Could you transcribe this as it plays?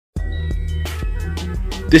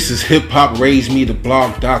This is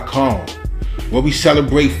hiphop-raised-me-the-blog.com, where we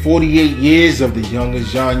celebrate 48 years of the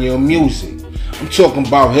youngest genre of music. I'm talking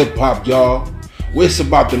about hip-hop, y'all, where it's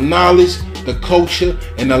about the knowledge, the culture,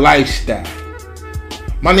 and the lifestyle.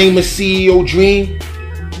 My name is CEO Dream.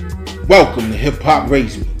 Welcome to Hip Hop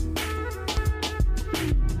Raise Me.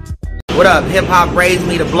 What up, Hip Hop Raise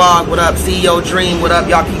Me, the blog. What up, CEO Dream. What up,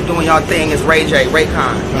 y'all keep doing y'all thing. It's Ray J,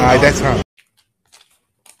 Raycon. All right, that's how.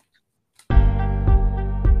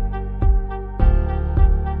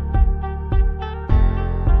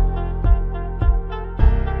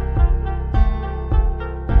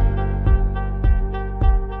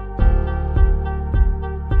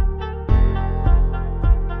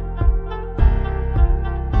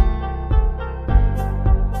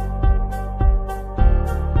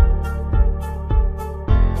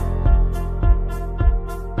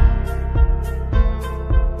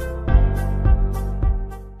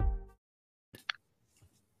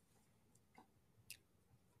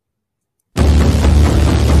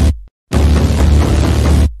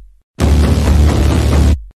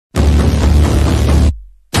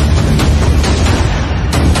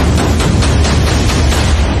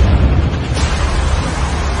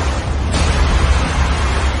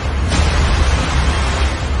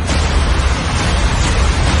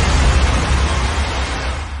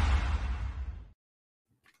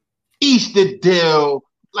 The deal.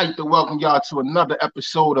 I'd like to welcome y'all to another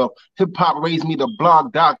episode of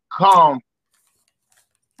hiphop-raised-me-the-blog.com.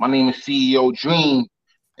 My name is CEO Dream,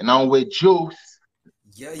 and I'm with Juice.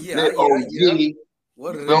 Yeah.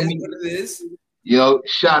 What it is. Yo,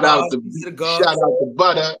 shout out to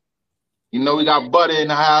Butter. You know we got Butter in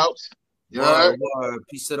the house. Word.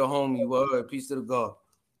 Peace to the homie. Word. Peace to the God.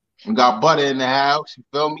 We got Butter in the house. You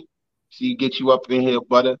feel me? She get you up in here,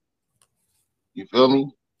 Butter. You feel me?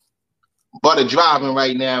 Butter driving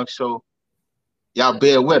right now, so y'all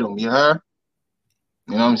bear with him, you heard?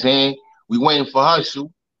 You know what I'm saying? We waiting for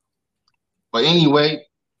Hustle. But anyway,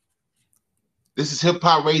 this is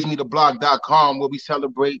hiphop-raised-me-the-blog.com, where we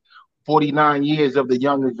celebrate 49 years of the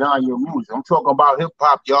youngest genre of music. I'm talking about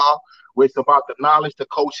hip-hop, y'all, where it's about the knowledge, the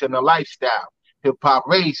culture, and the lifestyle. Hip-hop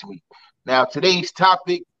raised me. Now, today's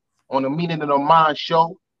topic on the Meaning of the Mind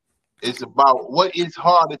show is about what is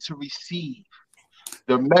harder to receive,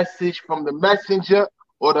 the message from the messenger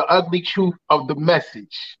or the ugly truth of the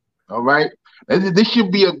message. All right. This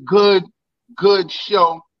should be a good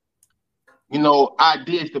show. You know,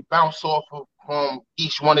 ideas to bounce off of from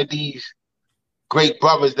each one of these great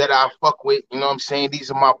brothers that I fuck with. You know what I'm saying? These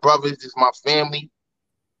are my brothers. This is my family.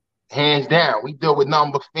 Hands down. We deal with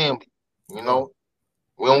nothing but family. You know,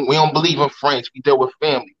 we don't believe in friends. We deal with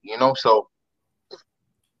family, you know. So,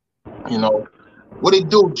 you know, what it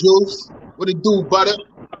do, Juice? What it do, Butter?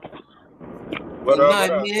 What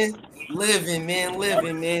up? Man. Living, man.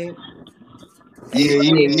 Yeah.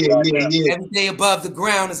 Every day above the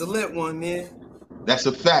ground is a lit one, man. That's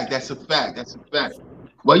a fact.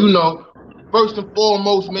 Well, you know, first and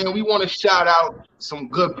foremost, man, we want to shout out some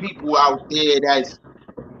good people out there that's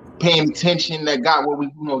paying attention, that got what we,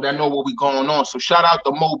 you know, that know what we going on. So shout out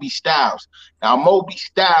to Moby Styles. Now, Moby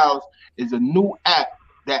Styles is a new app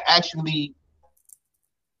that actually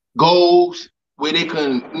goes where they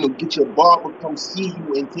can, you know, get your barber come see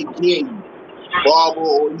you and take care of you, barber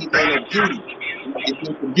or even a beauty,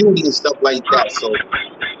 beauty and stuff like that. So,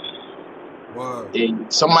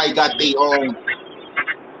 and somebody got their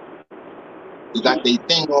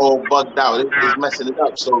thing all bugged out. It's messing it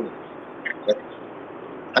up. So,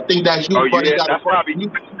 I think that's you, buddy. Yeah, that's probably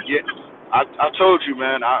you. Yeah, I told you,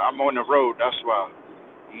 man. I'm on the road. That's why.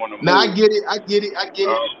 I'm on the move. Now I get it. I'm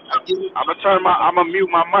gonna mute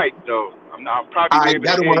my mic though. I'm probably able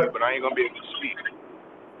to hear you, but I ain't gonna be able to speak.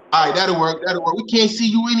 All right, that'll work. We can't see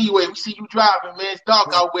you anyway. We see you driving, man. It's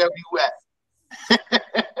dark out wherever you at.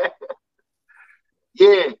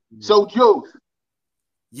 Yeah. So, Juice,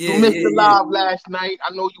 you missed the live last night.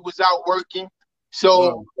 I know you was out working.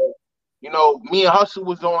 So, you know, me and Hustle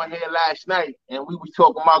was on here last night, and we was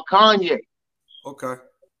talking about Kanye. Okay.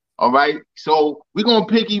 All right. So we're gonna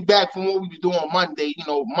piggyback from what we was doing Monday. You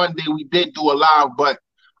know, Monday we did do a live, but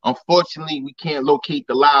unfortunately we can't locate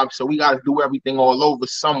the live, so we gotta do everything all over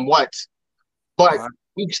somewhat. But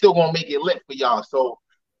we still gonna make it lit for y'all. So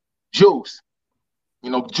Juice,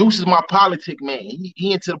 you know, Juice is my politic man.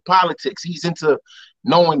 He into the politics. He's into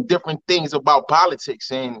knowing different things about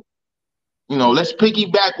politics, and you know, let's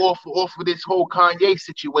piggyback off of this whole Kanye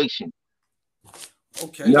situation.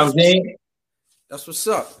 Okay. You know what I'm saying? That's what's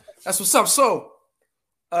up. So, so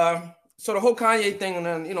the whole Kanye thing, and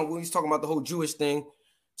then, you know, when he's talking about the whole Jewish thing.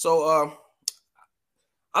 So,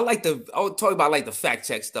 I would talk about like the fact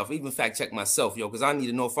check stuff, even fact check myself, yo, because I need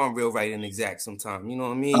to know if I'm real, right, and exact sometime. You know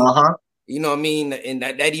what I mean? You know what I mean? And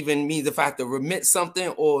that even means if I have to remit something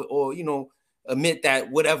or you know, admit that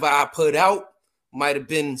whatever I put out might have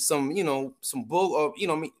been some, you know, some bull or, you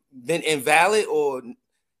know, been invalid or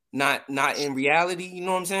not in reality. You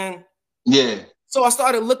know what I'm saying? Yeah. So I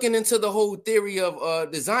started looking into the whole theory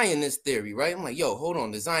of the Zionist theory, right? I'm like, yo, hold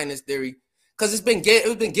on, the Zionist theory, because it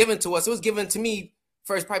was been given to us. It was given to me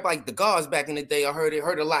first, probably like the Gods back in the day. I heard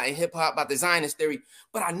a lot in hip hop about the Zionist theory,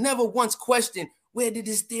 but I never once questioned where did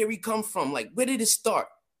this theory come from? Like, where did it start?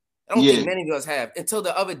 I don't think many of us have until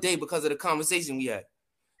the other day because of the conversation we had.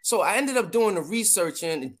 So I ended up doing the research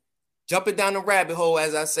and jumping down the rabbit hole,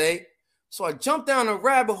 as I say. So I jumped down a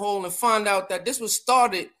rabbit hole and found out that this was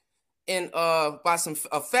started in by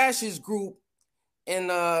a fascist group in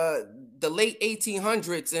the late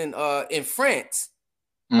 1800s in France.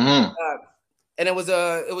 Mm-hmm. And it was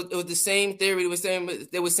the same theory.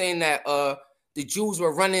 They were saying that the Jews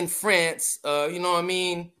were running France. You know what I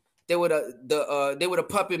mean? They were the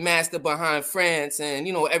puppet master behind France, and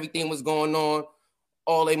you know everything was going on.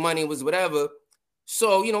 All their money was whatever.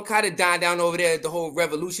 So you know, kind of died down over there. The whole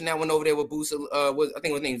revolution that went over there with I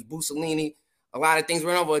think his name was Mussolini. A lot of things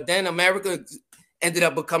went over. Then America ended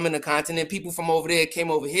up becoming a continent. People from over there came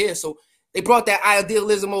over here, so they brought that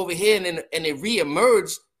idealism over here, and it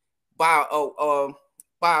reemerged by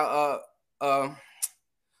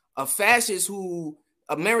a fascist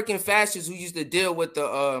American fascist who used to deal with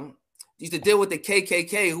the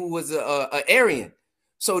KKK, who was a Aryan.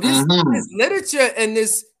 So this literature and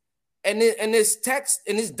this text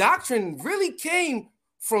and this doctrine really came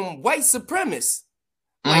from white supremacists.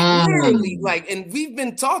 Like literally, like, and we've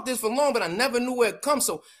been taught this for long, but I never knew where it comes.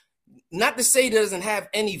 So, not to say it doesn't have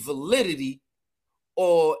any validity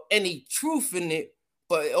or any truth in it,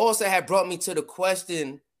 but it also had brought me to the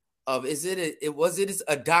question of was it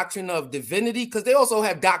a doctrine of divinity? Because they also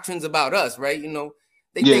have doctrines about us, right? You know,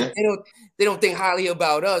 they don't think highly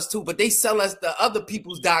about us too, but they sell us the other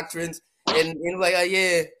people's doctrines and like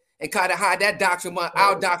and kind of hide that doctrine,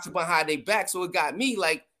 our doctrine behind their back. So it got me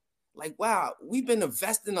like, wow, we've been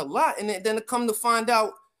investing a lot, and then to come to find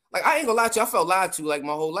out, like, I ain't gonna lie to you, I felt lied to like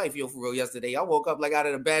my whole life, yo, for real. Yesterday, I woke up like out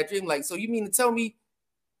of a bad dream. Like, so you mean to tell me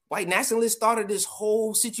white nationalists started this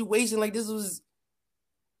whole situation? Like, this was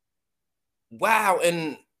wow,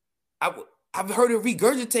 and I've heard it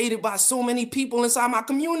regurgitated by so many people inside my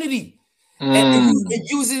community, and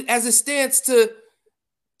use it as a stance to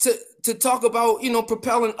talk about, you know,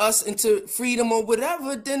 propelling us into freedom or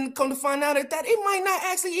whatever, then come to find out that it might not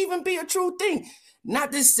actually even be a true thing.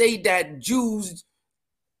 Not to say that Jews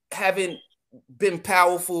haven't been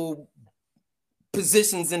powerful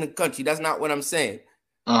positions in the country. That's not what I'm saying.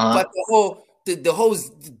 But the whole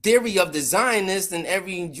theory of the Zionists and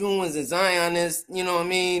every Jew is a Zionist, you know what I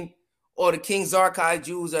mean? Or the King's Archive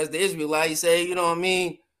Jews, as the Israelites say, you know what I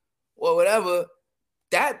mean? Or whatever.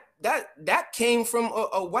 That came from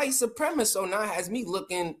a white supremacist. So now it has me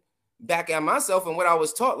looking back at myself and what I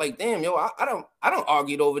was taught. Like, damn, yo, I don't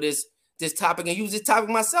argue over this topic and use this topic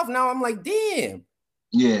myself. Now I'm like, damn.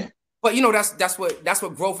 Yeah. But you know, that's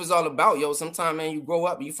what growth is all about, yo. Sometimes, man, you grow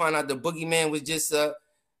up and you find out the boogeyman was just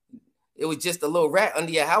it was just a little rat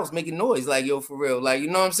under your house making noise, like, yo, for real. Like, you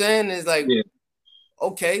know what I'm saying? It's like,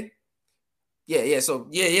 okay. Yeah. So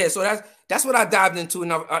that's what I dived into,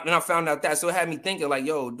 and I found out that. So it had me thinking, like,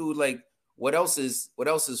 yo, dude, like, what else is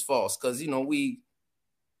false? Because, you know, a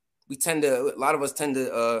lot of us tend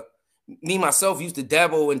to me myself used to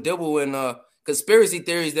dabble in conspiracy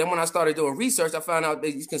theories. Then when I started doing research, I found out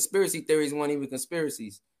that these conspiracy theories weren't even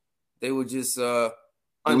conspiracies. They were just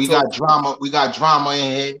we got drama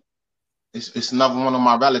in here. It's another one of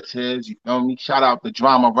my relatives, you feel me? Shout out to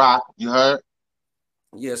Drama Rock, you heard?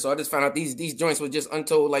 Yeah, so I just found out these joints were just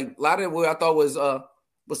untold. Like, a lot of what I thought was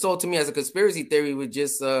sold to me as a conspiracy theory was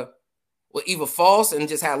just were either false and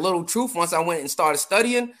just had little truth. Once I went and started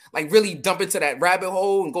studying, like really dump into that rabbit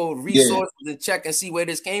hole and go resources and check and see where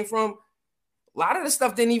this came from. A lot of the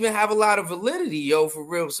stuff didn't even have a lot of validity, yo, for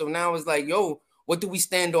real. So now it's like, yo, what do we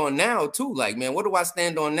stand on now too? Like, man, what do I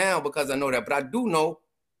stand on now? Because I know that, but I do know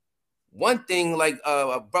one thing, like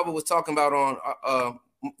a brother was talking about on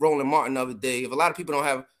Roland Martin the other day. If a lot of people don't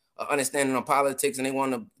have an understanding of politics and they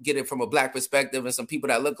want to get it from a black perspective, and some people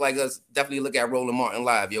that look like us definitely look at Roland Martin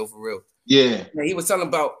live, yo, for real. Yeah. And he was telling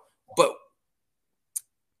about, but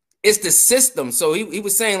it's the system. So he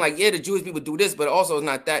was saying, like, yeah, the Jewish people do this, but also it's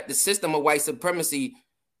not that. The system of white supremacy,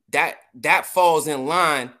 that falls in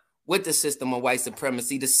line with the system of white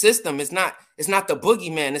supremacy. The system is not the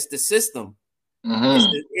boogeyman, it's the system.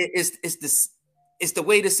 It's it's the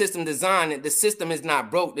way the system designed. The system is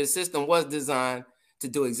not broke. The system was designed to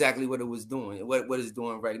do exactly what it was doing, what it's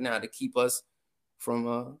doing right now to keep us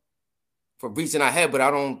from reaching our head. But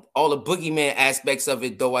I don't all the boogeyman aspects of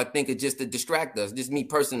it though. I think it's just to distract us. Just me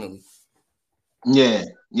personally. Yeah.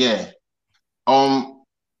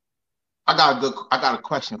 I got a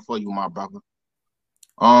question for you, my brother.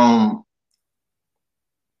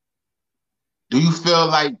 Do you feel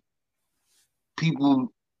like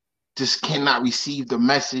people just cannot receive the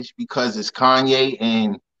message because it's Kanye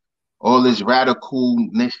and all this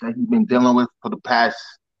radicalness that he's been dealing with for the past,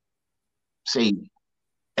 say,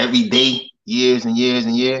 every day, years and years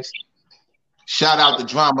and years? Shout out to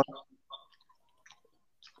Drama.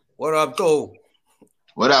 What up, though?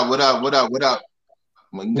 What up? Well,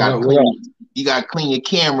 you gotta clean your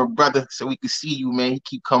camera, brother, so we can see you, man. You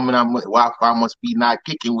keep coming out. Wi-Fi must be not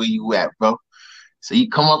kicking where you at, bro. So you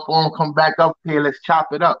come back up here. Let's chop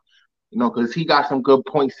it up, because he got some good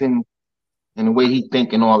points in the way he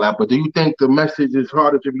think and all that. But do you think the message is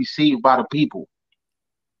harder to receive by the people?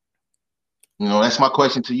 That's my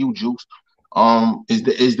question to you, Juice.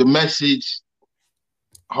 Is the message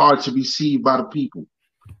hard to receive by the people?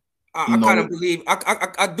 I kind of believe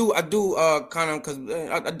I do kind of, because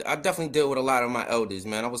I definitely deal with a lot of my elders,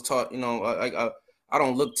 man. I was taught, I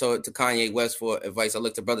don't look to Kanye West for advice. I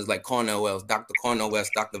look to brothers like Cornel West, Dr. Cornel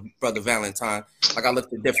West, Dr. Brother Valentine. Like I look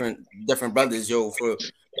to different brothers, for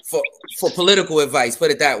political advice.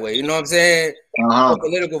 Put it that way. You know what I'm saying? For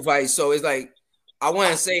political advice. So it's like I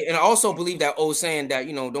want to say, and I also believe that old saying that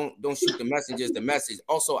don't shoot the messenger, the message.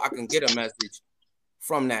 Also, I can get a message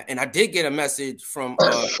from that, and I did get a message from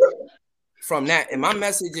that. And my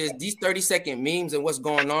message is these 30-second memes and what's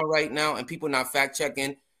going on right now, and people not fact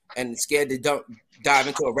checking and scared to dive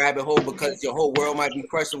into a rabbit hole because your whole world might be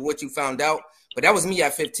crushed with what you found out. But that was me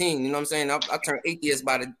at 15. You know what I'm saying? I turned atheist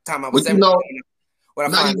by the time I was 17. What I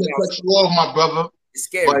not even cut you off, my brother. It's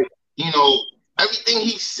scary. But everything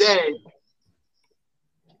he said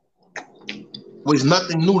was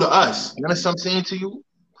nothing new to us. You understand what I'm saying to you?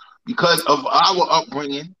 Because of our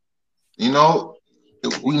upbringing, we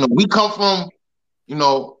come from,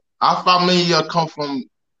 our family come from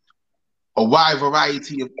a wide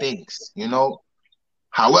variety of things,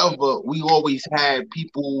 However, we always had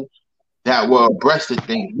people that were abreast of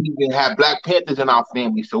things. We even had Black Panthers in our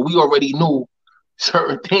family, so we already knew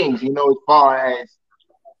certain things, as far as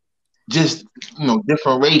just,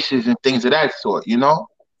 different races and things of that sort,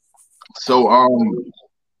 So,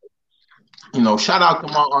 shout out to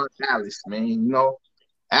my Aunt Alice, man.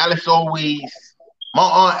 Alice always, my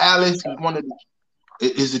Aunt Alice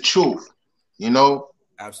is the truth,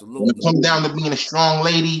 Absolutely. When it comes down to being a strong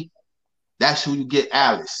lady, that's who you get,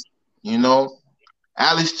 Alice.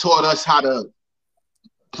 Alice taught us how to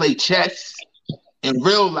play chess in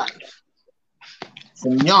real life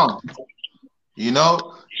from young.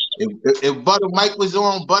 If Butter Mike was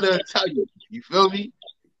on, Butter will tell you. You feel me?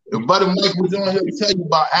 If Butter Mike was on, he'll tell you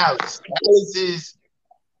about Alice. Alice is,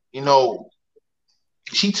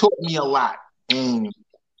 she taught me a lot. And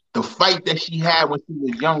the fight that she had when she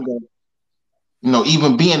was younger,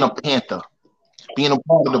 even being a Panther, being a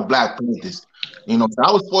part of the Black Panthers, so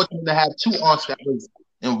I was fortunate to have two aunts that was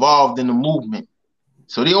involved in the movement.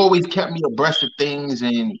 So they always kept me abreast of things,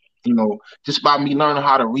 and just by me learning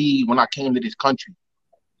how to read when I came to this country,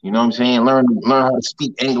 you know what I'm saying, learn how to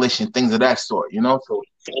speak English and things of that sort, So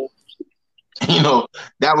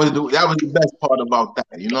that was the best part about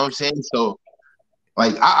that, you know what I'm saying? So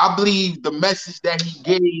like I believe the message that he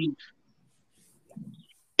gave,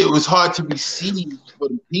 it was hard to receive for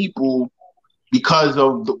the people because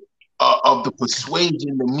of the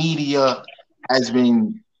persuasion the media has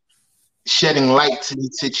been shedding light to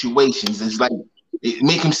these situations. It's like it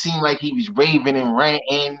make him seem like he was raving and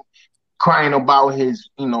ranting, crying about his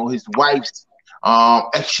wife's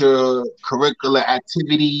extracurricular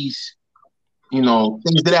activities, things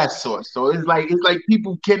of that sort. So it's like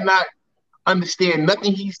people cannot understand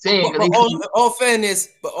nothing he's saying. But all fairness,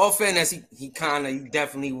 he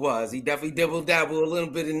definitely was. He definitely dabble a little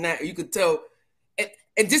bit in that. You could tell.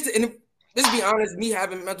 And just to be honest, me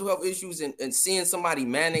having mental health issues and seeing somebody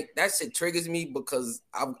manic, that shit triggers me because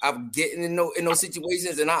I'm getting in those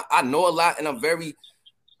situations, and I know a lot, and I'm very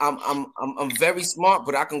smart,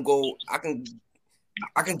 but I can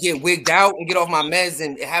get wigged out and get off my meds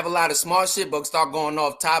and have a lot of smart shit, but start going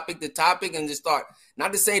off topic to topic and just start,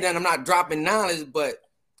 not to say that I'm not dropping knowledge, but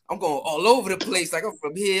I'm going all over the place. Like I'm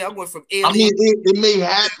from here, I'm going from Italy. I mean, it may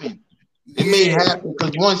happen. It may happen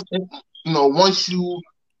because once you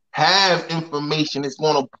have information, it's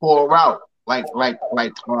going to pour out. Like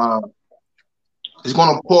It's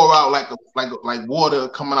gonna pour out like water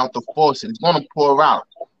coming out the faucet. It's gonna pour out.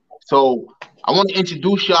 So I want to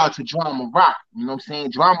introduce y'all to Drama Rock. You know what I'm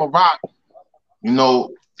saying? Drama Rock, you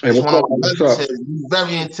know, Hey, is what's one of up? my What's up? relatives. He's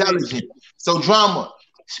very intelligent. So Drama,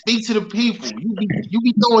 speak to the people. You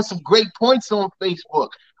be throwing some great points on Facebook.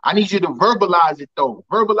 I need you to verbalize it though.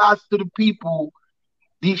 Verbalize to the people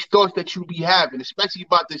these thoughts that you be having, especially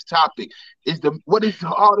about this topic. What is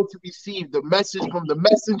harder to receive, the message from the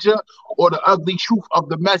messenger or the ugly truth of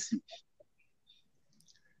the message?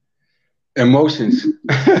 Emotions.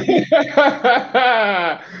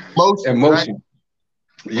 Emotions, right? Emotion.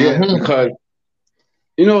 Yeah, because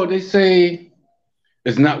they say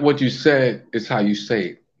it's not what you said, it's how you say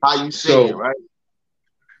it. How you say it, So right?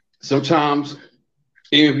 sometimes,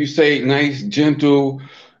 even if you say it nice, gentle,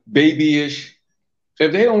 babyish,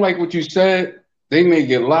 if they don't like what you said, they may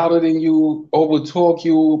get louder than you, overtalk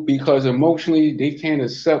you because emotionally they can't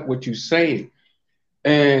accept what you're saying.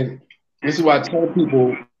 And this is why I tell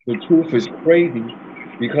people the truth is crazy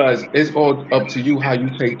because it's all up to you how you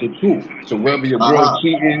take the truth. So whether your girl Uh-huh.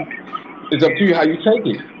 cheating, it's up to you how you take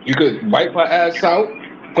it. You could wipe her ass out,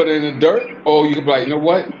 put it in the dirt, or you could be like, you know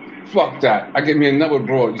what? Fuck that. I get me another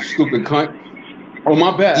broad, you stupid cunt. Oh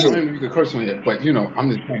my bad. I Yeah. don't even know if you could curse on here, but I'm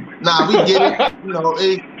just saying. Nah, we get it.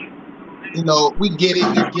 We get it.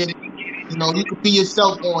 We get it. You can be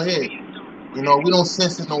yourself on here. We don't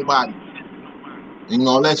censor nobody.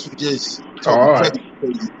 Unless you just talking All right.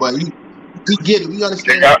 crazy. But we get it. We Can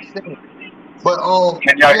understand what y'all you're saying. But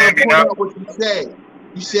can I y'all hear want to me point now? out what you said.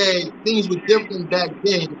 You said things were different back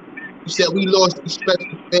then. You said we lost respect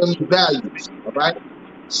for family values. All right.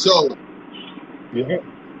 So, Yeah.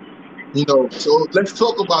 so let's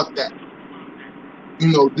talk about that.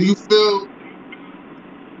 Do you feel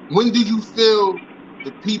when did you feel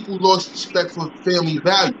the people lost respect for family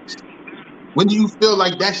values? When do you feel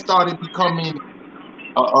like that started becoming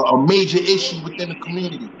a major issue within the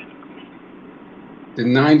community? The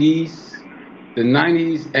 90s,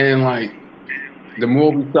 and like the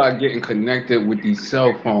more we start getting connected with these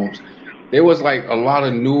cell phones, there was like a lot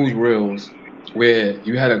of news reels where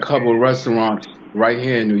you had a couple of restaurants right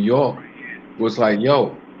here in New York. Was like,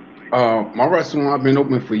 yo, my restaurant been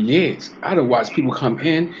open for years. I done watched people come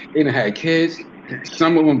in, they done had kids,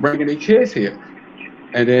 some of them bringing their kids here.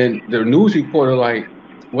 And then the news reporter like,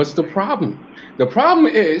 what's the problem? The problem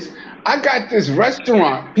is I got this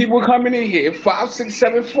restaurant, people coming in here, 5, 6,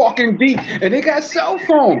 7 fucking deep, and they got cell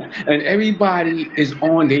phones, and everybody is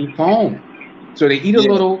on their phone. So they eat a Yeah,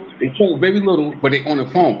 little, they talk very little, but they on the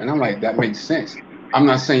phone. And I'm like, that makes sense. I'm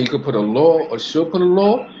not saying you could put a law or should put a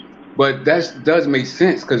law, but that does make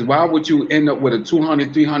sense because why would you end up with a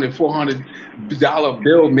 200, 300, $400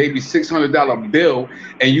 bill, maybe $600 bill,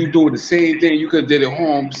 and you do the same thing you could have did at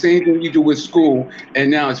home, same thing you do with school, and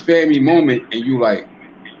now it's family moment, and you like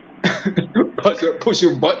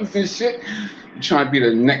pushing buttons and shit. You trying to be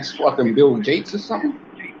the next fucking Bill Gates or something?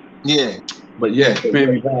 yeah, But yeah. yeah,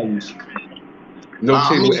 family values, no I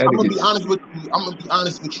table mean, I'm gonna be etiquettes. honest with you. I'm gonna be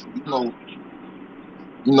honest with you.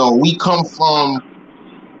 We come from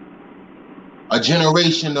a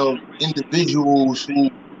generation of individuals who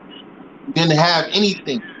didn't have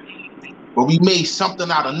anything, but we made something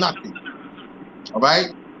out of nothing. All right,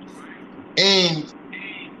 and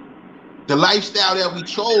the lifestyle that we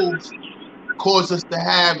chose caused us to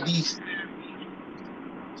have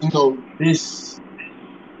this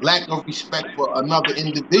lack of respect for another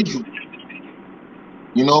individual.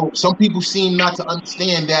 Some people seem not to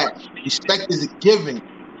understand that respect is a given.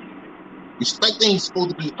 Respect ain't supposed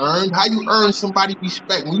to be earned. How you earn somebody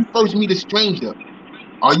respect? When you first meet a stranger,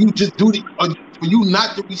 are you just for you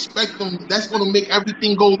not to respect them? That's going to make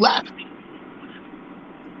everything go left.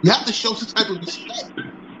 You have to show some type of respect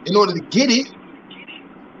in order to get it.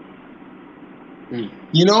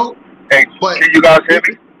 Hey, But can you guys hear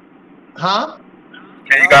me? huh?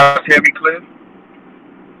 Can you guys hear me clear?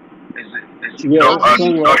 Is Yeah, I hear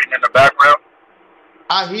you. noise in the background?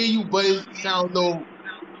 I hear you, but it sounds a little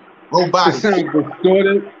it robotic. sounds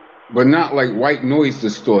distorted, but not like white noise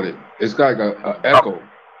distorted. It's got like a echo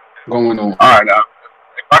going on. All right,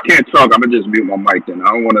 if I can't talk, I'm gonna just mute my mic. Then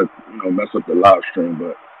I don't want to, mess up the live stream.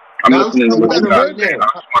 But I'm Now it's listening to still what you better guys right saying. now. I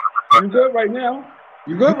just want You to good right now?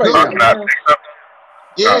 You You good right good now? right Can I now? say something?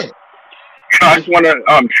 Yeah. I just want to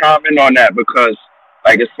chime in on that because,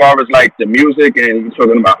 like, as far as like the music and you're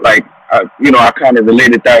talking about, like, I kind of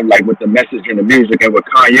related that like with the message in the music and what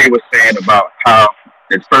Kanye was saying about how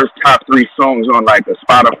his first top 3 songs on like a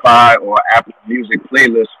Spotify or Apple Music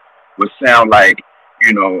playlist would sound like,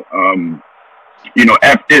 you know,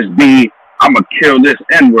 F this B, I'ma kill this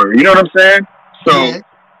N word. You know what I'm saying? So Yeah.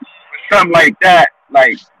 something like that,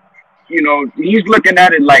 like you know, he's looking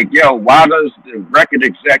at it like, yo, why does the record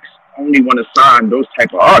execs only want to sign those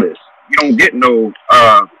type of artists? You don't get no,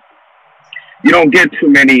 you don't get too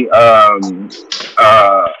many,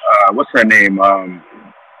 what's her name, from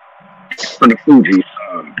the Fugees.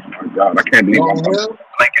 Oh my God, I can't believe I'm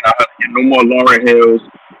blanking out. No more Lauryn Hills.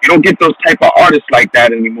 You don't get those type of artists like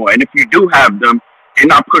that anymore. And if you do have them, they're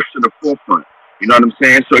not pushed to the forefront. You know what I'm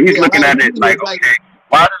saying? So he's looking at it like, okay,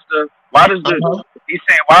 why does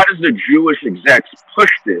the Jewish execs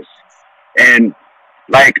push this? And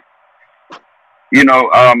like, you know,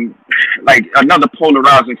 like another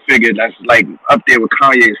polarizing figure that's like up there with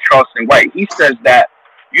Kanye is Charleston White. He says that,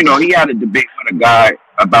 you know, he had a debate with a guy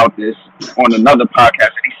about this on another podcast,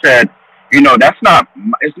 and he said, you know,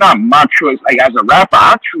 it's not my choice. Like as a rapper,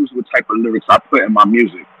 I choose what type of lyrics I put in my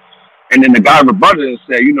music. And then the guy rebutted and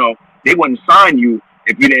said, you know, they wouldn't sign you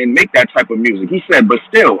if you didn't make that type of music. He said, but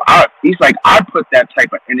still, he's like, I put that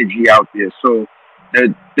type of energy out there. So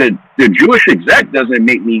the Jewish exec doesn't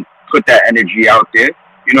make me put that energy out there.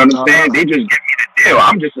 You know what I'm saying? They just give me the deal.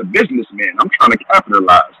 I'm just a businessman. I'm trying to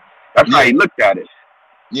capitalize. That's how he looked at it.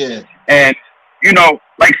 Yeah. And, you know,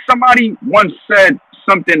 like somebody once said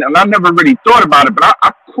something, and I never really thought about it, but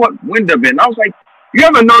I caught wind of it. And I was like, you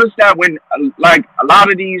ever notice that when, like, a lot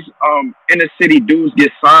of these inner city dudes get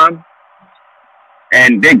signed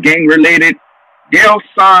and they're gang related, they'll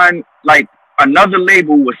sign, like, another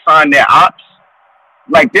label will sign their ops.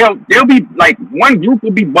 Like, they'll be, like, one group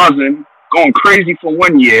will be buzzing, going crazy for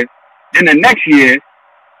 1 year. Then the next year,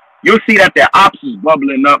 you'll see that their ops is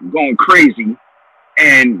bubbling up, going crazy.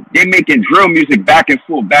 And they're making drill music back and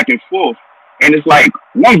forth. And it's like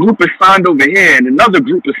one group is signed over here and another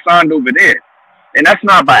group is signed over there. And that's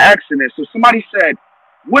not by accident. So somebody said,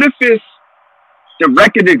 what if it's the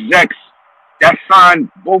record execs that signed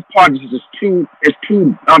both parties as two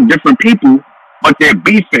different people, but they're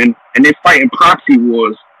beefing and they're fighting proxy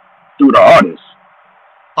wars through the artists?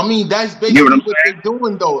 I mean, that's basically what they're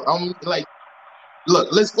doing, though. Like, look,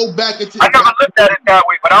 let's go back into. I never looked at it that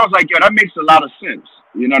way, but I was like, yo, that makes a lot of sense.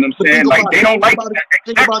 You know what I'm saying? Like, they don't like that.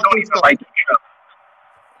 Think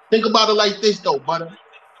about it like this, though, brother.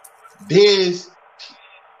 It's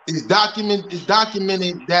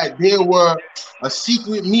documented that there were a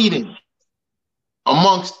secret meeting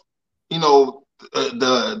amongst, you know,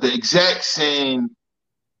 the execs and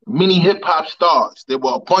many hip hop stars. There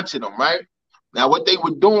were a bunch of them, right? Now, what they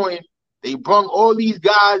were doing, they brung all these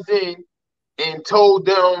guys in and told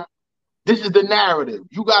them, this is the narrative.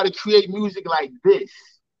 You got to create music like this,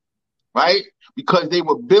 right? Because they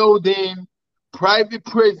were building private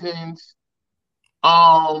prisons.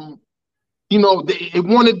 You know, they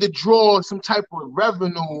wanted to draw some type of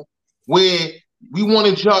revenue where we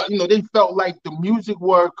wanted y'all, you know, they felt like the music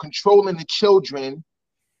were controlling the children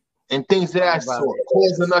and things of that sort,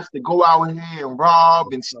 causing us to go out here and rob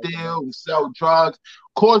and steal and sell drugs,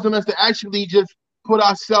 causing us to actually just put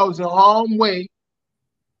ourselves in harm's way,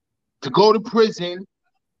 to go to prison.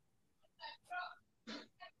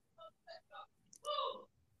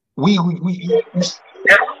 Here's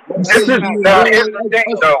the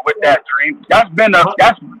thing though with that, Dream. That's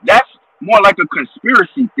more like a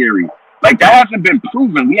conspiracy theory. Like that hasn't been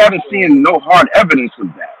proven. We haven't seen no hard evidence of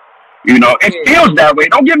that. You know, it feels that way.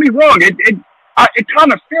 Don't get me wrong. It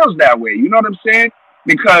kind of feels that way. You know what I'm saying?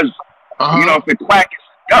 Because you know, if it quacks,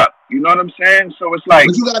 it's up. You know what I'm saying? So it's like,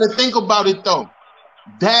 but you got to think about it though.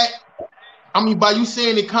 That, I mean, by you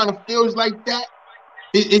saying it kind of feels like that,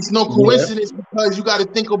 it's no coincidence, because you got to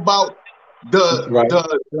think about the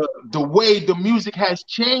way the music has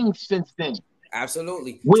changed since then.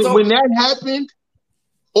 Absolutely. When that happened,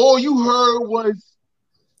 all you heard was,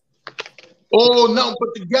 oh no, but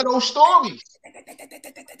the ghetto stories.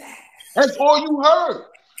 That's all you heard.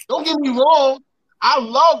 Don't get me wrong. I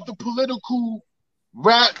love the political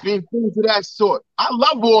rap and things of that sort. I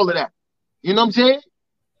love all of that. You know what I'm saying?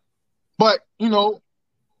 But, you know,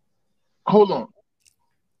 hold on.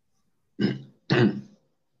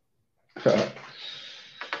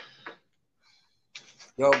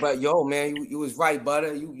 Yo, man, you was right,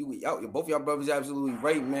 brother. You both y'all brothers absolutely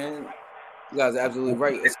right, man. You guys are absolutely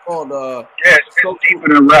right. It's called it's deeper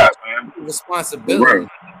than rap, man. Responsibility.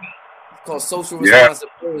 It's called social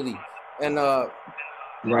responsibility, and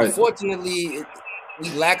unfortunately,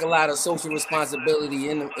 we lack a lot of social responsibility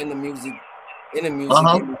in the music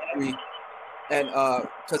industry. And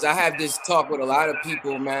because I have this talk with a lot of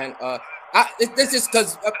people, man. This is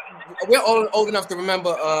because we're old enough to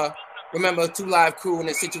remember 2 Live Crew and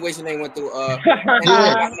the situation they went through.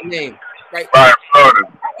 Name, right? Right, Florida.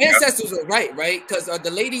 Ancestors are right? Because the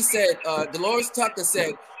lady said, Dolores Tucker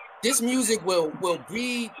said, this music will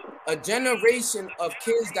breed a generation of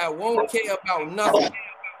kids that won't care about nothing.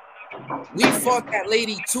 We fought that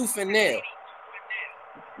lady tooth and nail.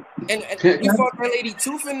 And we fought that lady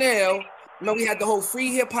tooth and nail. You know, we had the whole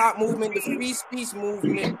free hip hop movement, the free speech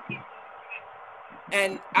movement.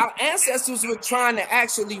 And our ancestors were trying to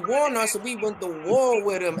actually warn us, and we went to war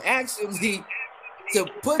with them actually to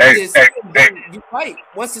put this. You're right.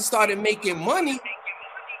 Once it started making money,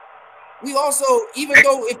 we also, even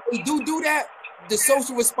though if we do that, the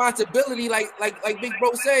social responsibility, like Big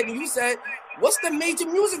Bro said, and you said, what's the major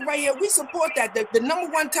music right here? We support that. The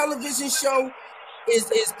 #1 television show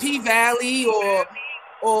is P Valley or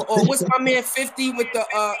what's my man 50 with the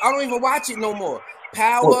I don't even watch it no more.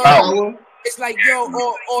 Power. It's like, yo,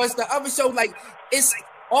 or it's the other show. Like, it's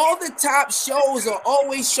all the top shows are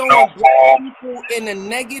always showing black people in a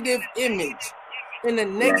negative image, in a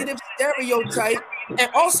negative stereotype. And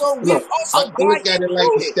also, we also look at it like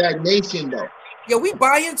a stagnation, though. Yeah, we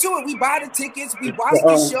buy into it. We buy the tickets. We watch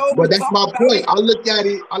the show. But that's my point. I look at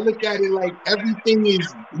it like everything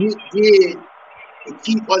is geared to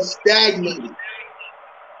keep us stagnated.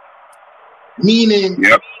 Meaning,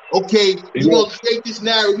 okay, you're gonna take this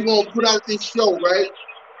narrative, you're gonna put out this show, right?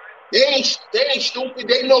 They ain't stupid.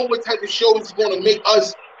 They know what type of show is gonna make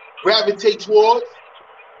us gravitate towards.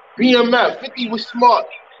 BMF. 50 was smart.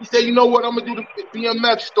 He said, you know what, I'm gonna do the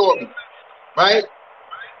BMF story, right?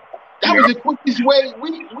 That was the quickest way.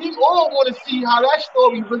 We all want to see how that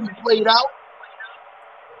story really played out,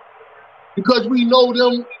 because we know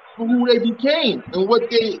them for who they became and what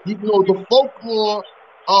they, the folklore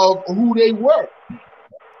of who they were.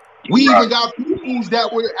 We even got peoples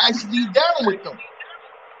that were actually down with them.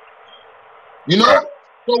 You know?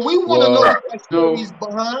 So we want to know what that story's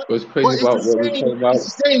behind. But it's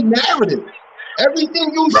the same narrative.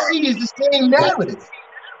 Everything you see is the same narrative.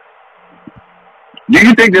 Do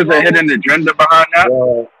you think there's a hidden agenda behind that?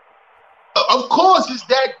 Of course, it's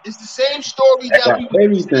the same story that we've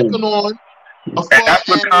been speaking on. And that's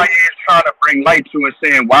what Kanye is trying to bring light to and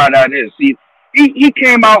saying why that is. He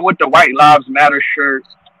came out with the White Lives Matter shirt.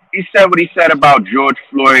 He said what he said about George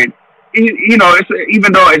Floyd. Even though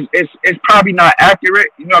it's probably not accurate,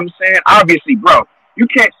 you know what I'm saying? Obviously, bro, you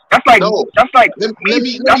can't. That's like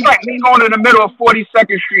me going in the middle of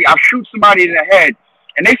 42nd Street. I shoot somebody in the head,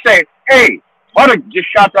 and they say, "Hey, Butter just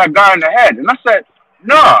shot that guy in the head," and I said,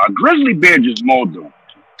 "Nah, a grizzly bear just mauled him."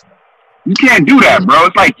 You can't do that, bro.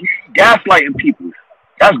 It's like you gaslighting people.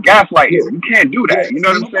 That's gaslighting. You can't do that. You know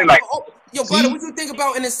what I'm saying? Like, yo, brother, what you think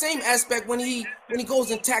about in the same aspect when he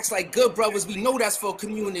goes and attacks like Good Brothers? We know that's for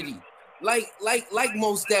community, like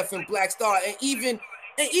Mos Def and Black Star, and even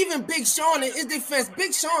Big Sean in his defense.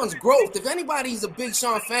 Big Sean's growth. If anybody's a Big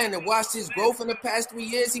Sean fan and watched his growth in the past 3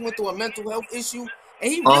 years, he went through a mental health issue,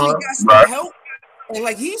 and he really got some help. And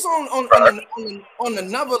like he's on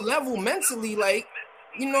another level mentally, like,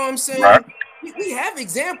 you know what I'm saying? We have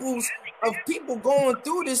examples of people going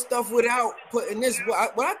through this stuff without putting this.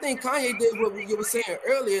 What I think Kanye did, what you were saying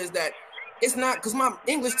earlier, is that it's not, because my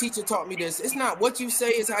English teacher taught me this. It's not what you say,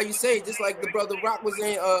 it's how you say it. Just like the brother Rock was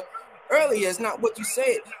saying earlier, it's not what you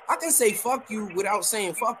say. I can say fuck you without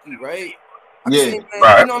saying fuck you, right? You know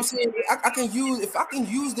what I'm saying? I can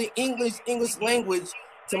use the English language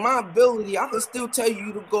to my ability. I can still tell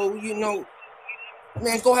you to go,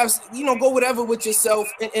 man, go have, go whatever with yourself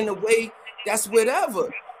in a way that's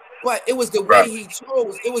whatever. But it was the way he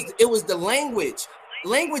chose. It was the language.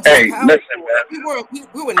 Language is powerful. Listen,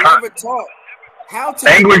 we were never taught how to.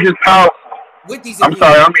 Language is powerful. With these, I'm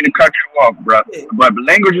sorry, I don't mean to cut you off, bro. But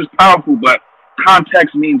language is powerful, but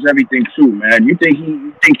context means everything too, man. You think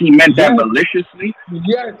he meant that maliciously?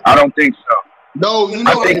 Yes. I don't think so. No,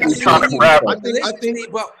 I think he's trying to grab. I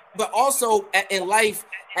think, but also in life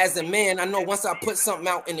as a man, I know once I put something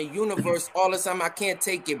out in the universe, all the time I can't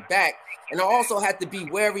take it back, and I also have to be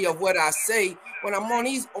wary of what I say when I'm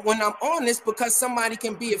on this, because somebody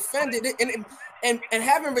can be offended, and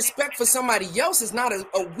having respect for somebody else is not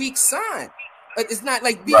a weak sign. It's not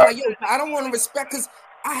like being like, yo, I don't want to respect, because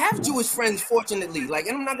I have Jewish friends, fortunately, like,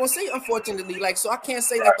 and I'm not gonna say unfortunately, like, so I can't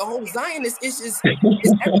say like the whole Zionist is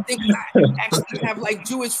everything. I actually have like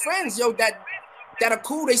Jewish friends, yo, that are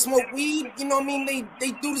cool. They smoke weed, you know what I mean?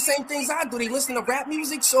 They do the same things I do. They listen to rap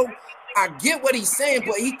music, so I get what he's saying,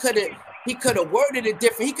 but he could have worded it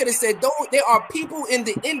different. He could have said, there are people in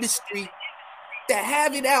the industry that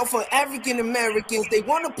have it out for African Americans. They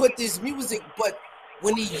want to put this music, but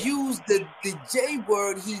when he used the J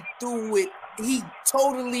word, he threw it. He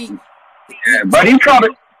totally. Yeah, but he tried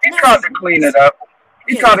to clean it up.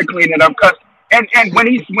 He tried to clean it up, because and when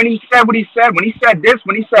he said what he said, when he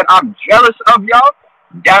said I'm jealous of y'all,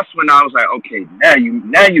 that's when I was like, okay, now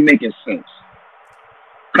you making sense.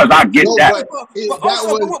 because I get that. It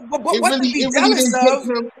really didn't take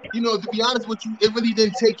him. You know, to be honest with you, it really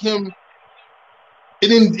didn't take him. It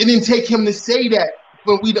didn't take him to say that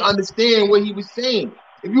for we to understand what he was saying.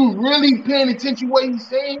 If you really paying attention to what he's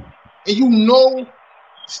saying, and you know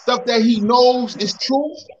stuff that he knows is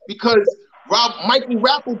true, because Michael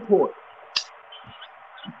Rappaport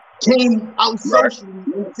came out socially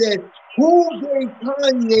and said, who gave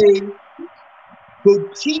Kanye the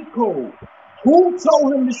cheat code? Who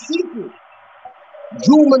told him the secret?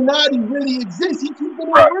 Illuminati really exists. He keeping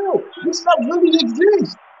it real. This stuff really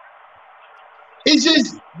exists. It's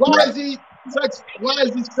just why is it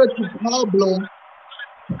such a problem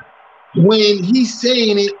when he's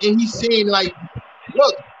saying it and he's saying like,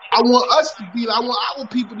 look, I want us to be like, I want our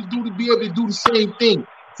people to be able to do the same thing,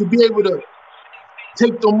 to be able to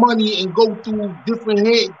take the money and go through different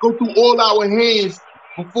hands, go through all our hands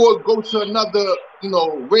before it go to another,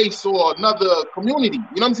 race or another community. You know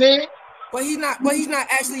what I'm saying? But he's not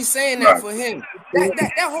actually saying that for him.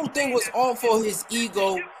 That whole thing was all for his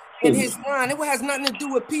ego and his mind. It has nothing to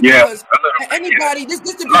do with people. Because anybody, this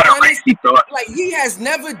to be honest, like he has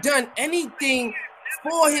never done anything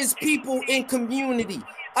for his people in community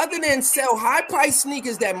other than sell high-priced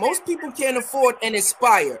sneakers that most people can't afford and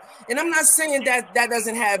inspire. And I'm not saying that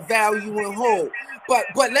doesn't have value and hold, but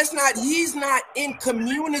he's not in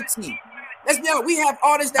community. Let's be honest, we have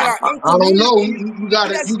artists that are in community. I don't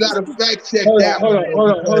know. You gotta fact check that. Hold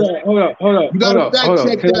on. You gotta fact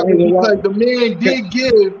check that because the man did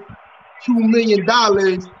give $2 million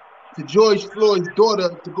to George Floyd's daughter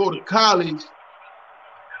to go to college.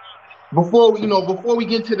 Before we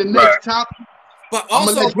get to the next topic. But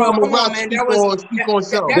also, bro, come on, man, that's what Brownie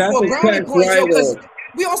points out, because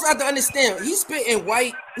we also have to understand he's spitting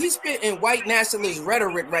white nationalist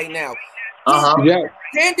rhetoric right now.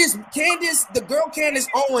 Candace, the girl Candace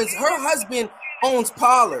Owens, her husband owns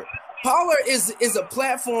Parler. Parler is a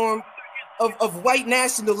platform of white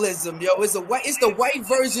nationalism, yo. It's the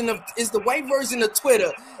white version of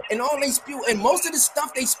Twitter, and all they spew, and most of the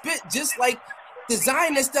stuff they spit, just like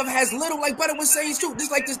design and stuff, has little, like Butter was saying, is true.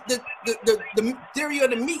 Just like the theory of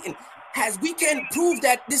the meeting has, we can prove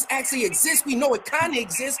that this actually exists. We know it kind of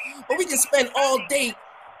exists, but we can spend all day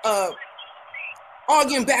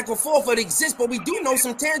arguing back and forth that it exists. But we do know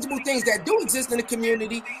some tangible things that do exist in the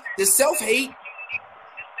community. The self-hate.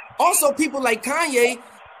 Also, people like Kanye.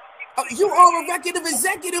 You are a record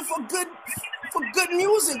executive for good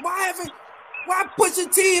music. Why Pusha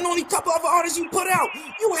T and only a couple of artists you put out?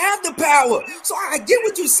 You have the power. So I get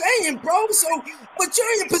what you're saying, bro. So, but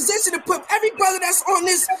you're in a position to put every brother that's on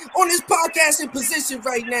this podcast in position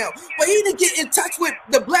right now. But he didn't get in touch with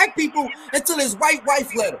the black people until his white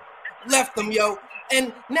wife left him, yo.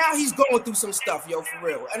 And now he's going through some stuff, yo, for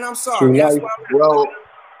real. And I'm sorry. That's why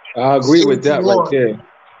I agree with that right there.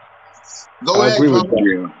 Go ahead, agree with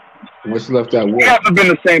that. What's left that way? He hasn't been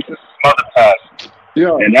the same since his mother passed.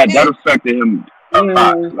 Yeah, and that affected him a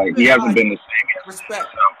lot. Like he hasn't been the same.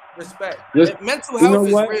 Respect. Mental health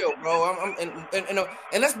is real, bro.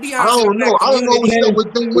 And let's be honest. I don't know what's up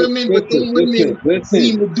with them women, but them women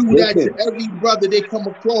seem to do that to every brother they come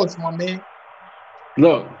across, my man.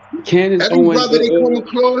 Look, Candace every Owens, brother they come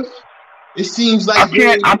across, it seems like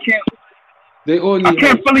I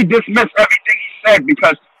can't fully dismiss everything he said,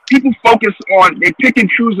 because people focus on, they pick and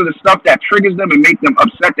choose of the stuff that triggers them and make them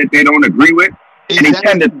upset that they don't agree with. And they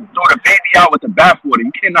tend to throw the baby out with the bathwater.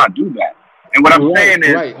 You cannot do that. And what I'm saying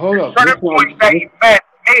is, certain points that he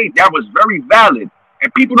made that was very valid,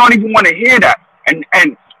 and people don't even want to hear that. And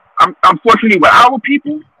unfortunately, with our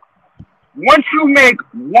people, once you make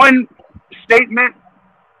one statement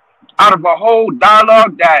out of a whole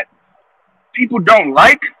dialogue that people don't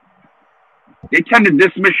like, they tend to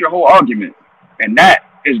dismiss your whole argument, and that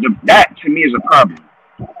to me is a problem.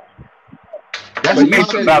 That's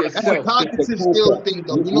a cognitive skill thing,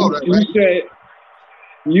 though. You know that, right?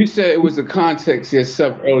 You said it was the context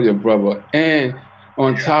yourself earlier, brother. And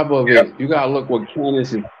on top of it, you gotta look what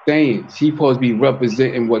Candace is saying. She's supposed to be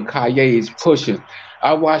representing what Kanye is pushing.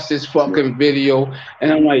 I watched this fucking video,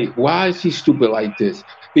 and I'm like, why is she stupid like this?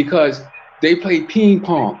 Because they play ping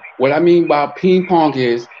pong. What I mean by ping pong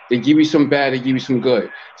is they give you some bad, they give you some good.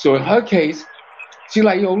 So in her case, she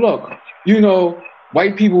like, yo, look,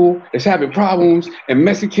 white people is having problems, and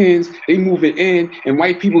Mexicans, they moving in, and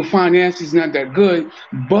white people finances not that good.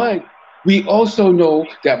 But we also know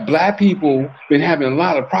that black people been having a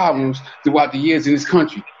lot of problems throughout the years in this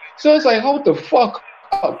country. So it's like, hold the fuck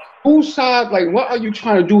up. Whose side, like, what are you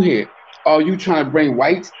trying to do here? Are you trying to bring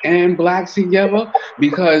whites and blacks together?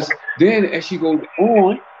 Because then as she goes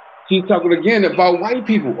on, She's talking again about white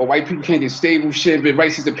people. Or white people can't get stable shit, been right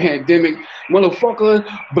since the pandemic. Motherfucker,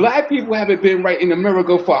 black people haven't been right in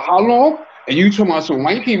America for how long? And you talking about some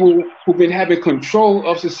white people who've been having control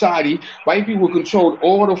of society, white people who controlled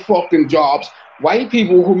all the fucking jobs, white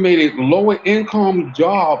people who made it lower income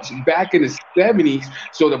jobs back in the 70s,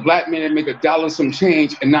 so the black man make $1 some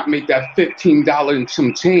change and not make that $15 and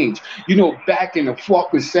some change. You know, back in the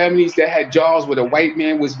fucking 70s, they had jobs where the white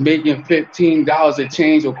man was making $15 a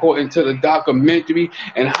change according to the documentary.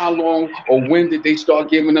 And how long or when did they start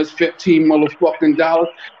giving us 15 motherfucking dollars?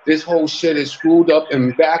 This whole shit is screwed up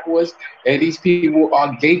and backwards, and these people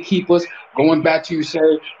are gatekeepers. Going back to you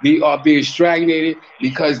saying they are being stagnated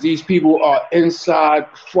because these people are inside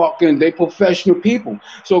fucking, they professional people.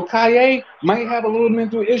 So Kanye might have a little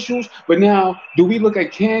mental issues, but now do we look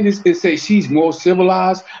at Candace and say she's more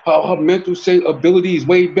civilized, her mental ability is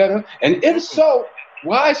way better? And if so,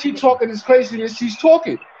 why is she talking as crazy as she's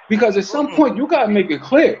talking? Because at some point you gotta make it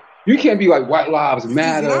clear. You can't be like white lives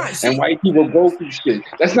matter and white people go through shit.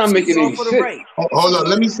 That's not making any sense. Right. Hold on,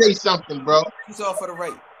 let me say something, bro. She's all for the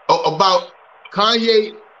right. About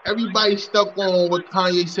Kanye, everybody stuck on what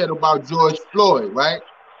Kanye said about George Floyd, right?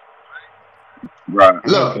 Right.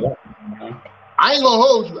 Look, I ain't gonna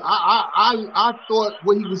hold you. I thought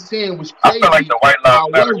what he was saying was crazy. I feel like the white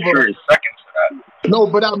lives matter is second to that. No,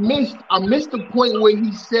 but I missed the point where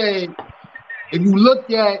he said, if you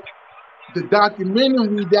look at the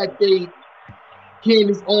documentary that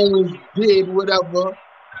Candace Owens did, whatever,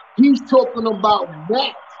 he's talking about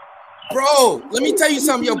that. Bro, let me tell you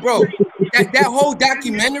something, yo, bro. That whole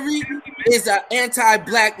documentary is an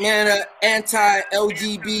anti-black man,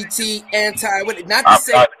 anti-LGBT, not to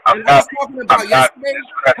say I was talking about yesterday.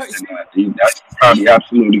 That's probably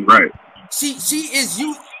absolutely right. She is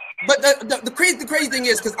you. But the crazy thing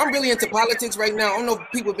is, because I'm really into politics right now. I don't know if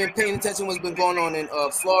people have been paying attention to what's been going on in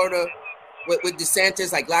Florida with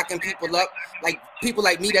DeSantis, like locking people up, like people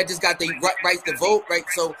like me that just got the right to vote, right?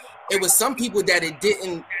 So it was some people that it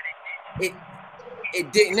didn't.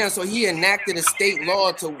 Now, so he enacted a state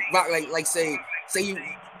law to like say you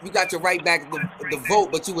got your right back to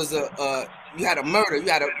vote, but you was you had a murder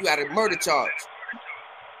charge,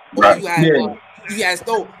 right? You had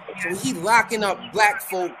so he locking up black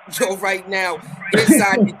folk right now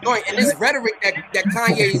inside the joint, and this rhetoric that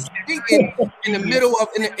Kanye is speaking in the middle of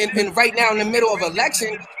in right now in the middle of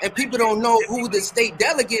election, and people don't know who the state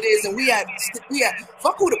delegate is, and we had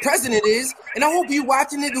fuck who the president is, and I hope you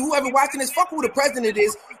watching it, whoever watching this, fuck who the president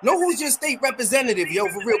is, know who's your state representative, yo,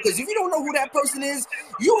 for real, because if you don't know who that person is,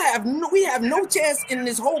 we have no chance in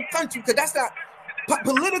this whole country, because that's not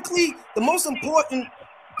politically the most important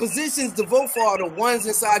positions to vote for are the ones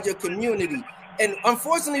inside your community. And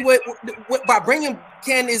unfortunately, by bringing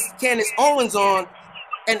Candace Owens on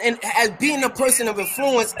and as being a person of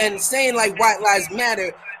influence and saying like white lives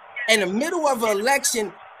matter in the middle of an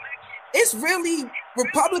election, it's really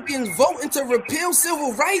Republicans voting to repeal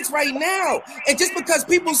civil rights right now. And just because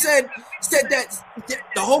people said that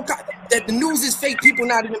that the news is fake, people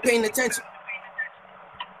not even paying attention.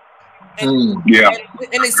 And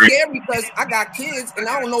it's scary because I got kids and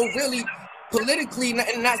I don't know really politically,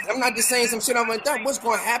 and I'm not just saying some shit I'm like that. What's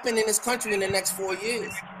going to happen in this country in the next 4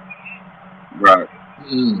 years? Right.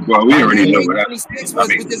 Well, we already know what happened. Just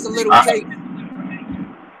a little cake.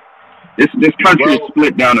 This country is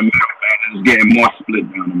split down the middle, man. It's getting more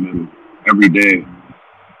split down the middle every day.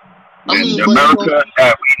 And the America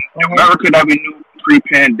that we knew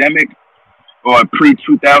pre-pandemic or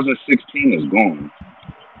pre-2016 is gone.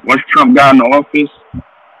 Once Trump got in office,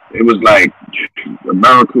 it was like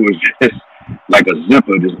America was just like a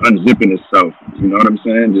zipper, just unzipping itself. You know what I'm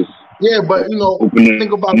saying? Just but you know,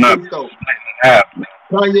 think about this though.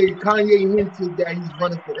 Kanye hinted that he's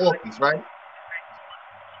running for office, right?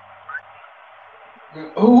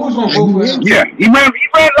 Who's gonna vote for him? Yeah, he ran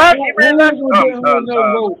last.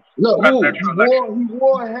 Look, he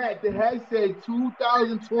wore a hat that had said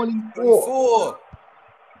 2024.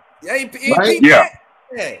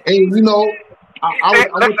 Yeah. And you know, I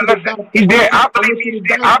went to the doctor. He did.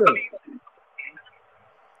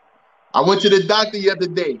 I went to the doctor the other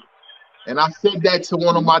day, and I said that to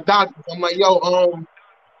one of my doctors. I'm like, yo, what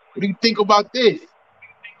do you think about this?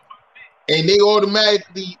 And they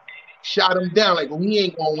automatically shot him down, like, well, he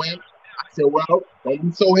ain't gonna win. I said, well, don't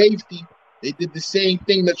be so hasty. They did the same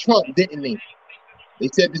thing to Trump, didn't they? They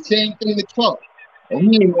said the same thing to Trump. And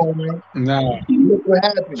he ain't gonna win. No. Look what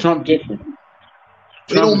happened. Trump different.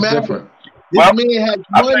 It don't matter. Different. This man has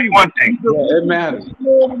I'll tell money. you one thing. Yeah, it matters. He has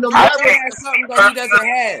something that he doesn't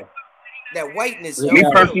have. That whiteness, yo.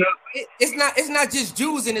 It's not just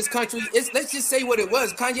Jews in this country. Let's just say what it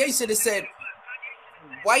was. Kanye should have said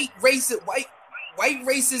white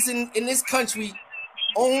racists in this country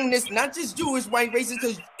own this, not just Jewish white racists,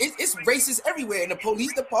 because it's racist everywhere in the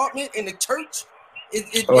police department, in the church.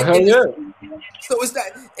 Hell yeah. So it's not.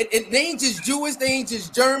 They ain't just Jewish. They ain't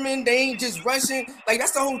just German. They ain't just Russian. Like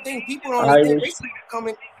that's the whole thing. People don't understand.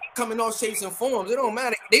 Racism coming all shapes and forms. It don't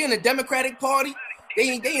matter. They in the Democratic Party.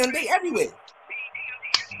 They everywhere.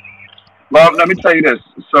 Well, let me tell you this.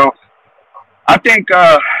 So I think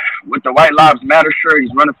with the White Lives Matter shirt,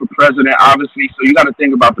 he's running for president, obviously. So you got to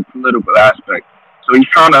think about the political aspect. So he's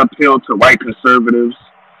trying to appeal to white conservatives.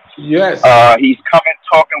 Yes. He's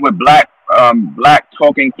talking with black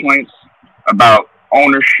talking points about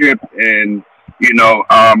ownership and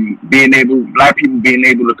black people being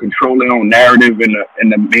able to control their own narrative in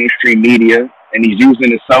the mainstream media, and he's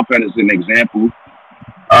using himself as an example.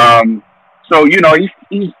 So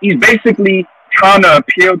he's basically trying to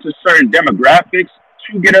appeal to certain demographics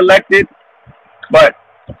to get elected, but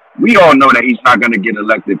we all know that he's not going to get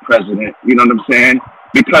elected president. You know what I'm saying?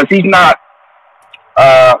 Because he's not.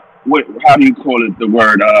 How do you call it? The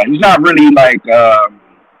word? He's not really like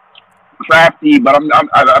crafty, but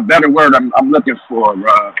a better word I'm looking for.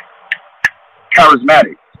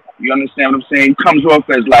 Charismatic. You understand what I'm saying? He comes off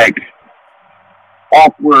as like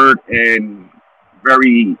awkward and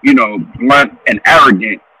very, blunt and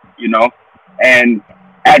arrogant. And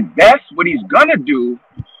at best, what he's gonna do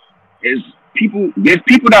is there's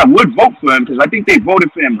people that would vote for him, because I think they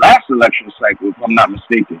voted for him last election cycle, if I'm not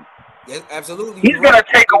mistaken. Yes, absolutely. He's gonna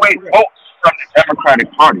take away votes from the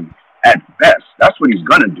Democratic Party at best. That's what he's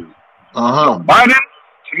gonna do. So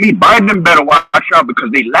Biden better watch out,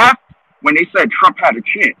 because they laughed when they said Trump had a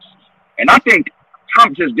chance, and I think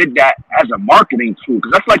Trump just did that as a marketing tool,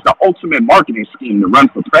 because that's like the ultimate marketing scheme to run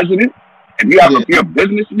for president. If you're a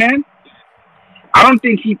businessman, I don't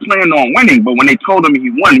think he planned on winning, but when they told him he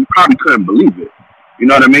won, he probably couldn't believe it. You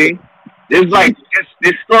know what I mean? There's like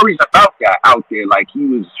there's stories about that out there. Like he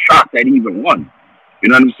was shocked that he even won. You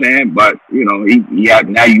know what I'm saying? But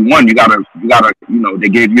now you won. You gotta they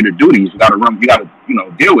gave you the duties. You gotta run. You gotta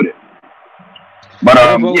deal with it. But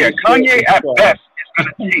Kanye at best is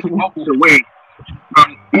gonna take votes away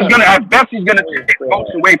from. He's gonna take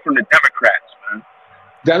votes away from the Democrats, man.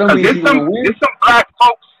 That don't mean there's some black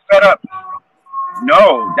folks set up.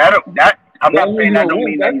 No, I'm not saying that don't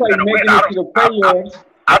mean that he's gonna win.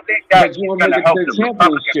 I think that he's gonna help the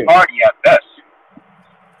Republican Party at best.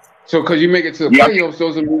 So, because you make it to the playoffs,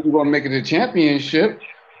 doesn't mean you're gonna make it to the championship.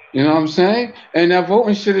 You know what I'm saying? And that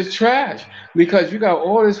voting shit is trash, because you got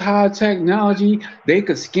all this high technology. They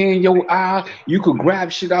could scan your eye. You could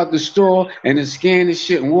grab shit out the store and then scan this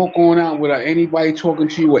shit and walk on out without anybody talking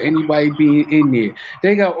to you or anybody being in there.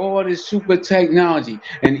 They got all this super technology.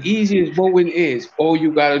 And easy as voting is, all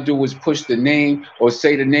you got to do is push the name or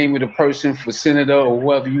say the name of the person for senator or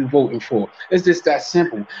whoever you voting for. It's just that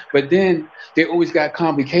simple. But then they always got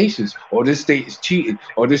complications. Or this state is cheating.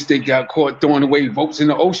 Or this state got caught throwing away votes in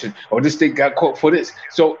the ocean. Or this state got caught for this.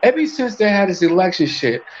 So ever since they had this election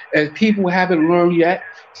shit, and people haven't learned yet,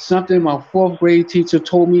 something my 4th grade teacher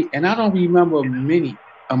told me, and I don't remember many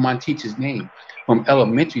of my teacher's name from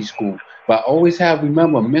elementary school, but I always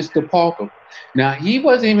remember Mr. Parker. Now, he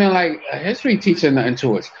wasn't even like a history teacher, nothing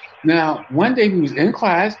to us. Now, one day we was in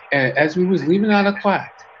class, and as we was leaving out of class,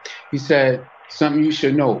 he said, something you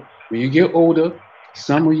should know. When you get older,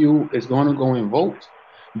 some of you is going to go and vote.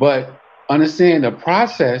 But understand the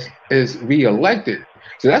process is re-elected.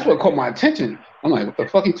 So that's what caught my attention. I'm like, what the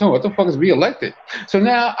fuck he talking? What the fuck is re-elected? So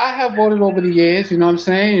now I have voted over the years, you know what I'm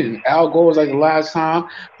saying? And Al Gore was like the last time.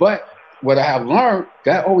 But what I have learned,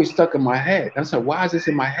 that always stuck in my head. I said, why is this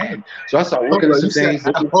in my head? So I started looking at some things.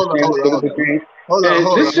 Hold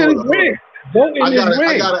on. This shit is rigged. Voting is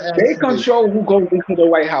rigged. They control who goes into the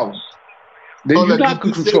White House. Then you not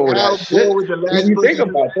control that shit. When you think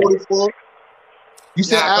about that. You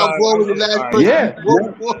said Al Gore was the last person.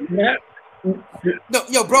 Yeah. No,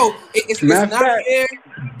 yo, bro, it's not fair.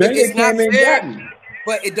 It's not fair,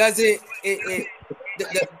 but it doesn't.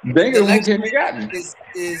 The election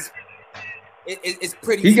is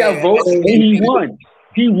pretty. He got votes and he won.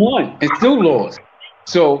 He won and still lost.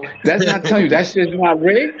 So that's not telling you that shit's not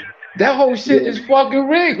rigged. That whole shit is fucking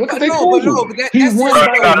rigged. Look what they told you. He won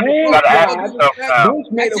by a landslide.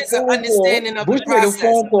 Bush made a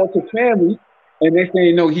phone call to family. And they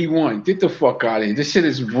say, no, he won. Get the fuck out of here. This shit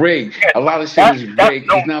is rigged. A lot of shit is rigged.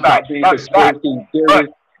 It's not about being conspiracy theory.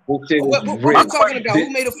 What are you talking about? Who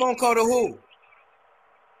made a phone call to who?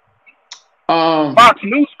 Fox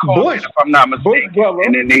News called Bush, if I'm not mistaken. Bush brother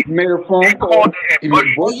and then they made a phone call. Are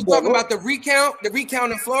you talking about the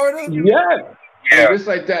recount in Florida? Yeah. Just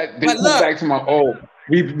like that. They went back to my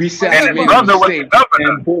We sat And and his made a brother was mistake, the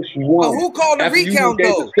governor. and Bush won. But who called the After recount you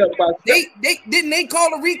gave though? the step-by-step. They didn't they call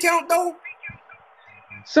the recount though?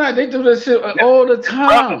 Son, they do this shit all the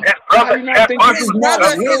time. How do you not think this is not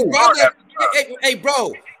His real? brother, hey,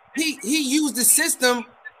 bro, he used the system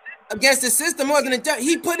against the system more than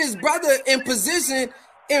he put his brother in position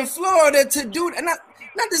in Florida to do, and not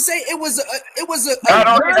to say it was a Not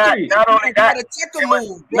only that, a checker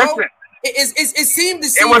move, bro. Listen, it seemed to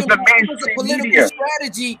it was the mainstream political media.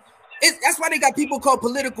 strategy. That's why they got people called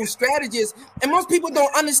political strategists, and most people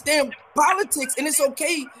don't understand politics, and it's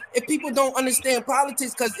okay if people don't understand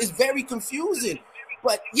politics because it's very confusing.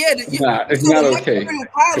 But yeah, it's not okay.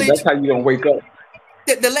 That's how you don't wake up.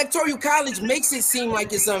 The electoral college makes it seem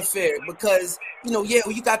like it's unfair because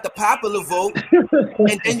you got the popular vote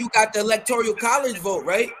and then you got the electoral college vote,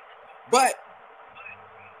 right? But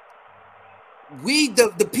we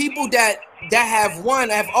the people that have won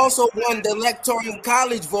have also won the electoral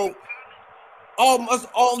college vote almost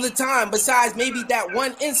all the time, besides maybe that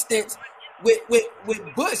one instance with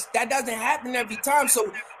Bush. That doesn't happen every time.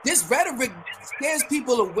 So this rhetoric scares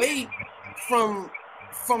people away from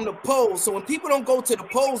the polls. So when people don't go to the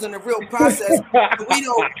polls in the real process, we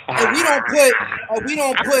don't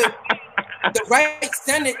put the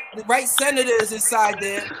right senators inside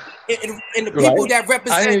there, and the people that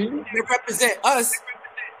represent us,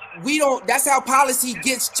 we don't. That's how policy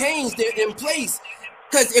gets changed in place.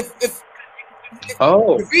 Because if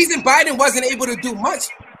the reason Biden wasn't able to do much,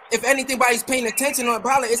 if anybody's paying attention on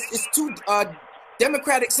politics, it's two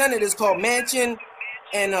Democratic senators called Manchin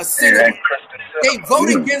and Sinema. They vote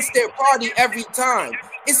against their party every time.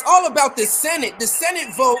 It's all about the Senate. The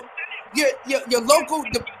Senate vote, your local,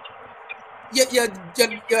 your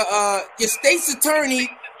state's attorney,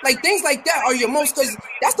 like things like that are your most, because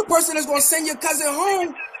that's the person that's going to send your cousin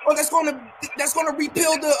home, or that's going to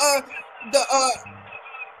repeal the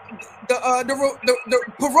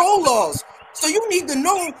parole laws. So you need to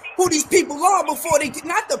know who these people are before they get,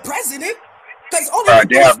 not the president. Because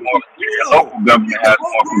local government has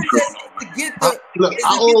more control. To get the,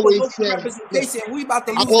 I always said, representation. We about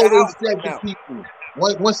to lose I always the said to people,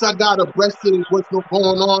 once I got abreast of what's going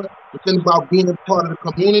on, the thing about being a part of the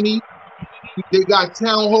community, they got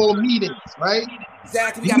town hall meetings, right?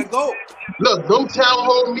 Exactly, we gotta go. Look, those town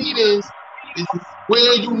hall meetings is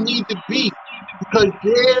where you need to be, because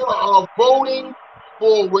they are voting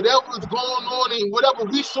for whatever's going on and whatever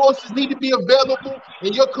resources need to be available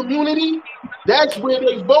in your community. That's where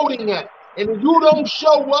they're voting at. And if you don't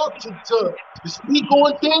show up to speak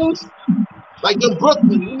on things, like in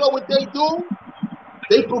Brooklyn, you know what they do?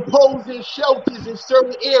 They propose in shelters in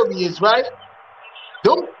certain areas, right?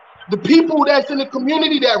 The people that's in the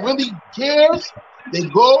community that really cares, they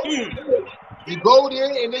go there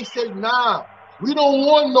and they say, nah, we don't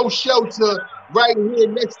want no shelter right here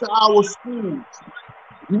next to our schools.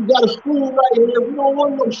 You got a school right here. We don't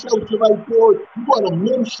want no shelter right there. You want a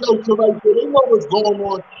men's shelter right there. They know what's going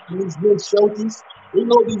on in these men's shelters. They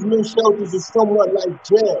know these men's shelters is somewhat like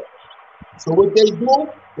jail. So what they do,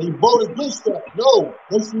 they vote against that. No,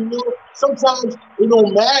 sometimes it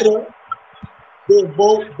don't matter their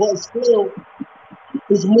vote, but still,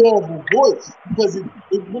 it's more of a voice, because it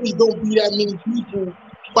really don't be that many people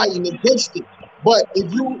fighting against it. But if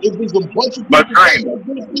there's a bunch of people fighting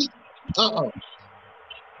against it,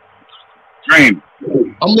 Dream.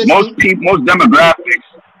 Most demographics,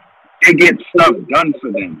 they get stuff done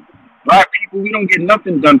for them. Black people, we don't get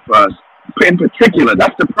nothing done for us. In particular,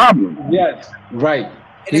 that's the problem. Yes, right.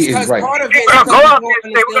 He is right. Part of it is go out there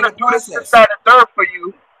and say we're gonna do this, that, and third for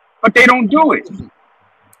you, but they don't do it. And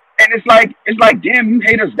it's like, damn, you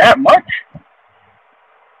hate us that much?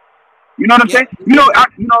 You know what I'm saying?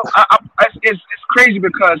 It's crazy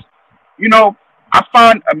because, I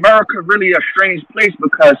find America really a strange place,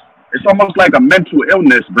 because it's almost like a mental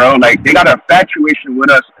illness, bro. Like, they got an infatuation with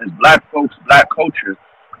us as black folks, black culture.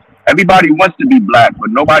 Everybody wants to be black, but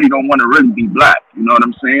nobody don't want to really be black. You know what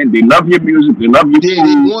I'm saying? They love your music, they love your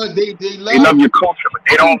food, they love your culture, but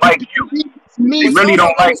they don't like you. They really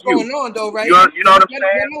don't like you. What's going on, though, right? You know what I'm saying?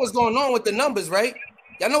 Y'all know what's going on with the numbers, right?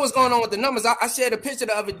 Y'all know what's going on with the numbers. I shared a picture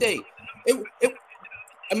the other day.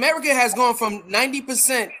 America has gone from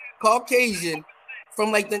 90% Caucasian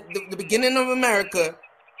from like the beginning of America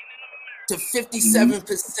to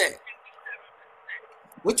 57%.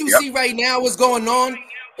 What you see right now, what's going on,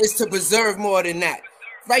 is to preserve more than that.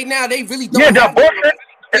 Right now, they really don't.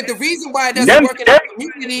 The reason why it doesn't work in the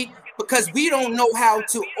community, because we don't know how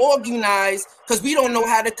to organize, because we don't know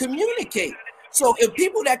how to communicate. So if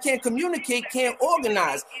people that can't communicate can't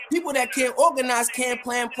organize, people that can't organize can't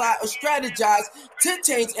plan, plot, or strategize to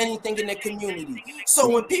change anything in their community. So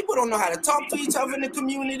when people don't know how to talk to each other in the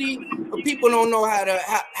community, or people don't know how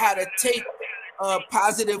to take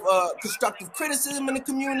positive, constructive criticism in the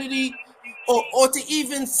community, or to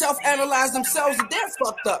even self-analyze themselves, that they're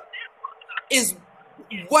fucked up, is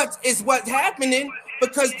what's happening,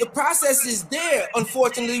 because the process is there.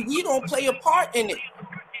 Unfortunately, we don't play a part in it.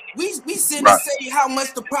 We sit and say how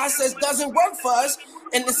much the process doesn't work for us,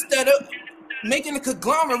 and instead of making a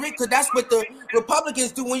conglomerate, because that's what the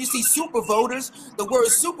Republicans do. When you see super voters, the word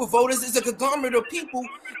super voters is a conglomerate of people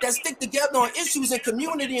that stick together on issues and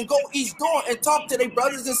community and go each door and talk to their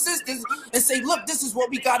brothers and sisters and say, look, this is what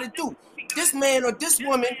we got to do. This man or this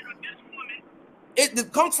woman,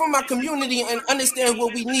 it comes from our community and understand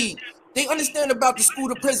what we need. They understand about the school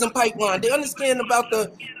to prison pipeline. They understand about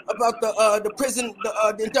the prison,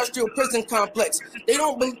 the industrial prison complex. They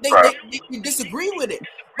don't. They disagree with it.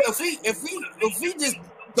 But if we just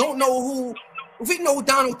don't know who, if we know who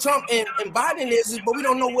Donald Trump and Biden is, but we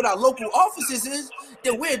don't know what our local offices is,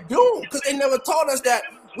 then we're doomed, because they never taught us that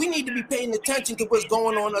we need to be paying attention to what's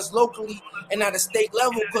going on us locally and at a state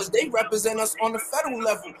level, because they represent us on the federal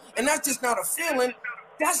level. And that's just not a feeling.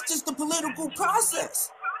 That's just the political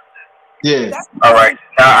process. Yeah. All right.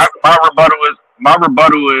 Now, my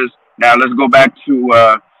rebuttal is now let's go back to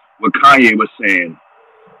what Kanye was saying.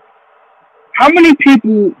 How many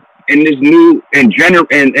people in this new in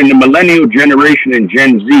the millennial generation and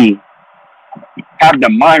Gen Z have the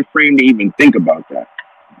mind frame to even think about that?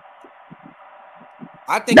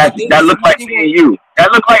 I think that look like me and you.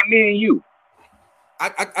 That look like me and you.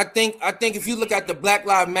 I think if you look at the Black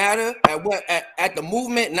Lives Matter, at the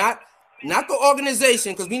movement, not the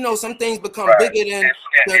organization, because we know some things become bigger than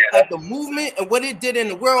the movement and what it did in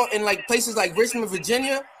the world, in like places like Richmond,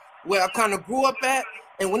 Virginia, where I kind of grew up at.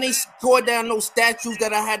 And when they tore down those statues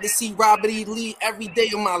that I had to see Robert E. Lee every day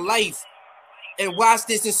of my life and watch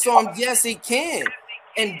this and saw him, yes, it can.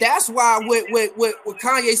 And that's why what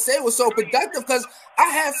Kanye said was so productive, because I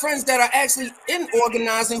have friends that are actually in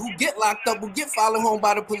organizing who get locked up, who get followed home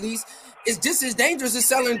by the police. It's just as dangerous as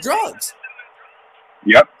selling drugs.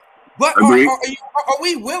 Yep. But are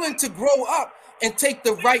we willing to grow up and take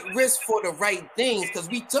the right risk for the right things? Because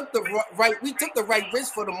we took the right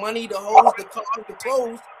risk for the money, the hoes, the cars, the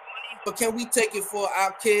clothes. But can we take it for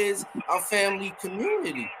our kids, our family,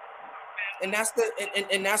 community? And that's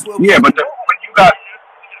what. Yeah,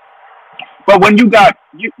 when you got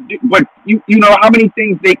you know how many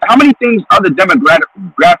things other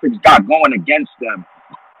demographics got going against them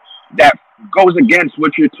that goes against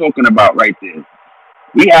what you're talking about right there.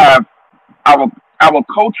 We have our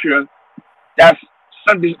culture. There's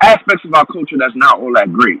aspects of our culture that's not all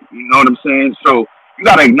that great. You know what I'm saying? So you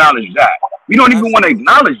got to acknowledge that. We don't even want to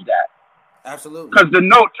acknowledge that. Absolutely. Because to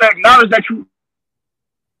acknowledge that you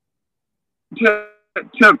to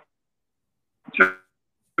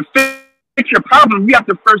fix your problem, you have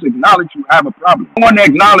to first acknowledge you have a problem. If you want to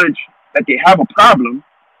acknowledge that they have a problem,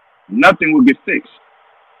 nothing will get fixed.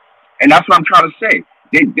 And that's what I'm trying to say.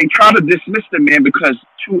 They try to dismiss the man because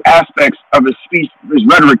two aspects of his speech, his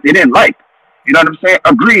rhetoric, they didn't like. You know what I'm saying?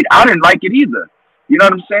 Agreed. I didn't like it either. You know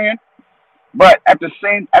what I'm saying? But at the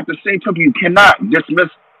same token, you cannot dismiss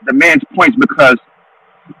the man's points because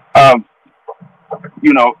of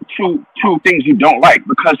two things you don't like,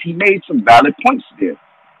 because he made some valid points there,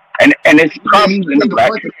 and it's problems in the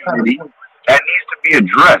Black community that needs to be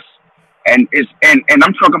addressed. And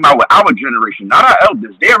I'm talking about with our generation, not our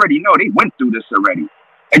elders. They already know. They went through this already.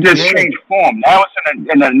 It just changed form. Now it's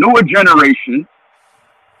in a newer generation,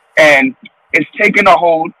 and it's taking a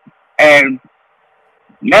hold. And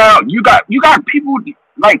now you got people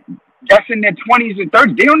like that's in their 20s and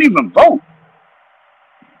 30s. They don't even vote,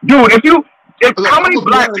 dude. How many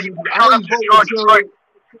black people showed up to George Floyd?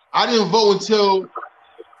 I didn't vote until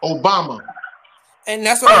Obama. And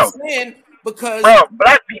that's what I'm saying. Because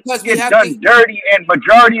black people get done dirty, and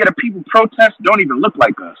majority of the people protest don't even look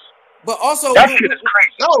like us. But also, that shit is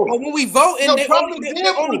crazy. But when we vote, and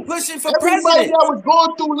they're only pushing for president. Everybody that was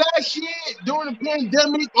going through last year during the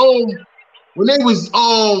pandemic, when they was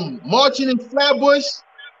marching in Flatbush,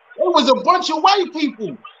 it was a bunch of white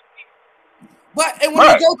people. But when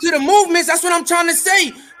we go to the movements, that's what I'm trying to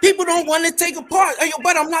say. People don't want to take a part.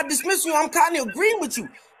 But I'm not dismissing you. I'm kind of agreeing with you.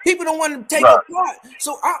 People don't want to take a part.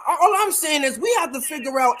 So all I'm saying is we have to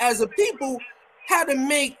figure out as a people how to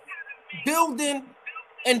make building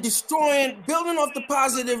off the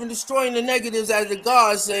positive and destroying the negatives, as the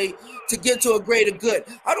gods say, to get to a greater good.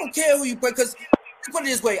 I don't care who you put, because put it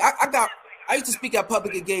this way, I used to speak at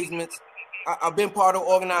public engagements. I've been part of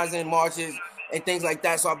organizing marches and things like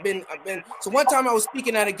that. So I've been. So one time I was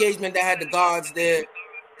speaking at engagement that had the guards there,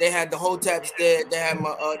 they had the Hoteps there, they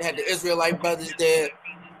had the Israelite brothers there,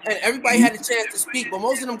 and everybody had a chance to speak. But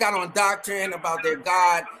most of them got on doctrine about their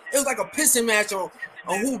God. It was like a pissing match on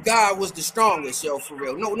who God was the strongest, yo, for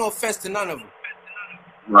real. No offense to none of them.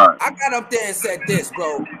 Right. I got up there and said this,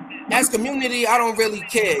 bro. As community, I don't really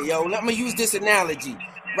care, yo. Let me use this analogy.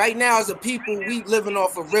 Right now, as a people, we living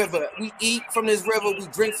off a river. We eat from this river, we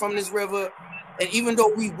drink from this river, and even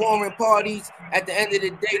though we warring parties, at the end of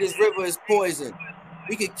the day, this river is poison.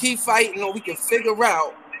 We could keep fighting, or we can figure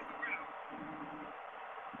out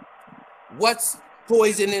what's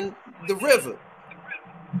poisoning the river.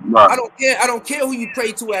 Right. I don't care who you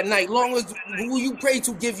pray to at night, long as who you pray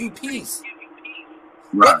to give you peace.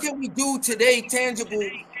 Right. What can we do today tangible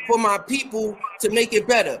for my people to make it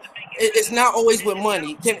better? It's not always with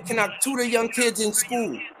money. Can I tutor young kids in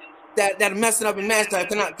school that are messing up in math time?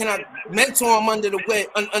 Can I mentor them under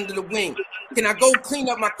the wing? Can I go clean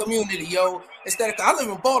up my community, yo? Instead of, I live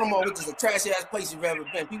in Baltimore, which is a trashy ass place you've ever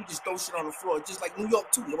been. People just throw shit on the floor, just like New York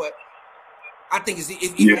too. But I think it's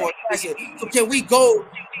even more trashy. So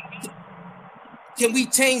can we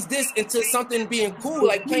change this into something being cool,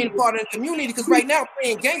 like playing a part in the community? Because right now,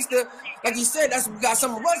 playing gangster, like you said, we got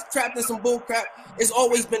some of us trapped in some bull crap. It's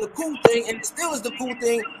always been a cool thing, and it still is the cool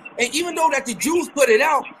thing. And even though that the Jews put it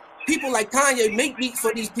out, people like Kanye make beats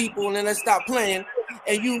for these people, and then they stop playing.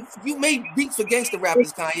 And you make beats for gangster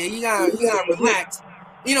rappers, Kanye. You gotta relax.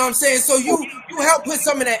 You know what I'm saying? So you help put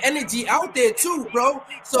some of that energy out there too, bro.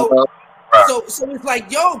 So it's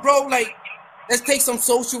like, yo, bro, like, let's take some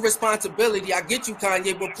social responsibility. I get you,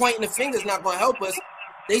 Kanye, but pointing the finger is not going to help us.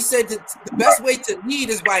 They said that the best way to lead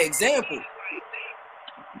is by example.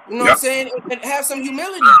 You know what I'm saying? And have some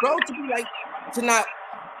humility, bro, to be like, to not,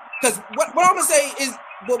 because what I'm going to say is,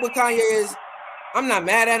 what Kanye is, I'm not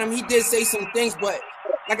mad at him. He did say some things, but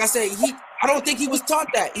like I said, I don't think he was taught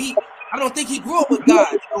that. I don't think he grew up with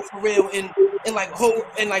God, yo, for real, and like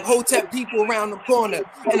Hotep people around the corner,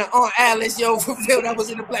 and Aunt Alice, yo, for real, that was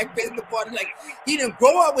in the Black Panther Party. Like, he didn't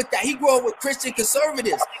grow up with that. He grew up with Christian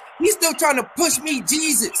conservatives. He's still trying to push me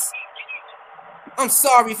Jesus. I'm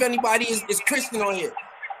sorry if anybody is Christian on here.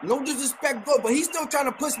 No disrespect, go, but he's still trying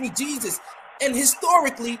to push me Jesus. And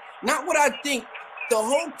historically, not what I think, the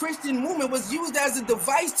whole Christian movement was used as a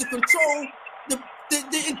device to control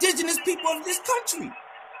the indigenous people of this country.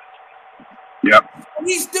 Yep.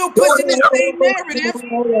 He's still pushing the same narrative,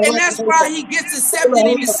 and that's why he gets accepted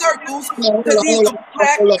in the circles, because he's a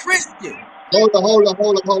black Christian. Hold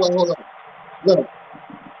on. Look,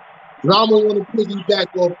 Drama want to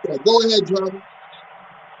piggyback off that. Go ahead, Drama.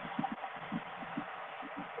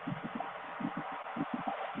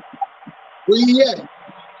 Where you at?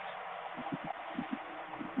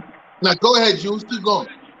 Now go ahead, Juice. Keep going.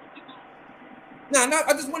 No,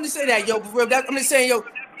 I just wanted to say that, yo. I'm just saying, yo,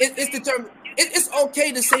 it's the term. It's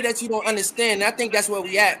okay to say that you don't understand. I think that's where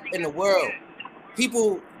we at in the world.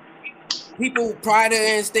 People pride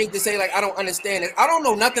their instinct to say, like, I don't understand it. I don't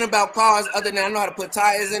know nothing about cars other than I know how to put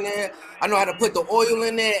tires in there. I know how to put the oil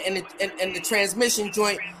in there and the transmission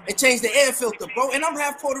joint and change the air filter, bro. And I'm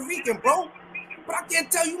half Puerto Rican, bro. But I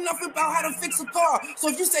can't tell you nothing about how to fix a car. So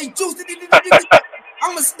if you say Juice,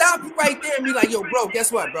 I'm gonna stop you right there and be like, yo, bro,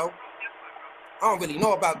 guess what, bro? I don't really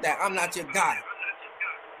know about that. I'm not your guy.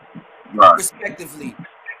 Right. Respectively,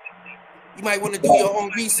 you might want to do your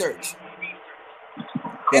own research.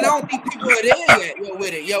 And I don't think people are there yet, yo,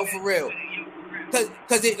 with it, yo, for real.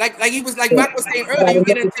 Cause it like he was like Mike was saying earlier, you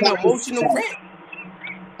get into the emotional print.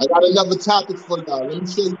 I got another topic for y'all. Let me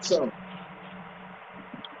show you something.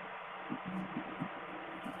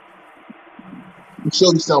 Let me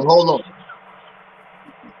show you something. Hold on.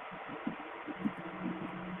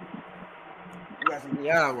 You got some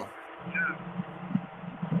Niagara.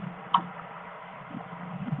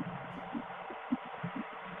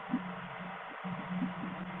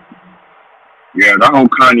 Yeah, that whole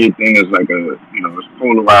Kanye thing is like it's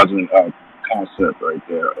polarizing concept right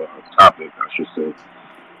there, topic, I should say.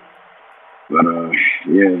 But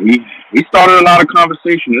yeah, he started a lot of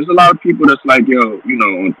conversation. There's a lot of people that's like, yo,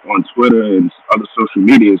 on Twitter and other social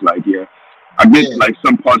medias, like, yeah, I get like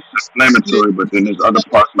some parts inflammatory, but then there's other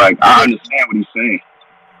parts like I understand what he's saying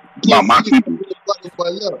about my people.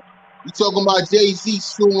 But look, you talking about Jay-Z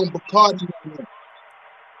suing Bacardi right now.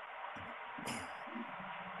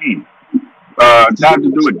 That to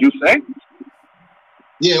do with Duce?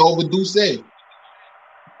 Yeah, over Duce.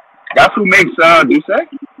 That's who makes Duce?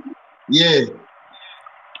 Yeah.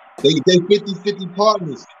 They 50-50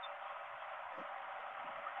 partners.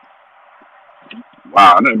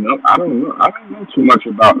 Wow, I don't know too much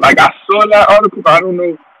about. Like, I saw that article, but I don't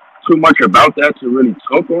know too much about that to really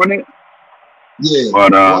talk on it. Yeah.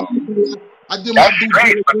 But well, I did my that's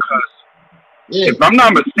strange because yeah. if I'm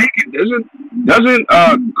not mistaken, doesn't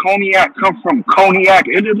cognac come from Cognac,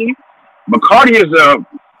 Italy? Bacardi isn't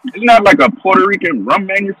that like a Puerto Rican rum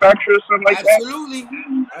manufacturer or something like Absolutely.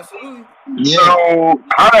 that? Absolutely. Yeah. So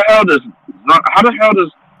how the hell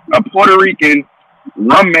does a Puerto Rican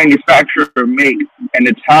rum manufacturer make an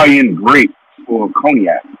Italian grape for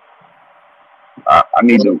cognac? I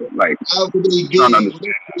need to like trying to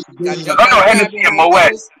understand. Got I know Hennessy and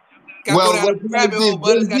Moet. Well, what rabbit hole,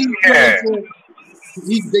 but Yeah.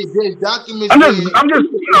 There's documents. I'm just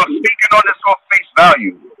speaking on this on face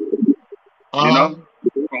value. From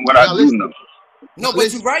what I do know. No,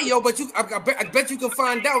 but you're right, yo. But I bet you can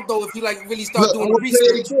find out though if you like really start doing the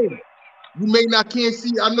research. You may not can't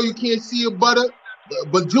see. I know you can't see it, butter.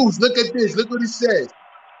 But Juice, look at this. Look what it says.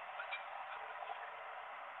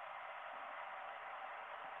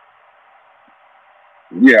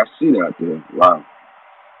 Yeah, I see that there. Wow.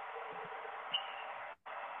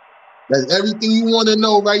 That's everything you want to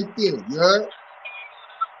know right there. You heard?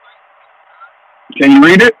 Can you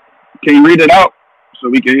read it? Can you read it out so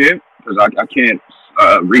we can hear? Because I can't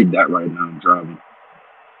read that right now. I'm driving.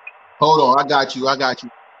 Hold on, I got you. Let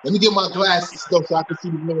me get my glasses though so I can see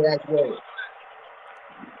the mirror as well.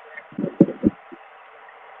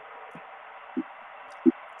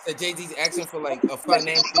 So Jay-Z's asking for like a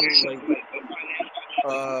financial like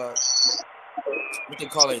what they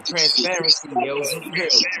call it, transparency, yo. For real.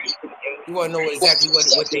 You want to know exactly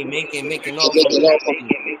what they making off of.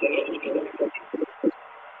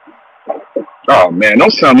 Oh man,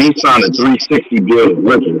 don't tell me he signed a 360 deal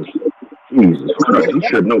with Richards. Jesus Christ, you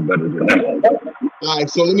should know better than that. All right,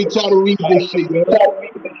 so let me try to read this shit.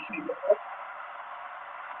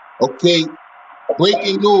 Okay,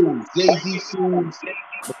 breaking news: Jay-Z sues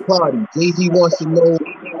Bacardi. Jay-Z wants to know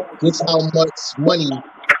just how much money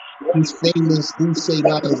his famous Do Say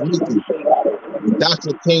line is making. The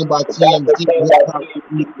doctor came by TMZ.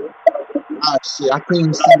 Ah, shit, I can't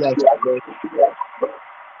even see that shit, bro.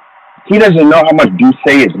 He doesn't know how much Do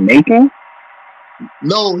Say is making?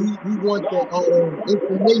 No, he wants the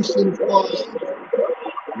information for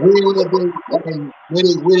where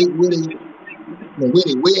the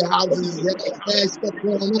warehouses and stuff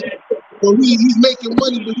going on. So he's making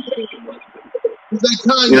money, but he's like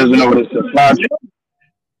Kanye. He doesn't know what his supply chain.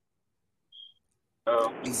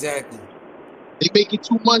 Exactly. They making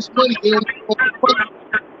too much money.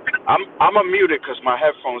 I'm a mute it because my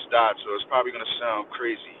headphones died, so it's probably gonna sound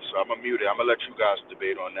crazy. So I'm gonna mute it. I'm gonna let you guys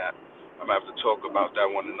debate on that. I'm gonna have to talk about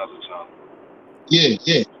that one another time.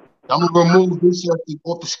 Yeah. I'm gonna remove this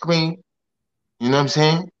off the screen. You know what I'm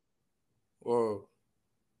saying? Whoa.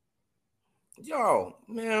 Yo,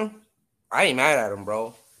 man, I ain't mad at him,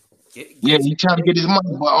 bro. He trying to get his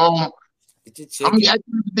money, but I mean, at the end of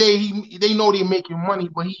the day, they know they're making money,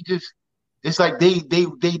 but he just, it's like they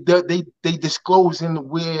disclosing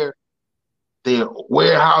where their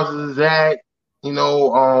warehouses is at,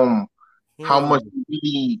 how much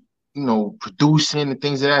really, producing and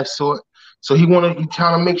things of that sort. So he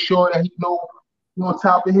trying to make sure that he on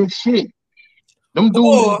top of his shit. Them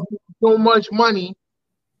dudes so much money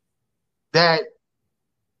that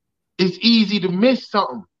it's easy to miss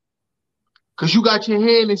something. Cause you got your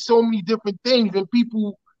hand in so many different things and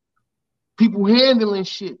people handling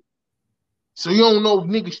shit. So you don't know if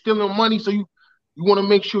niggas stealing money, so you want to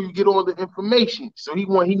make sure you get all the information. So he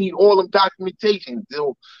need all them documentation.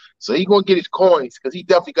 So he gonna get his coins because he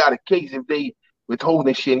definitely got a case if they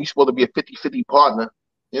withholding shit. He's supposed to be a 50-50 partner.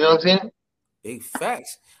 You know what I'm saying? Big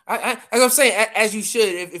facts. As I'm saying, as you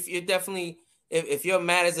should, if you're definitely if you're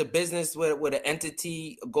mad as a business with an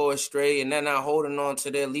entity go astray and they're not holding on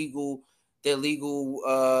to their legal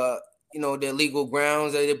grounds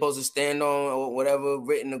that they're supposed to stand on or whatever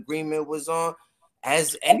written agreement was on,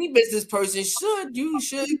 as any business person should, you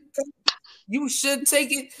should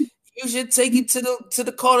take it. You should take it to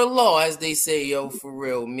the court of law, as they say, yo, for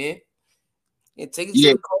real, man. Yeah, take it to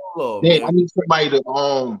the court of law, man. I need somebody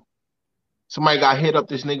to somebody got hit up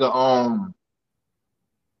this nigga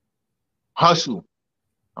Hustle.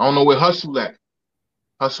 I don't know where Hustle at.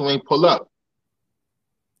 Hustle ain't pull up.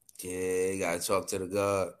 Yeah, you gotta talk to the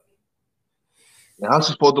God. Yeah,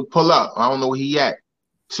 Hustle's supposed to pull up. I don't know where he at.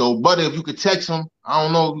 So, buddy, if you could text him, I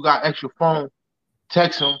don't know if you got extra phone.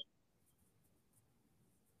 Text him.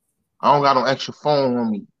 I don't got no extra phone on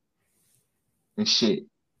me and shit.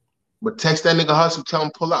 But text that nigga Hustle, tell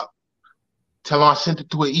him pull up. Tell him I sent it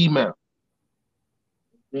to an email.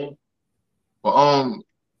 Mm-hmm. But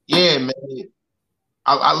yeah, man.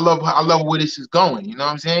 I love where this is going. You know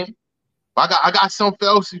what I'm saying? But I got something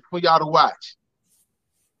else for y'all to watch.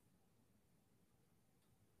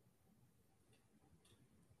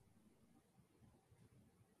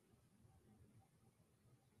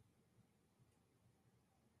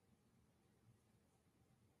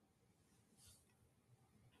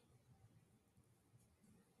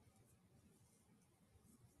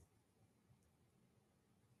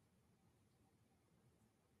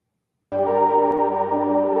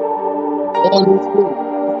 on this shit.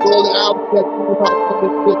 All the albums that came out on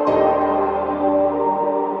this shit.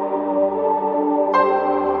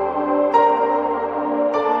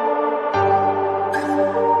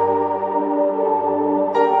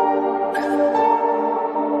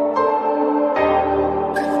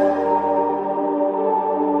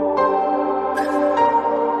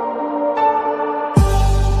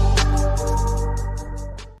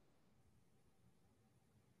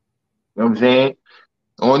 You know what I'm saying?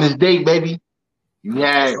 On this date, baby, you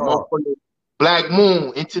had motherfucking Black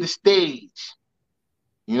Moon Into the Stage.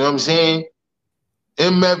 You know what I'm saying?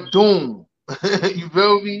 MF Doom. You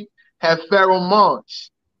feel me? Had Pharaoh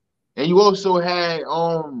Monch. And you also had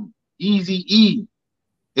Easy E.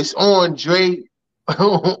 It's on Dre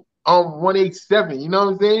 187. You know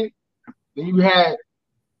what I'm saying? Then you had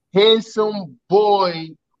Handsome Boy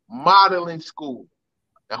Modeling School.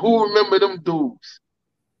 Now who remember them dudes?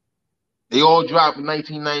 They all dropped in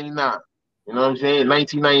 1999. You know what I'm saying?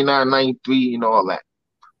 1999, 93, and all that.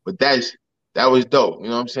 But that was dope. You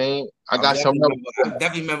know what I'm saying? I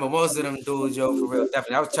definitely remember most of them dudes, yo, for real.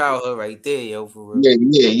 Definitely. That was childhood right there, yo, for real.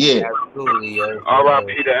 Yeah. Absolutely, yo.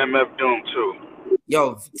 R.I.P. to MF Doom, too.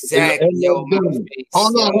 Yo, exactly, yo.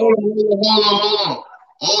 Hold on.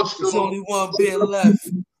 There's only one bit left.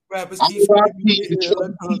 Rappers keep R.I.P. to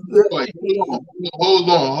Trouble T. Roy. Hold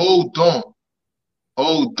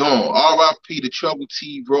on. R.I.P. to Trouble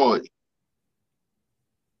T. Roy.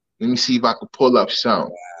 Let me see if I can pull up some.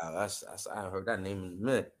 Wow, that's I haven't heard that name in a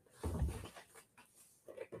minute.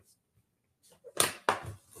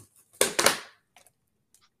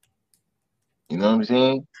 You know what I'm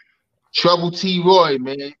saying? Trouble T. Roy,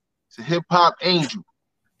 man. It's a hip hop angel.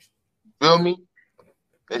 Feel me?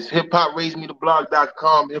 That's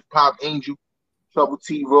hiphopraisemetheblog.com, hip hop angel, Trouble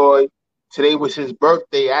T. Roy. Today was his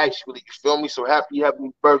birthday, actually. You feel me? So happy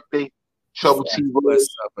birthday, Trouble T. Roy.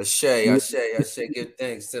 What's up? Ashay. Give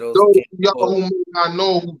thanks to those So, people. y'all who may not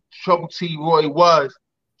know who Trouble T. Roy was,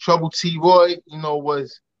 Trouble T. Roy,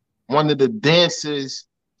 was one of the dancers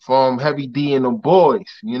from Heavy D and the Boys,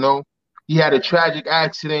 He had a tragic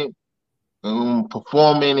accident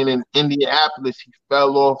performing in Indianapolis. He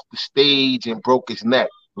fell off the stage and broke his neck,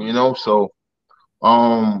 So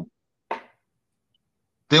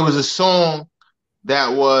there was a song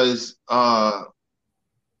that was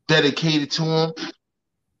dedicated to him,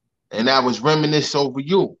 and that was Reminisce Over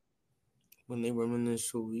You. When they reminisce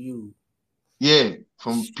over you. Yeah,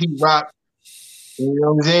 from Pete Rock. You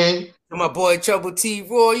know what I'm saying? My boy Trouble T.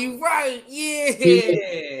 Roy, you right.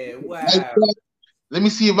 Yeah. Wow. Let me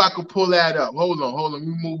see if I can pull that up. Hold on. Let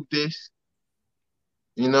me move this.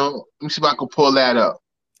 Let me see if I can pull that up.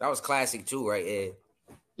 That was classic too, right?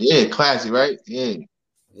 Yeah, classic, right? Yeah.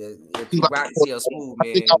 Pete Rock is smooth,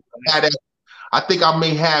 man. I think I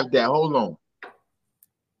may have that. Hold on.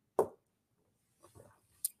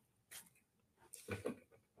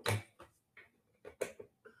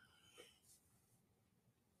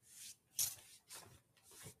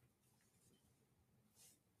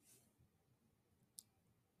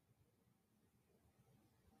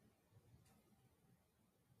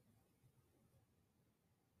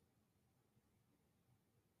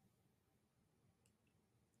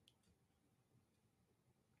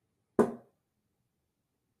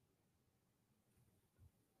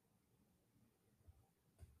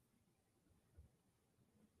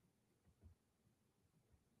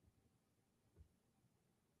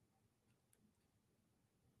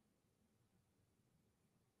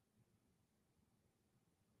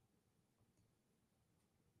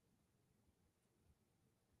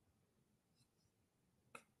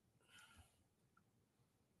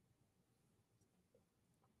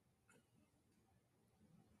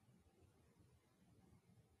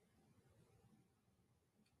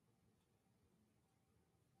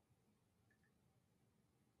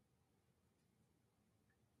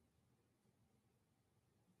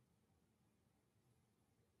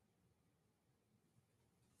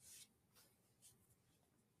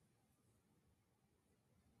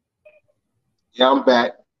 Yeah, I'm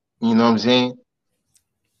back. You know what I'm saying?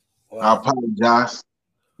 Wow. I apologize.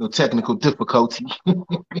 No technical difficulty.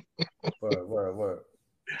 Word.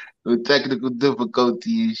 No technical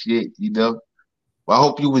difficulty and shit, Well, I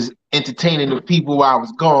hope you was entertaining the people while I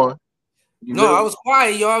was gone. I was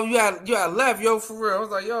quiet, yo. You had left, yo, for real. I was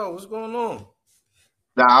like, yo, what's going on?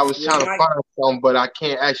 Nah, I was trying to find something, but I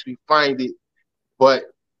can't actually find it. But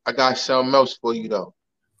I got something else for you, though.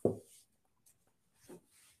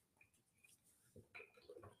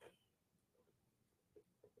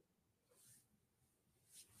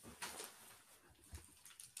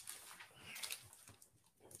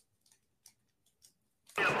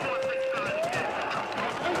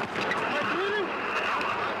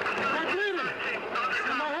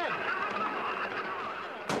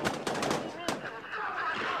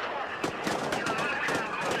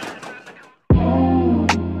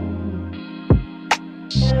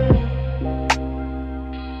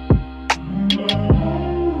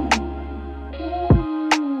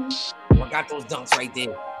 those dunks right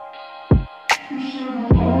there.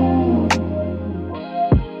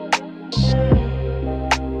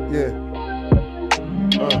 Yeah.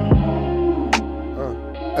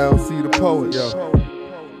 LC the poet, yo.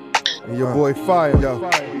 And your boy Fire, yo.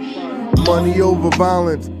 Money over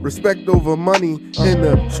violence, respect over money. In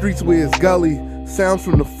the streets where it's gully. Sounds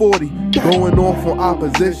from the 40, going off on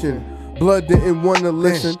opposition. Blood didn't wanna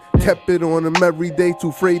listen, kept it on him every day, too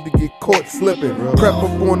afraid to get caught slipping. Prep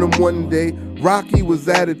up on him one day, Rocky was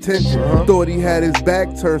at attention. Thought he had his back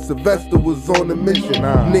turned, Sylvester was on a mission.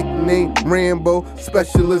 Nickname Rambo,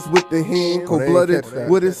 specialist with the hand, cold-blooded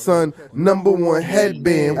with his son, #1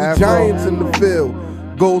 headband. We giants in the field.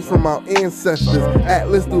 Goals from our ancestors,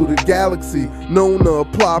 Atlas through the galaxy, known to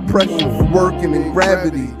apply pressure for working in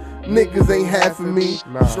gravity. Niggas ain't half of me,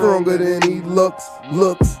 stronger than he looks.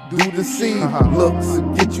 Looks do deceive, looks to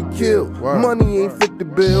get you killed. Money ain't fit the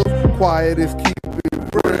bills, quiet is keep it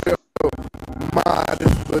real.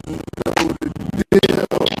 Modest but know the deal.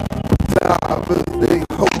 Divers, they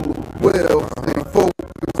hold well, they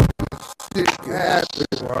focus on shit can happen.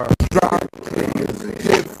 Drop niggas,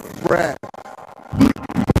 hip rap.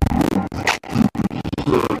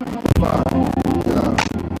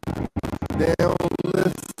 They don't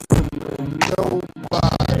listen to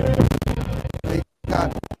nobody. They got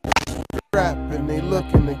strap and they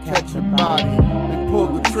looking to catch a body. They pull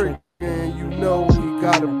the trigger and you know he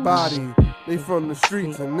got a body. They from the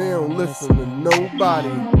streets and they don't listen to nobody.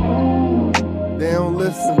 They don't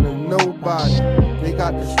listen to nobody. They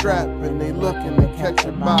got the strap and they looking to catch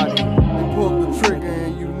a body. They pull the trigger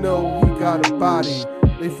and you know he got a body.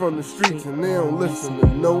 They from the streets and they don't listen to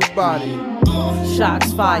nobody.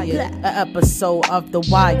 Shots fired, an episode of The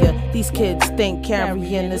Wire. These kids think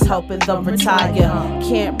carrying is helping them retire.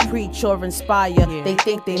 Can't preach or inspire. They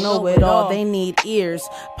think they know it all. They need ears,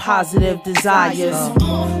 positive desires.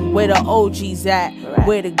 Where the OGs at?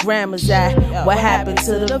 Where the grandmas at? What happened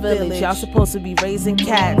to the village? Y'all supposed to be raising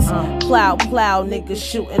cats. Plow, niggas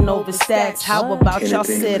shooting over stats. How about y'all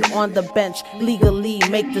sit on the bench legally,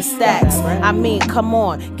 make the stats? I mean, come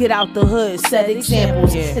on, get out the hood, set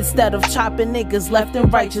examples. Instead of chopping niggas left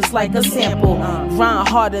and right just like a sample. Grind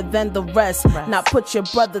harder than the rest, now put your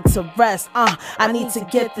brother to rest. I need to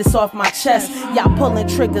get this off my chest. Y'all pulling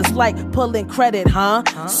triggers like pulling credit, huh?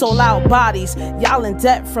 Sold out bodies, y'all in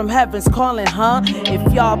debt from heaven's calling, huh?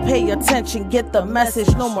 If y'all pay attention, get the message,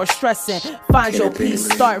 no more stressing. Find your peace,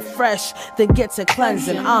 start fresh, then get to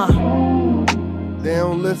cleansing, They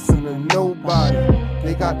don't listen to nobody.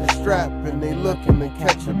 They got the strap and they looking to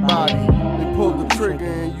catch a body. They pull the trigger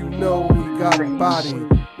and you know he got a body.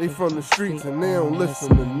 They from the streets and they don't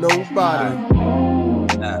listen to nobody.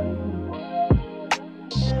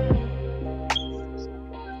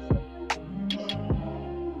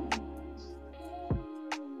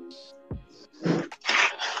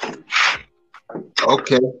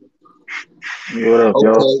 Okay. What up,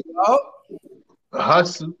 yo?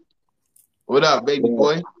 Hustle. What up, baby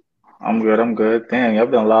boy? I'm good. Dang, I've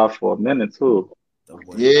been live for a minute too.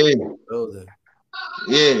 Yeah.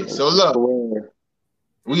 Yeah. So look,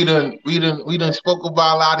 we done spoke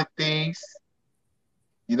about a lot of things.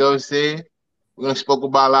 You know what I'm saying? We done spoke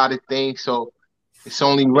about a lot of things, so it's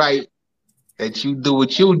only right that you do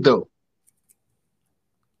what you do.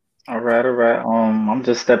 All right. I'm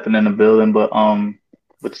just stepping in the building, but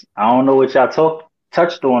which I don't know what y'all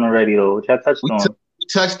touched on already though. What y'all touched on? We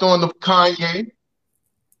touched on the Kanye.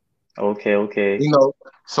 Okay. You know,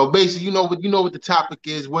 so basically, you know what the topic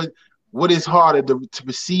is. What is harder to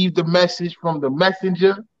receive the message from the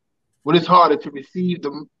messenger? What is harder to receive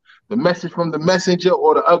the message from the messenger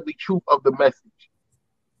or the ugly truth of the message?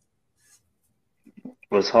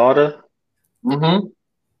 What's harder?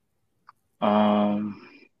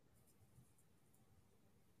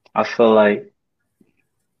 I feel like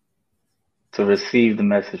to receive the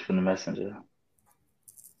message from the messenger.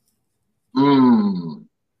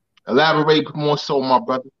 Elaborate more so, my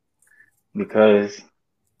brother. Because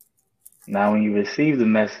now when you receive the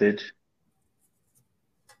message,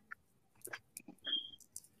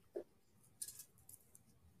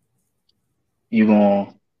 you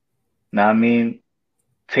gonna, now I mean,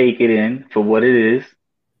 take it in for what it is.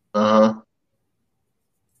 And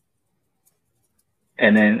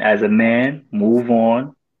then as a man, move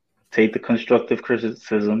on, take the constructive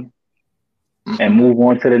criticism, and move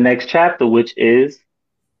on to the next chapter, which is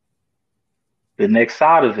the next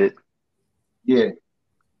side of it. Yeah.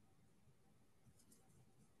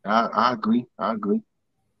 I agree.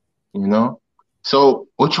 You know? So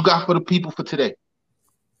what you got for the people for today?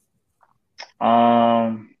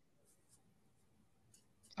 I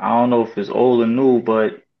don't know if it's old or new,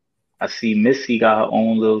 but I see Missy got her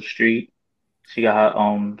own little street. She got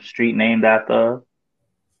her street named after her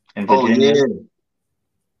in Oh Virginia.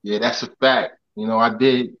 yeah, that's a fact. You know, I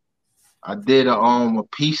did a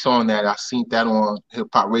piece on that. I seen that on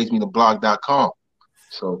hiphop.com.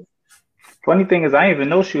 So Funny thing is, I didn't even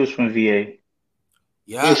know she was from VA.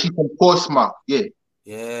 yeah, she's from Portsmouth. Yeah.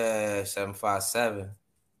 Yeah, 757.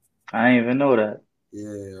 I didn't even know that.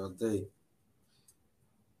 Yeah, all day.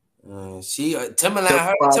 She Timberland,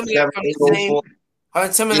 her and Timberland 757 from the same. 804. Her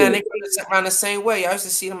and Timberland, they around the same way. I used to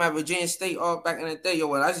see them at Virginia State all back in the day, yo.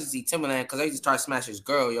 Well, I used to see Timberland because I used to try to smash his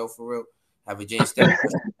girl, yo, for real. At Virginia State,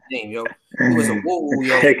 name, yo. He was a woo,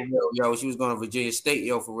 yo, for real, yo. She was going to Virginia State,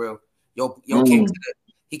 yo, for real.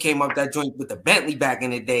 He came up that joint with the Bentley back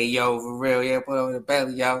in the day, yo, for real. Yeah, put on the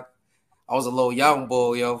Bentley, yo. I was a little young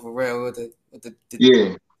boy, yo, for real, with the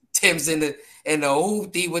Timbs and the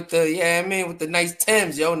hoopty with the with the nice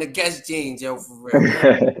Timbs, yo, and the Guess jeans, yo, for real.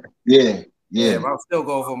 Yeah. But I'm still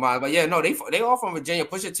going for mine. But yeah, no, they all from Virginia.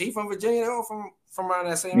 Pusha T from Virginia. They all from around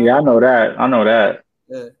that same area. Yeah, I know that.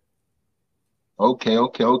 Yeah. Okay.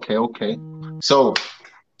 So,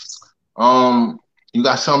 you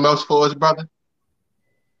got something else for us, brother?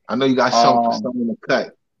 I know you got something to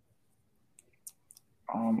cut.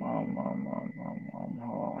 I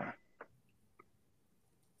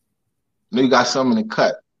know you got something to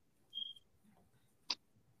cut.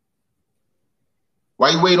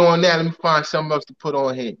 While you wait on that, let me find something else to put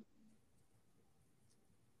on here.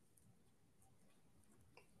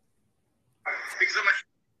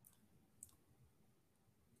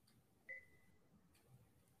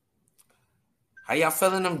 How y'all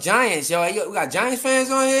feeling them Giants, yo? We got Giants fans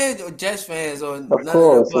on here or Jets fans or Of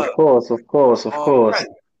course. Right.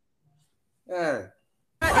 Yeah.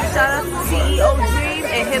 Shout out to CEO Dream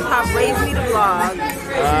and Hip Hop Raised Me the Blog.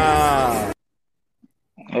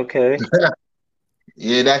 Okay.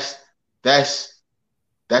 Yeah, that's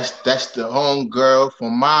the home girl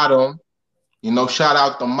from Modem. You know, shout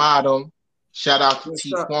out to Modem. Shout out to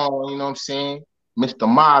T Quan, you know what I'm saying? Mr.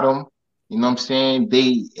 Modem, you know what I'm saying?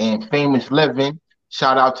 They and Famous Living,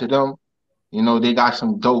 shout out to them. You know, they got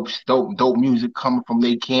some dope music coming from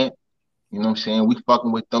their camp. You know what I'm saying? We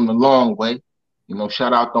fucking with them the long way. You know,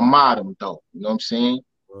 shout out to Modem though. You know what I'm saying?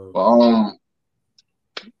 But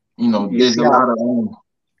you know, there's a lot of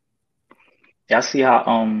y'all see how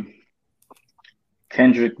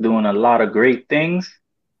Kendrick doing a lot of great things.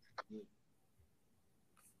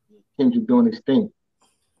 Kendrick doing his thing.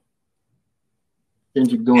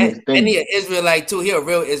 Kendrick doing his thing. And he an Israelite too. He a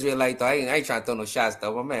real Israelite though. I ain't trying to throw no shots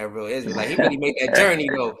though. My man, a real Israelite. He really made that journey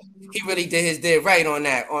though. He really did right on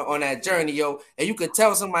that journey, yo. And you could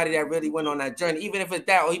tell somebody that really went on that journey, even if it's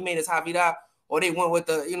that or he made his Havidah, or they went with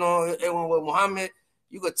they went with Muhammad.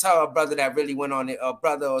 You could tell a brother that really went on it, a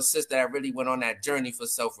brother or sister that really went on that journey for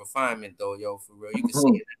self-refinement though, yo, for real. You can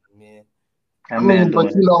see it, man. I mean,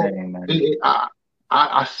 but you know,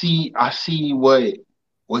 I see what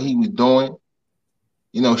he was doing.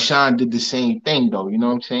 You know, Sean did the same thing though, you know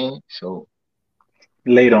what I'm saying? So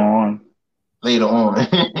later on. Later on.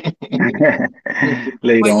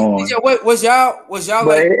 Was y'all but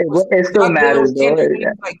like it still matters though.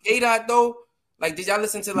 Like K-Dot though? Like did y'all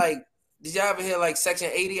listen to did y'all ever hear like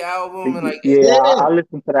Section 80 album and like I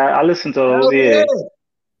listened to that. I listened to those,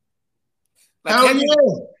 Like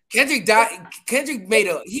Kendrick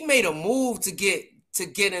made a move to get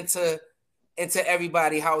into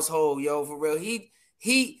everybody's household, yo, for real. He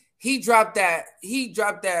dropped that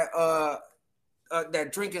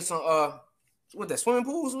that drinking some what that swimming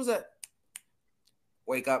pools was that?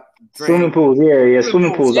 Wake up, drink. Swimming pools,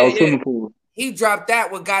 swimming pools. I was swimming pools. He dropped that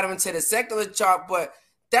what got him into the secular chart, but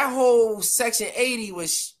that whole Section 80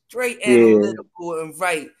 was straight analytical and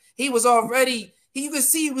right. He was already you could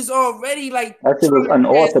see he was already like that was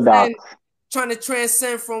unorthodox. Trying to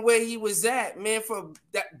transcend from where he was at, man. For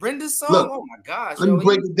that Brenda's song, look, oh my gosh! Let me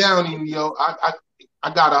break it down to you, yo.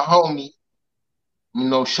 I got a homie, you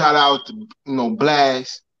know. Shout out to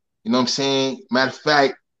Blast. You know what I'm saying? Matter of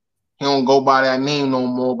fact, he don't go by that name no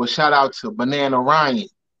more. But shout out to Banana Ryan.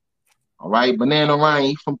 All right, Banana Ryan,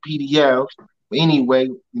 he from PDL. But anyway,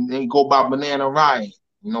 they go by Banana Ryan.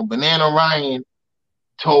 You know, Banana Ryan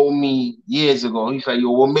told me years ago. He's like,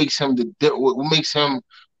 yo, what makes him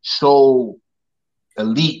so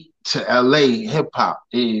elite to LA hip hop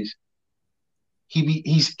is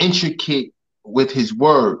he's intricate with his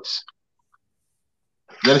words.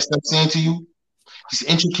 You understand what I'm saying to you? He's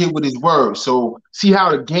intricate with his words. So see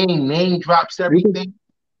how the game name drops everything?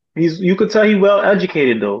 You could tell he's well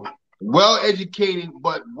educated though. Well educated,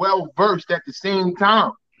 but well versed at the same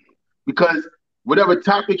time. Because whatever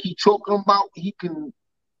topic he talking about, he can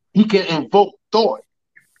invoke thought.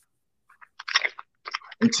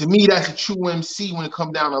 And to me, that's a true MC when it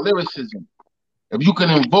comes down to lyricism. If you can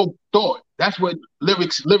invoke thought, that's what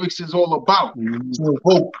lyrics is all about. To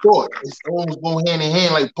invoke thought. It's always go hand in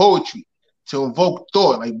hand like poetry. To invoke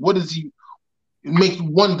thought. Like, what does he make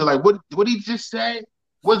you wonder? Like, what he just said?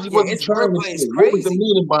 What was he trying to say? What was the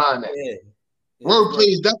meaning behind that? Wordplay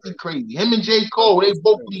is definitely crazy. Him and J. Cole, they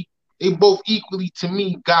both equally to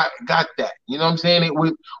me got that. You know what I'm saying? It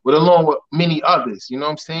with along with many others. You know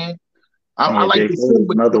what I'm saying? I like the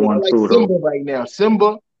Simba. Another one I like too, Simba though. right now.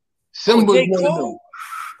 Simba is one of them.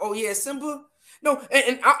 Oh yeah, Simba. No,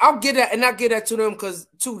 and I'll get that, and I'll get that to them because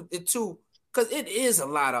it is a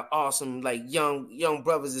lot of awesome like young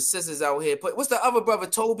brothers and sisters out here. But what's the other brother?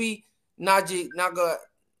 Toby Nagwawi?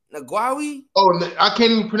 Oh, I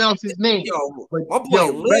can't even pronounce his name. Yo, my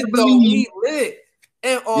boy lit though. He lit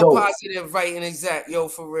and all positive, right and exact. Yo,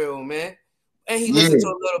 for real, man. And he listened to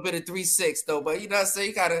a little bit of 3-6 though, but you know what I'm saying?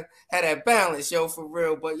 You gotta have that balance, yo, for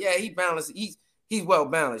real. But yeah, he balanced. He's well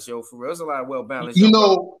balanced, yo, for real. There's a lot of well balanced. You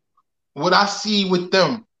know what I see with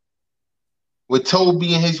them, with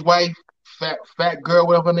Toby and his wife, fat girl,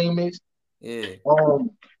 whatever her name is. Yeah.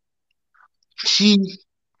 She,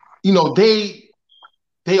 you know, they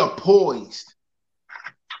are poised.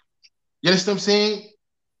 You understand what I'm saying?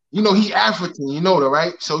 You know, he African, you know that,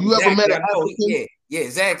 right? So you ever met an African? Yeah,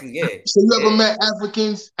 exactly. Yeah. So you ever met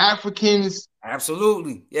Africans?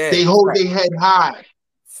 Absolutely. Yeah. They hold their head high.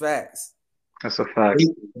 Facts. That's a fact.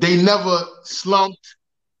 They never slumped.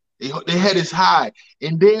 Their head is high.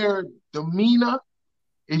 And their demeanor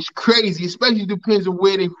is crazy, especially depends on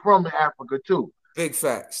where they from in Africa, too. Big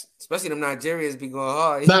facts. Especially them Nigerians be going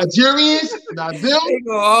hard. Nigerians? Not them? They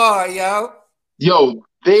go hard, yo. Yo,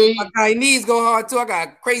 my Guyanese go hard, too. I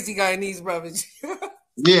got crazy Guyanese brothers.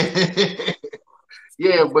 Yeah.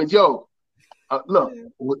 Yeah, but yo, look,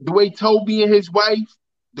 the way Toby and his wife,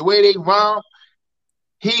 the way they rhyme,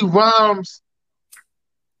 he rhymes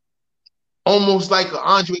almost like an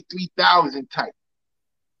Andre 3000 type.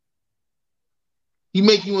 He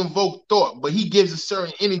make you invoke thought, but he gives a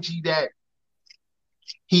certain energy that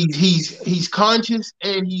he's conscious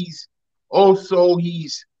and he's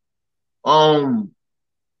hood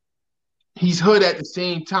at the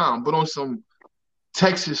same time, but on some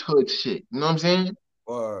Texas hood shit. You know what I'm saying?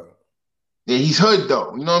 Yeah, he's hood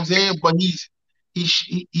though. You know what I'm saying? But he's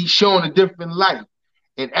showing a different light,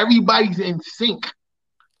 and everybody's in sync.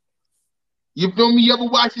 You feel me? You ever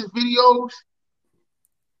watch his videos?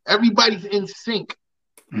 Everybody's in sync.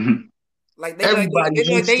 Like they look like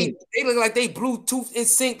they Bluetooth in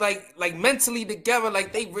sync, like mentally together.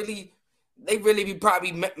 Like they really be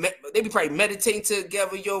probably meditating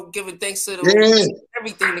together, yo, giving thanks to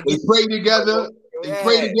everything together. They pray together. They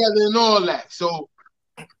pray together and all that. So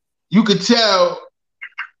you could tell,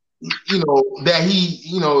 you know, that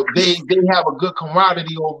they have a good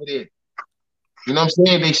camaraderie over there. You know what I'm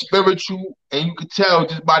saying? They spiritual, and you could tell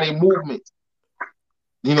just by their movement.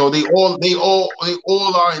 You know, they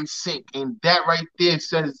all are in sync, and that right there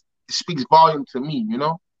speaks volume to me. You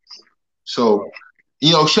know, so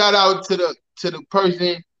you know, shout out to the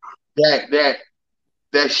person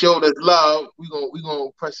that showed us love. We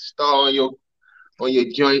gonna press a star on your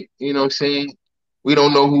joint. You know what I'm saying? We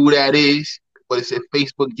don't know who that is, but it's a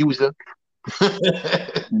Facebook user.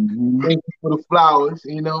 Thank you for the flowers.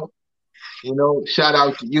 You know, shout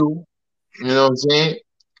out to you. You know what I'm saying?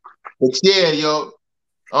 But yeah, yo.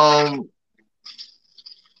 I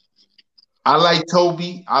like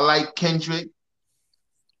Toby. I like Kendrick.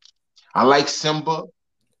 I like Simba.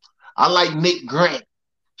 I like Nick Grant.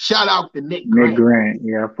 Shout out to Nick Grant. Nick Grant.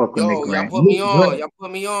 Yeah, I fuck with Nick Grant. Y'all put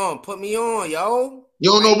me on, yo. You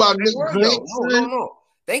don't know about Nick Grant? No.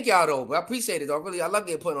 Thank y'all though, but I appreciate it though. Really, I love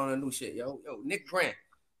getting put on a new shit, yo. Nick Grant.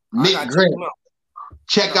 Nick Grant.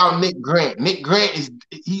 Check out Nick Grant. Nick Grant is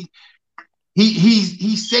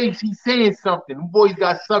he's saying something. Them boys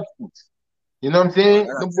got substance. You know what I'm saying?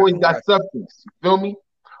 Them boys got substance. You feel me?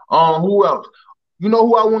 Who else? You know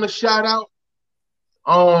who I want to shout out?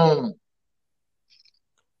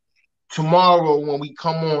 Tomorrow when we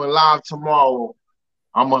come on live tomorrow,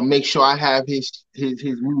 I'm gonna make sure I have his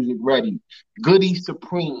music ready. Goody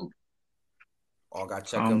Supreme. Oh, I gotta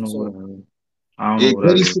check him. I don't know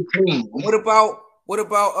Goody Supreme. What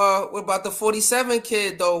about the 47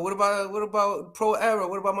 kid though? What about Pro Era?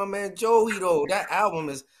 What about my man Joey though? That album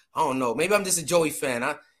is, I don't know. Maybe I'm just a Joey fan.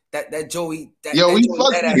 That Joey. Yo, he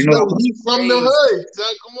fucking he's from the hood.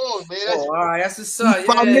 Son, come on, man. All right, that's the son.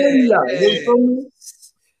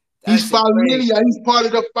 He's familiar. He's part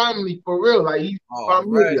of the family for real. Like he's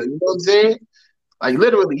familiar. Right. You know what I'm saying? Like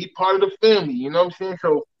literally, he's part of the family. You know what I'm saying?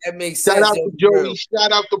 So that makes shout sense. Shout out to Joey.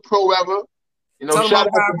 Shout out to Pro Ever. You know, tell them shout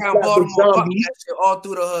I'm out to the around Flatbush Baltimore, bumping Zombies. that shit all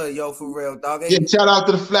through the hood, yo, for real, dog. Yeah, shout out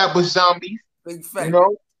to the Flatbush Zombies. Big fact. You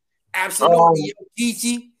know, absolutely.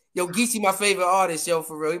 Yo, Geechee, my favorite artist, yo,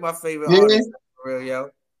 for real. He my favorite artist, for real, yo.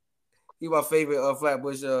 He my favorite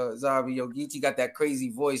Flatbush Zombie, yo. Geechee got that crazy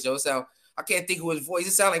voice, yo. I can't think of his voice.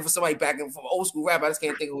 It sounds like for somebody back in from old school rap. I just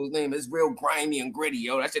can't think of his name. It's real grimy and gritty,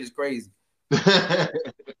 yo. That shit is crazy.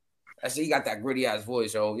 He got that gritty ass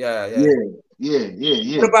voice, yo. Yeah.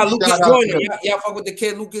 What about Lucas Joyner? Y'all fuck with the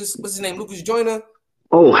kid Lucas? What's his name? Lucas Joyner?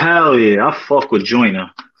 Oh hell yeah! I fuck with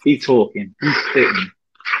Joyner. He talking. He's spitting.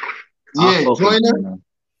 Yeah, Joyner.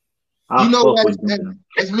 You know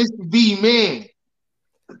that's Mr. B, man.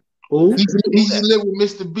 Who? He used to live with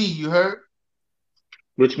Mr. B. You heard?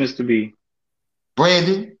 Which Mr. B?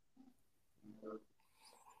 Brandon.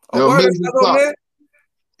 The amazing Clark.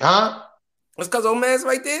 Huh? That's cuz old man's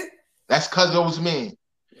right there? That's cuz old man.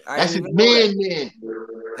 That's his man.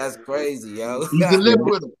 That's crazy, yo. He used to live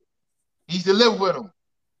with him. He used to live with him.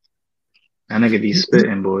 That nigga be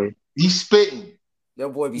spitting, boy. He's spitting. Your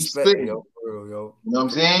boy be spitting, yo. Yo. You know what I'm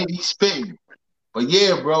saying? He's spitting. But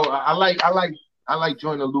yeah, bro, I like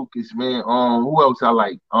Joyner Lucas, man. Who else I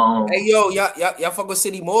like? Hey, yo, y'all fuck with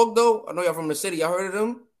City Morgue though? I know y'all from the city. Y'all heard of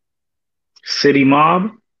them? City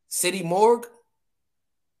Mob? City Morgue?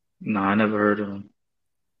 No, I never heard of them.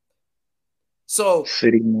 So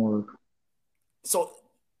City Morgue. So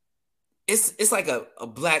it's like a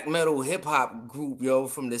black metal hip hop group, yo,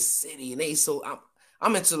 from the city, and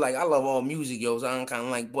I'm into, like, I love all music, yo. So I'm kind of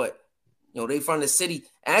like, but you know, they from the city.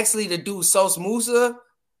 Actually, the dude Sos Musa,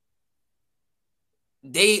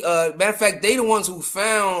 they matter of fact, they the ones who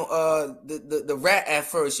found the rat at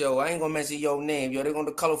first, yo. I ain't gonna mention your name, yo. They're on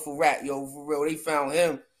the colorful rat, yo, for real. They found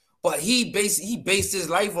him, but he based his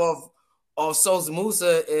life off Sos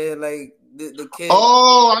Musa and like the kid.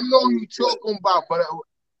 Oh, I know who you talking about, but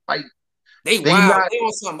like they wild. Not, they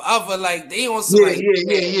on some other, like they on some yeah.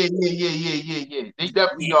 They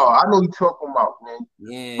definitely are. I know who you talking about, man.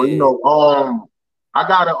 Yeah. But you know, I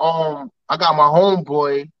got my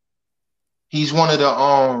homeboy. He's one of the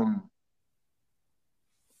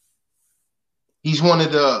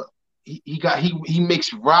he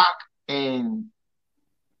mixed rock and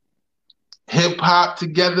hip hop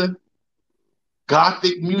together,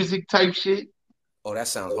 gothic music type shit. Oh, that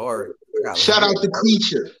sounds hard. Shout out to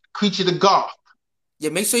Creature the Goth. Yeah,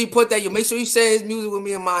 make sure you put that. Make sure you share his music with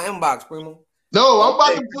me in my inbox, Primo. No, I'm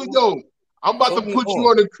about to put you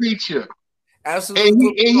on the Creature. Absolutely.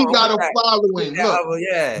 And he got a following. Look,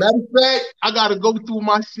 yeah. Matter of fact, I gotta go through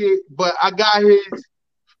my shit, but I got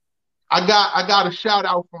a shout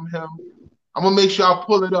out from him. I'm gonna make sure I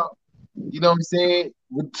pull it up. You know what I'm saying?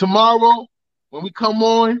 Tomorrow, when we come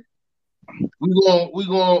on, we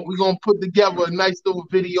gonna put together a nice little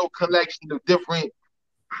video collection of different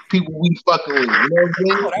people we fucking with. You know what I'm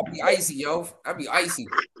saying? Oh, that'd be icy, yo. That'd be icy.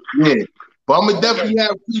 Yeah. But I'm gonna definitely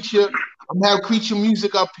have Creature. I'm gonna have Creature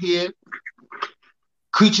music up here.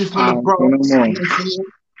 Creature from the Bronx. You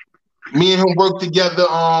know, me and him worked together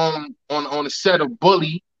on a set of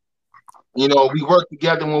Bully. You know, we worked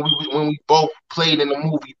together when we both played in the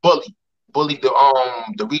movie Bully. Bully,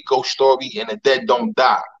 the Rico story and The Dead Don't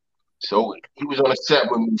Die. So he was on a set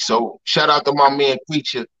with me. So shout out to my man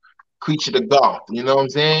Creature the Goth. You know what I'm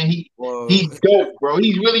saying? He's dope, bro.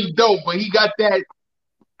 He's really dope, but he got that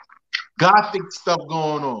gothic stuff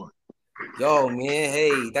going on. Yo, man,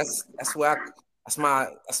 hey, that's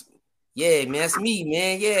yeah, man, that's me,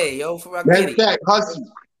 man. Yeah, yo, for I get it. Fact,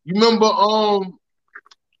 Hustle. You remember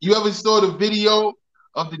you ever saw the video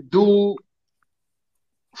of the dude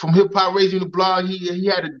from Hip Hop Raising the Blog? He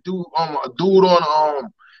had a dude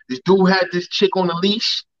on this dude had this chick on a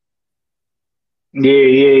leash.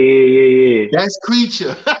 Yeah. That's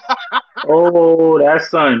Creature. Oh, that's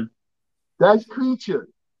son. That's Creature.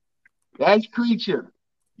 That's Creature.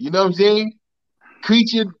 You know what I'm saying?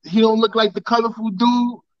 Creature, he don't look like the colorful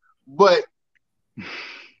dude, but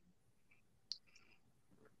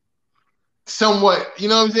somewhat, you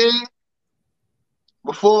know what I'm saying?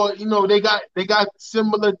 Before, you know, they got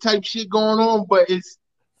similar type shit going on, but it's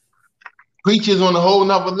Creature's on a whole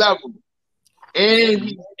nother level.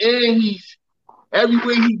 And he's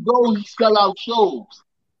everywhere he goes, he sell out shows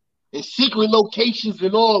in secret locations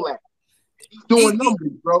and all that. He's doing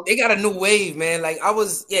numbers, bro. They got a new wave, man. Like I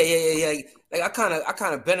was, yeah. Like I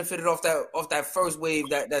kind of benefited off that first wave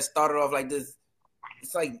that started off like this.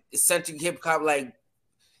 It's like eccentric hip hop, like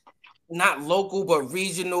not local but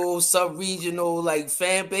regional, sub-regional, like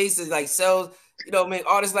fan bases, like sells. You know, man,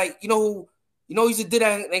 artists like who used to do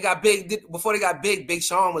that. They got big before they got big. Big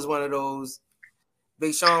Sean was one of those.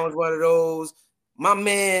 My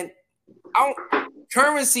man,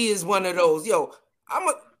 Currency is one of those. Yo, I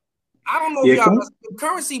don't know if y'all.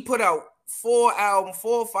 Currency put out 4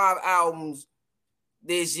 or 5 albums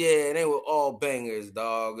this year, and they were all bangers,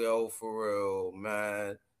 dog. Yo, for real,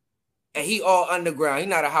 man. And he all underground. He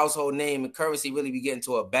not a household name, and Currency really be getting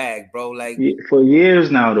to a bag, bro. Like for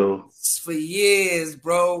years now, though. For years,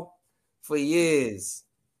 bro. For years.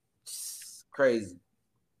 It's crazy.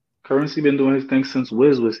 Currency been doing his thing since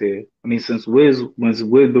Wiz was here. I mean, since Wiz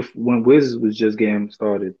when Wiz was just getting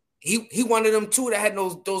started. He one of them too that had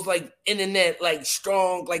those like internet like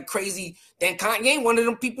strong like crazy. Then Kanye one of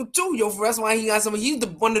them people too, yo. That's why he got some. He's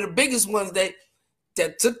one of the biggest ones that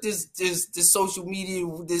took this social media,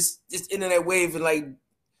 this internet wave and like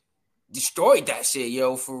destroyed that shit,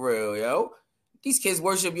 yo. For real, yo. These kids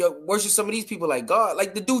worship some of these people like God,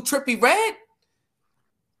 like the dude Trippie Redd.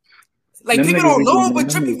 Like them people don't know, but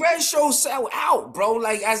Trippie Redd shows sell out, bro.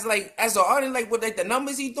 Like as an artist, like with like the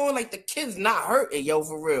numbers he's doing, like the kid's not hurting, yo,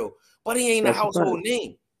 for real. But he ain't a household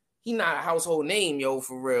name. He not a household name, yo,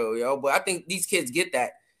 for real, yo. But I think these kids get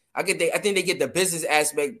that. I think they get the business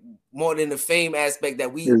aspect more than the fame aspect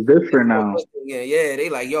that we. It's different now. Yeah, they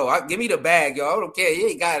like, yo, give me the bag, yo. I don't care. You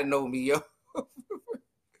ain't gotta know me, yo.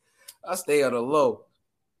 I stay on the low.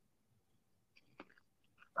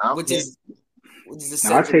 Which is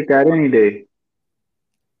the I take that any day.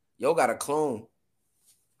 Yo got a clone.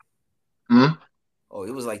 Oh,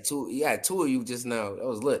 it was like 2. He had 2 of you just now. That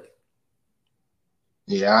was lit.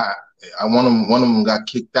 Yeah, I one of them got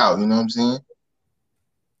kicked out. You know what I'm saying?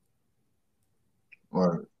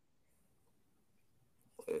 Or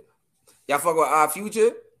y'all fuck with our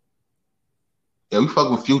Future? Yeah, we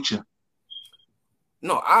fuck with Future.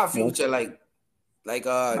 No, our Future like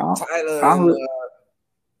Tyler and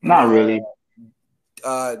not really.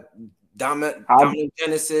 Dominant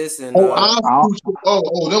Genesis and them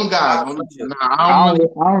guys. I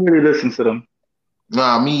don't really listen to them.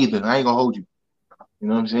 Nah, me either. I ain't gonna hold you. You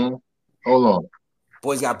know what I'm saying? Hold on.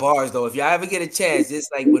 Boys got bars though. If y'all ever get a chance,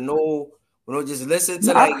 just like with no just listen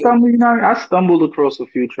to I stumbled across a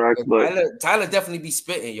few tracks, but Tyler definitely be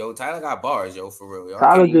spitting, yo. Tyler got bars, yo, for real. Yo.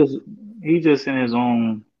 Tyler he just in his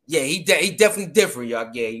own. Yeah, he definitely different, y'all.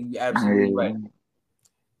 Yeah, you absolutely right.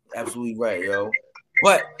 Absolutely right, yo.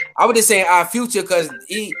 But I was just saying our Future because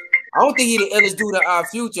I don't think he the illest dude in our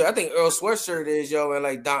Future. I think Earl Sweatshirt is, yo, and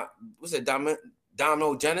like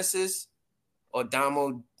Domo Genesis or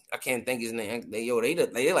Domo. I can't think his name. They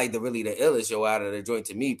like really the illest, yo, out of the joint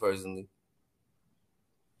to me personally.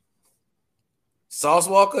 Sauce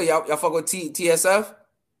Walker, y'all fuck with TSF?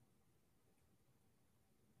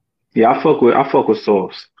 Yeah, I fuck with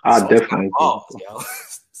Sauce. I definitely fuck with yo.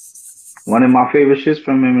 One of my favorite shits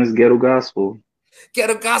from him is Ghetto Gospel.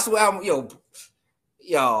 Ghetto Gospel album, yo,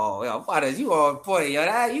 Fathers, you on point, yo.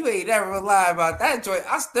 That you ain't never lie about that joint.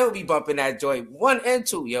 I still be bumping that joint 1 and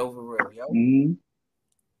 2, yo, for real, yo. Mm-hmm.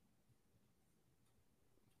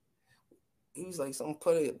 He was like, "Some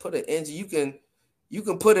put an engine. You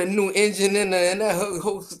can put a new engine in there, and that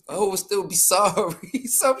hoe will still be sorry."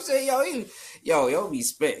 Some shit, yo, be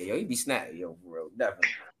spitting, yo, he be snapping, yo, for real, definitely.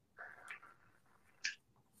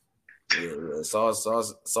 Yeah,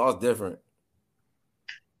 sauce different.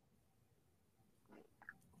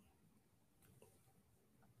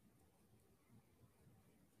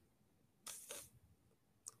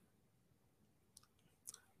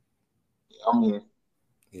 I'm here.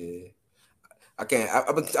 Yeah, I can't.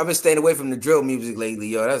 I've been staying away from the drill music lately,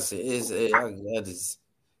 yo. That's it. It's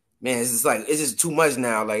just too much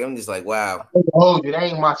now. Like I'm just like, wow. Oh, it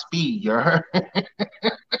ain't my speed, yo. That's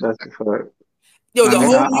the fact. Yo,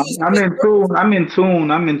 I'm in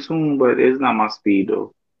tune, but it's not my speed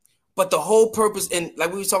though. But the whole purpose, and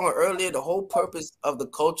like we were talking earlier, the whole purpose of the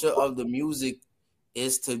culture of the music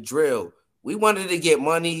is to drill. We wanted to get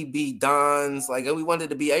money, be dons, like everybody wanted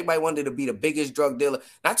to be the biggest drug dealer.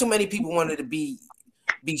 Not too many people wanted to be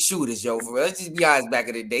shooters, yo. For real. Let's just be honest, back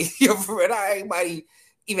in the day, yo, for real. Not everybody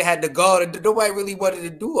even had the gall. Nobody really wanted to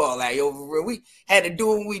do all that, yo, for real. We had to do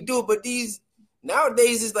what we do, but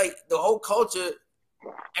nowadays is like the whole culture.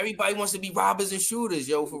 Everybody wants to be robbers and shooters,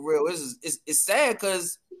 yo, for real. It's sad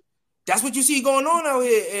because that's what you see going on out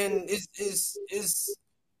here, and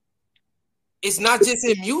it's not just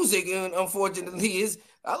in music, and unfortunately,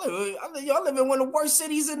 I live in one of the worst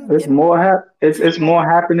cities in. It's more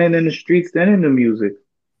happening in the streets than in the music.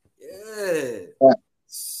 Yeah.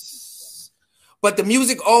 But the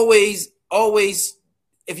music always,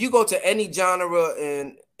 if you go to any genre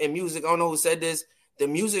in music, I don't know who said this, the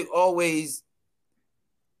music always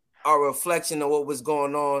are a reflection of what was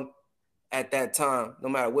going on at that time, no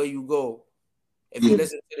matter where you go. If you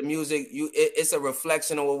listen to the music, it's a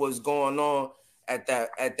reflection of what was going on at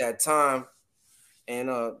that time And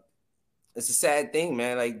it's a sad thing,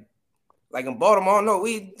 man. Like in Baltimore, no,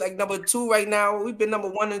 we like number 2 right now. We've been number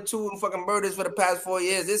 1 and 2 in fucking murders for the past 4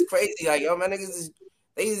 years. It's crazy, like yo, man, niggas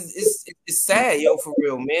it's sad, yo, for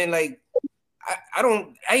real, man. Like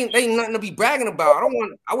ain't nothing to be bragging about.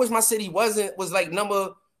 I wish my city was like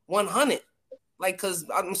number 100, like because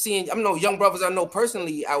I'm no young brothers I know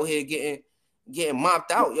personally out here getting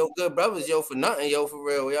mopped out, yo, good brothers, yo, for nothing, yo, for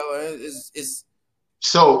real, yo.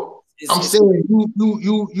 I'm saying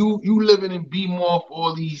you living in B-More for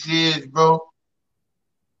all these years, bro.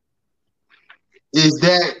 Is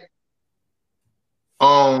that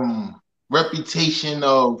reputation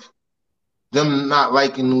of them not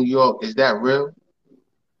liking New York, is that real?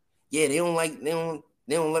 Yeah, they don't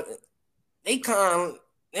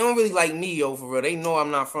really like me, yo, for real. They know I'm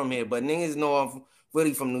not from here, but niggas know I'm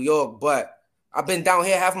really from New York. But I've been down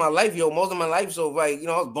here half my life, yo, most of my life. So, like, you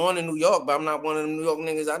know, I was born in New York, but I'm not one of them New York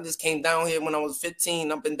niggas. I just came down here when I was 15.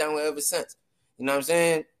 I've been down here ever since. You know what I'm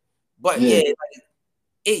saying? But yeah, like,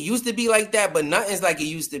 it used to be like that, but nothing's like it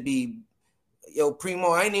used to be. Yo,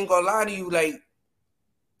 Primo, I ain't even gonna lie to you. Like,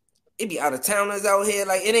 it be out of towners out here.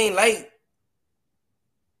 Like, it ain't like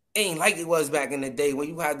it was back in the day when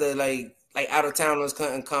you had the like out of towners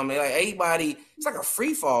couldn't come. Like everybody, it's like a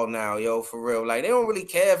free fall now, yo, for real. Like they don't really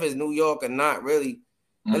care if it's New York or not, really,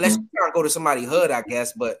 unless you can't go to somebody's hood, I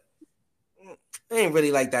guess. But it ain't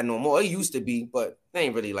really like that no more. It used to be, but it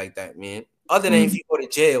ain't really like that, man. Other than if you go to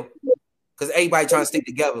jail, because everybody trying to stick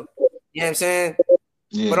together. You know what I'm saying?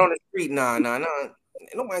 Yeah. But on the street, nah.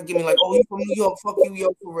 Nobody give me like, oh, you from New York? Fuck you,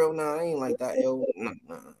 yo, for real. Nah, I ain't like that, yo. Nah.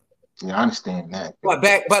 Yeah, I understand that. But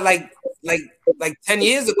like 10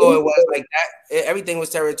 years ago, it was like that. Everything was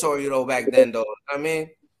territorial though back then, though. You know what I mean?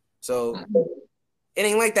 So it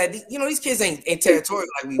ain't like that. You know, these kids ain't territorial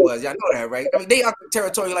like we was. Y'all know that, right? I mean, they are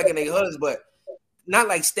territorial like in their hoods, but not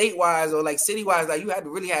like state-wise or like city-wise. Like you had to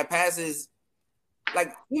really have passes.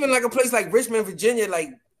 Like even like a place like Richmond, Virginia, like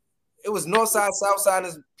it was north side, south side,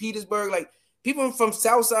 and Petersburg. Like people from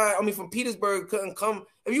south side, from Petersburg couldn't come.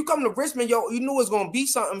 If you come to Richmond, yo, you knew it was gonna be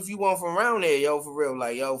something if you weren't from around there, yo, for real.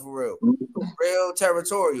 Like, yo, for real. Real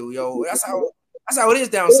territorial, yo. That's how it is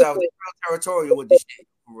down south. They're real territorial with this shit,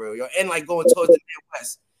 for real, yo. And like going towards the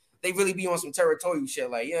Midwest, they really be on some territorial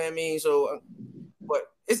shit, like, you know what I mean? So, but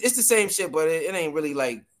it's the same shit, but it ain't really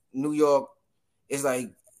like New York. It's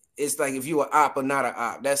like if you a op or not a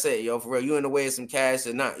op. That's it, yo, for real. You in the way of some cash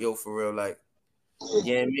or not, yo, for real. Like,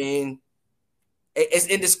 you know what I mean? It's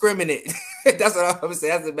indiscriminate. That's what I'm gonna say.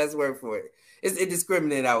 That's the best word for it. It's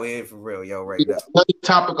indiscriminate out here for real, yo, right now. Another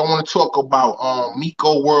topic I want to talk about,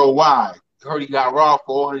 Miko Worldwide. You heard he got robbed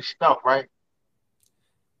for all his stuff, right?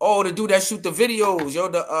 Oh, the dude that shoot the videos, yo,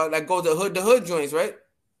 that go to the hood joints, right?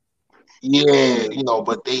 Yeah,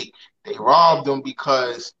 but they robbed him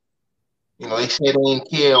because, they said they didn't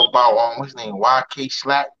care about what's his name, YK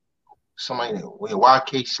Slack. Somebody with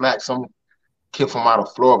YK Slack, some kid from out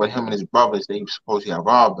of Florida, him and his brothers, they supposedly have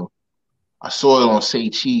robbed him. I saw it on Say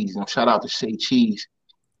Cheese. Shout out to Say Cheese.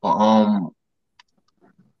 But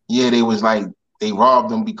yeah, they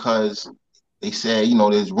robbed him because they said,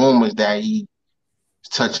 there's rumors that he's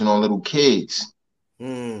touching on little kids.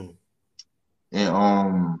 And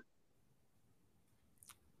I'm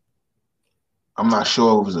not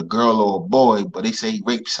sure if it was a girl or a boy, but they say he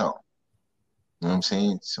raped some. You know what I'm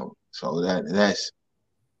saying? So that's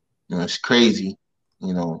it's crazy.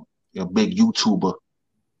 You're a big YouTuber.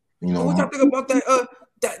 So what y'all think about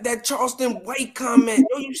that Charleston White comment?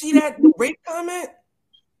 Yo, you see that the rape comment?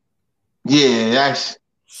 Yeah, that's.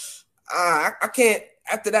 I can't.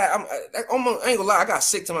 After that, I ain't gonna lie. I got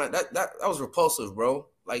sick to my that was repulsive, bro.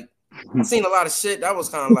 Like I seen a lot of shit that was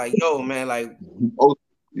kind of like, yo, man, like, oh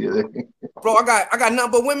yeah, bro. I got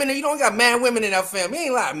nothing but women. You don't got mad women in our family.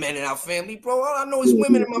 Ain't a lot of men in our family, bro. All I know is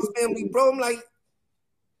women in my family, bro. I'm like,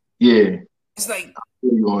 yeah, it's like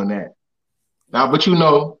you on that now, but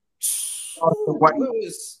Charleston White,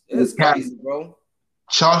 it's crazy, bro.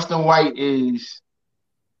 Charleston White is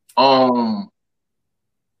the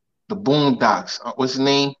Boondocks. What's his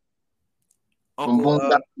name? Uncle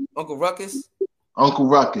Ruckus. Uncle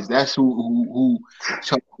Ruckus. That's who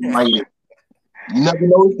Charleston White is. You never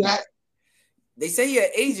noticed that? They say he's an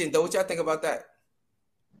agent, though. What y'all think about that?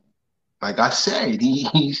 Like I said,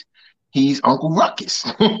 he's Uncle Ruckus.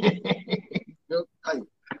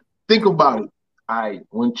 Think about it.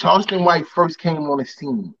 When Charleston White first came on the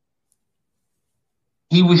scene,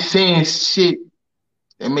 he was saying shit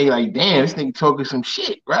that made like, damn, this nigga talking some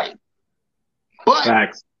shit, right? But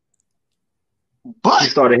facts. He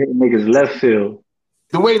started hitting niggas left field.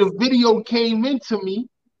 The way the video came into me,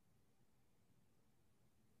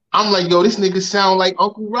 I'm like, yo, this nigga sound like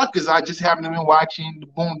Uncle Ruckus. I just happened to be watching the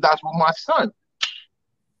Boondocks with my son.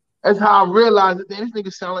 That's how I realized that this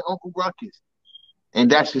nigga sound like Uncle Ruckus. And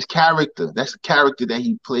that's his character. That's the character that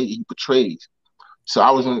he portrays. So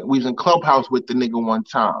we was in Clubhouse with the nigga one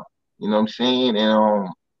time. You know what I'm saying? And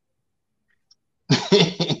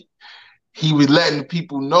he was letting the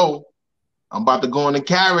people know I'm about to go into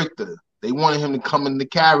character. They wanted him to come into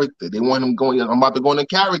character. They want him going, I'm about to go into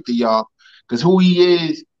character, y'all. Because who he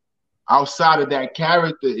is outside of that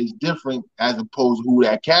character is different as opposed to who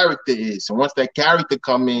that character is. So once that character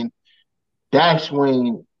come in, that's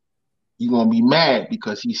when you're gonna be mad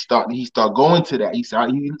because he start going to that. He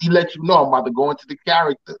let you know I'm about to go into the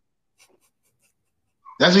character.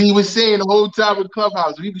 That's what he was saying the whole time in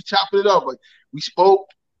Clubhouse. We was chopping it up, but we spoke,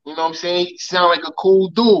 you know what I'm saying? He sound like a cool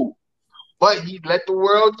dude. But he let the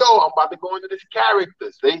world know I'm about to go into this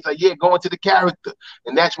character. So he's like, yeah, go into the character.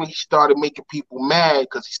 And that's when he started making people mad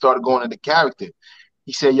because he started going into the character.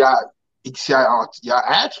 He said, y'all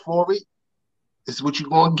asked for it. This is what you're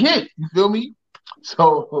gonna get. You feel me?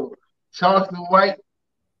 So Charleston White,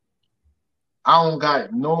 I don't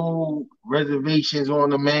got no reservations on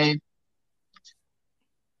the man.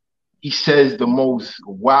 He says the most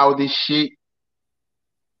wildest shit.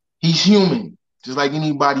 He's human, just like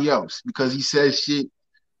anybody else, because he says shit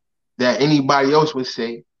that anybody else would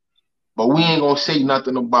say. But we ain't gonna say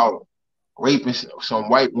nothing about raping some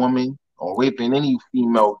white woman or raping any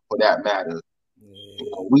female for that matter.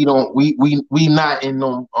 You know, we not in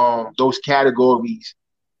those categories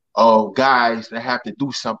of guys that have to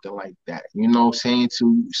do something like that. You know what I'm saying?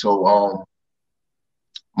 So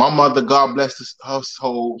my mother, God bless her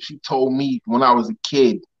soul, she told me when I was a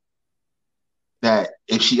kid that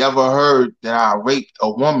if she ever heard that I raped a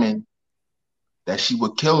woman, that she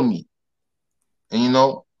would kill me. And you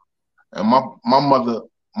know, and my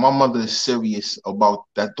mother is serious about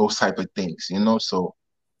those type of things, you know. So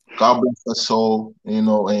God bless her soul, you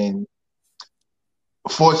know, and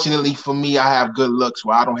fortunately for me, I have good looks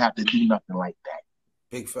where I don't have to do nothing like that.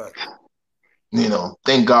 Big fact. You know,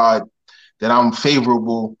 thank God that I'm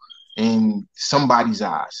favorable in somebody's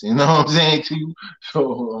eyes. You know what I'm saying to you?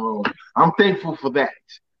 So I'm thankful for that.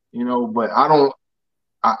 You know, but I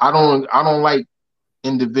don't like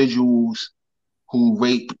individuals who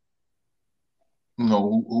rape, you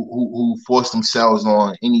know, who force themselves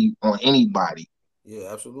on anybody.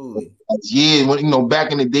 Yeah, absolutely. Yeah, when, you know,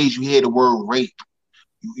 back in the days, you hear the word rape,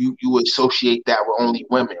 you associate that with only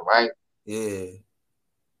women, right? Yeah.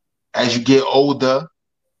 As you get older,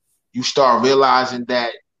 you start realizing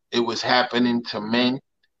that it was happening to men.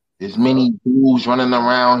 There's many dudes running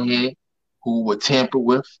around here who were tampered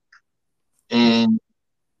with, and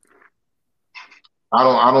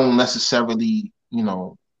I don't necessarily, you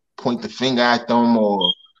know, point the finger at them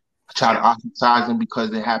or try to ostracize them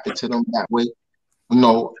because it happened to them that way. You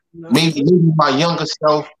know, maybe my younger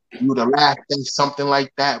self would have laughed at something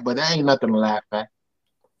like that, but that ain't nothing to laugh at.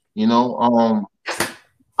 You know,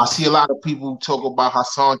 I see a lot of people talk about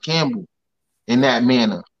Hassan Campbell in that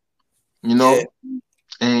manner. You know,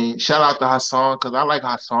 and shout out to Hassan because I like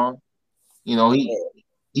Hassan. You know,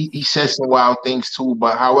 he says some wild things too,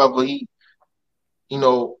 but however you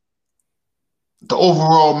know, the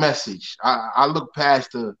overall message, I look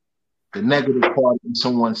past the negative part that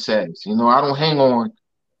someone says. You know, I don't hang on,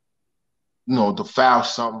 you know, the foul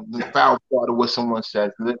part of what someone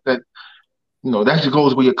says. That you know, that just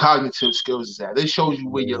goes where your cognitive skills is at. It shows you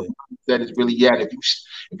where your mindset is really at. If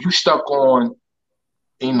you stuck on,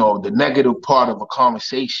 you know, the negative part of a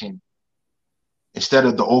conversation instead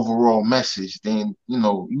of the overall message, then you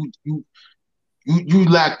know you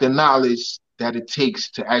lack the knowledge that it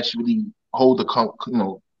takes to actually hold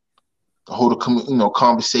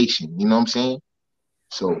conversation. You know what I'm saying?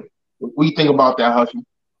 So, what do you think about that, Huffy?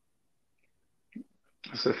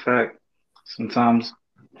 It's a fact. Sometimes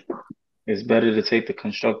it's better to take the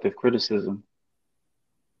constructive criticism,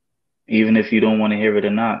 even if you don't want to hear it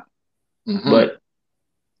or not. Mm-hmm. But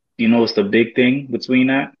you know what's the big thing between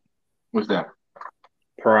that? What's that?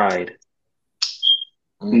 Pride.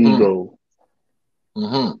 Mm-hmm. Ego.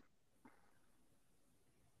 Mm-hmm.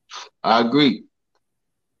 I agree.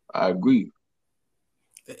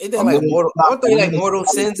 Ain't that like mortal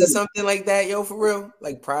sins or something like that, yo, for real?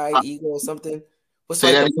 Like pride, ego, or something? What's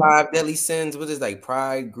like the 5 deadly sins? What is like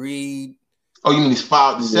pride, greed? Oh, you mean it's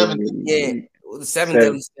 7? Yeah, the 7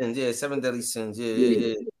 deadly sins. Yeah, 7 deadly sins.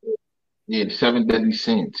 Yeah. Yeah, the 7 deadly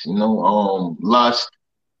sins. You know, lust,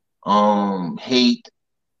 hate,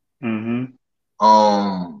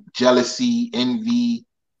 jealousy, envy,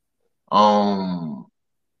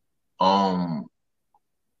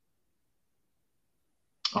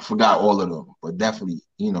 I forgot all of them, but definitely,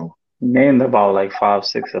 you know. Named about like 5,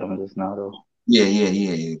 6 of them just now, though.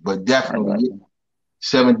 Yeah. But definitely, Like,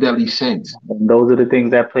 7 deadly sins. and those are the things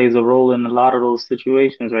that plays a role in a lot of those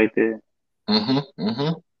situations right there.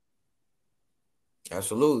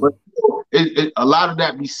 Absolutely. But a lot of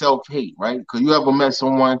that be self-hate, right? Because you ever met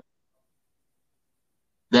someone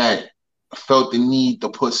that felt the need to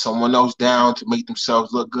put someone else down to make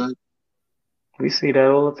themselves look good? We see that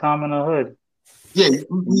all the time in the hood. Yeah, You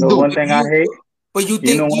we know, do. one thing I hate. But you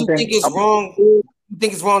You know, think? Do one you think thing. it's wrong? You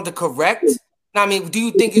think it's wrong to correct? I mean, do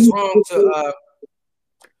you think it's wrong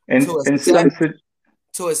In some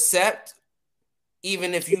to accept,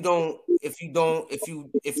 even if you don't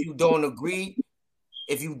agree,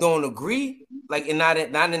 like, and not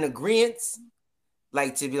in agreement,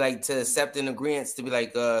 like to be like to accept in agreement, to be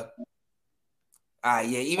like yeah,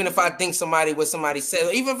 even if I think what somebody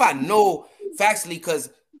said, even if I know factually, because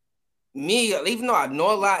me, even though I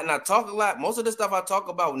know a lot and I talk a lot, most of the stuff I talk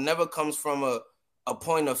about never comes from a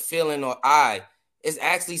point of feeling or it's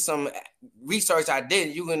actually some research I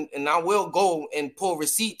did. And I will go and pull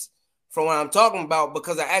receipts from what I'm talking about,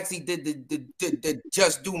 because I actually did the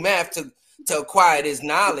just do math to acquire this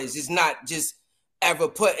knowledge. It's not just ever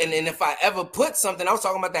put, and if I ever put something, I was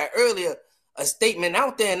talking about that earlier, a statement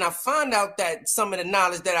out there, and I find out that some of the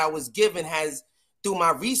knowledge that I was given has, through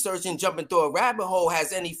my research and jumping through a rabbit hole,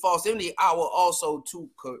 has any falsity, I will also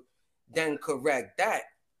then correct that.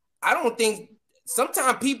 I don't think,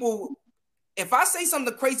 sometimes people, if I say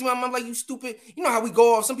something crazy, I'm like, you stupid. You know how we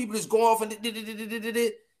go off. Some people just go off and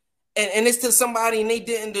it's to somebody and they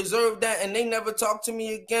didn't deserve that and they never talk to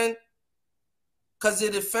me again because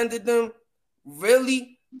it offended them.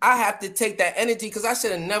 Really? I have to take that energy, because I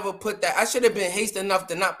should have never put that. I should have been hasty enough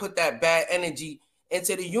to not put that bad energy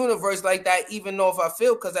into the universe like that, even though if I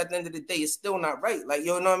feel, because at the end of the day, it's still not right. Like,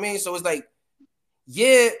 you know what I mean? So it's like,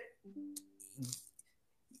 yeah,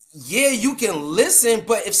 you can listen,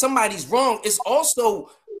 but if somebody's wrong, it's also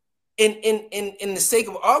in the sake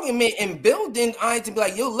of argument and building, I had to be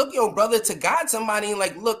like, yo, look, yo, brother, to guide somebody and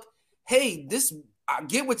like, look, hey, this, I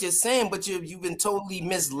get what you're saying, but you've been totally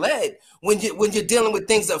misled when you're dealing with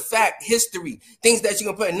things of fact, history, things that you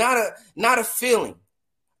can put, not a feeling.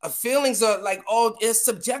 Feelings are like, it's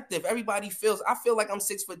subjective. Everybody feels. I feel like I'm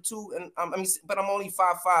 6'2", and but I'm only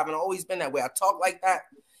 5'5", and I've always been that way. I talk like that,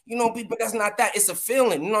 you know, but that's not that. It's a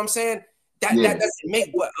feeling. You know what I'm saying? That doesn't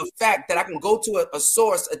make, but a fact that I can go to a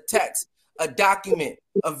source, a text, a document,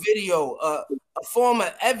 a video, a form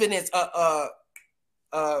of evidence, a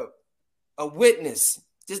witness,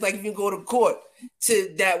 just like if you go to court,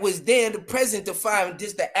 to that was there in the present to find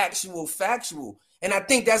just the actual factual. And I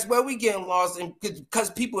think that's where we getting lost, and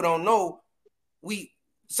because people don't know,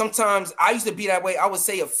 sometimes I used to be that way. I would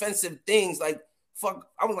say offensive things like fuck.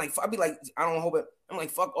 I'd be like, I don't hope it. I'm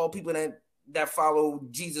like, fuck all people that follow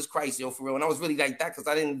Jesus Christ, yo, for real. And I was really like that because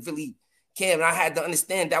I didn't really care, and I had to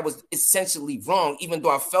understand that was essentially wrong, even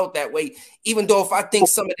though I felt that way. Even though if I think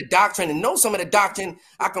some of the doctrine and know some of the doctrine,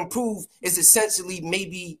 I can prove is essentially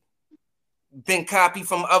maybe been copied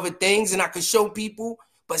from other things, and I could show people.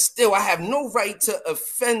 But still, I have no right to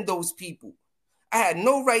offend those people. I had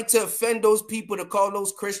no right to offend those people, to call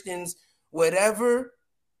those Christians whatever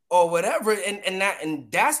or whatever. And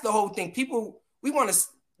that's the whole thing. People, we're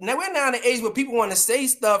now in an age where people want to say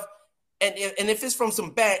stuff, and if it's from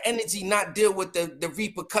some bad energy, not deal with the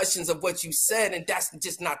repercussions of what you said, and that's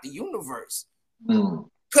just not the universe.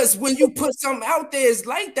 Because when you put something out there, it's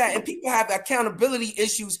like that, and people have accountability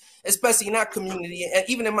issues, especially in our community, and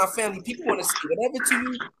even in my family. People want to say whatever to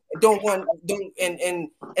you, and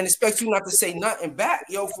expect you not to say nothing back,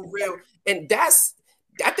 yo, for real. And I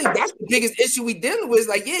think that's the biggest issue we dealing with. Is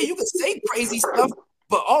like, yeah, you can say crazy stuff,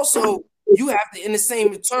 but also you have to, in the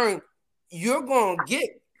same return, you're gonna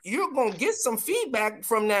get some feedback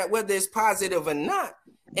from that, whether it's positive or not,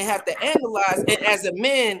 and have to analyze. And as a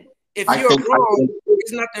man, if you're wrong,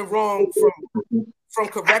 there's nothing wrong from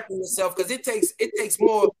correcting yourself, because it takes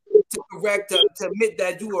more to correct, to admit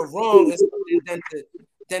that you were wrong,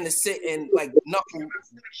 than to sit and like knuckle, you know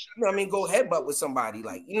what I mean, go headbutt with somebody,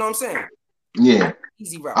 like, you know what I'm saying? Yeah.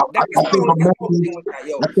 Easy route. That's the whole thing with that,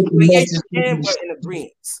 yo. Like, yeah, you can, but in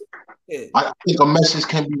agreement. Yeah. I think a message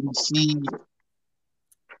can be received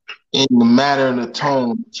in the matter and the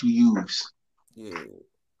tone that you use. Yeah.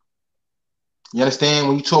 You understand?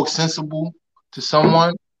 When you talk sensible to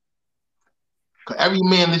someone, because every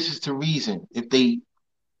man listens to reason if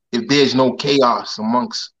there's no chaos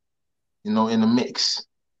amongst, in the mix.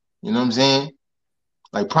 You know what I'm saying?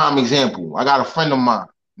 Like, prime example, I got a friend of mine,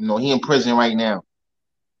 he in prison right now.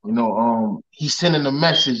 He's sending a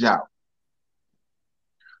message out.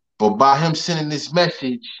 But by him sending this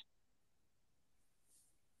message,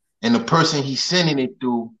 and the person he's sending it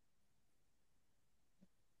through,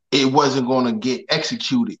 it wasn't going to get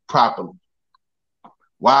executed properly.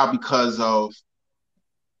 Why? Because of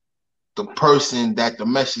the person that the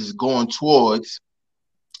message is going towards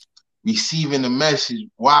receiving the message.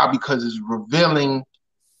 Why? Because it's revealing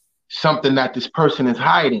something that this person is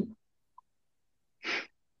hiding.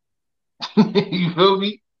 You feel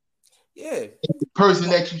me? Yeah. The person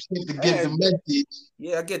that you sent to give the message,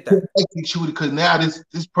 yeah, I get that. Execute it, because now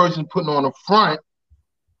this person putting on a front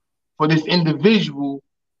for this individual,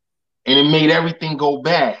 and it made everything go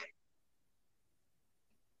bad.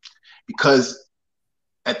 Because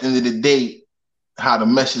at the end of the day, how the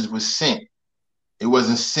message was sent, it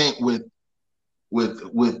wasn't sent with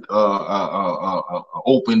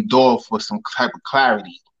open door for some type of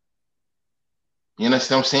clarity. You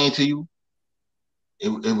understand what I'm saying to you?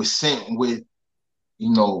 It was sent with,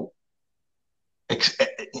 you know,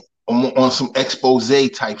 on some expose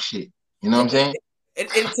type shit. You know what I'm saying? And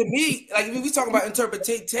to me, like if we talk about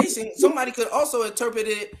interpretation, somebody could also interpret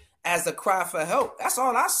it as a cry for help. That's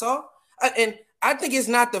all I saw. And I think it's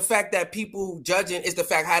not the fact that people judging, it's the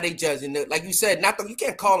fact how they judging. Like you said, you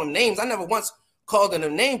can't call them names. I never once called them a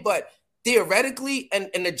name, but theoretically,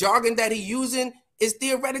 and the jargon that he's using is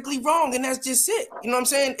theoretically wrong, and that's just it. You know what I'm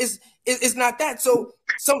saying? It's not that. So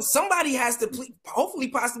somebody has to hopefully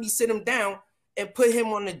possibly sit him down and put him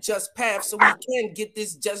on the just path so he can get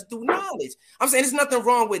this just due knowledge. I'm saying there's nothing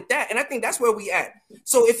wrong with that, and I think that's where we at.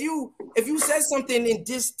 So if you said something in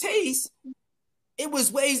distaste, it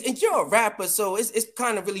was ways, and you're a rapper, so it's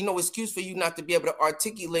kind of really no excuse for you not to be able to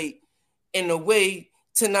articulate in a way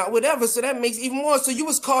to not whatever. So that makes even more. So you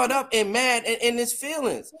was caught up and mad in his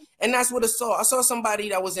feelings, and that's what I saw. I saw somebody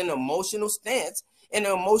that was in an emotional stance, an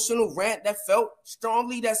emotional rant that felt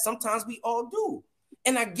strongly that sometimes we all do.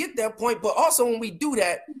 And I get that point, but also when we do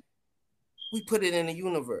that, we put it in the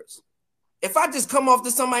universe. If I just come off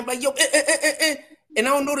to somebody like, yo, and I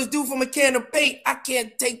don't know this dude from a can of paint, I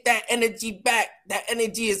can't take that energy back. That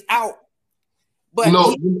energy is out. But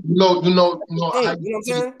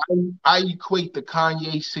I equate the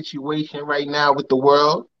Kanye situation right now with the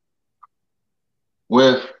world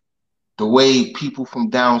with the way people from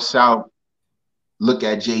down south look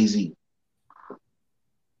at Jay-Z.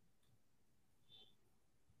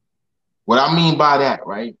 What I mean by that,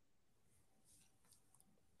 right?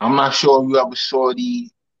 I'm not sure if you ever saw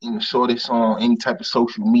this on any type of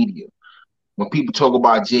social media. When people talk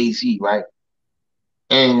about Jay-Z, right?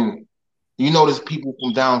 And you notice people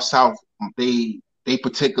from down south, they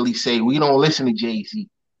particularly say, we don't listen to Jay-Z.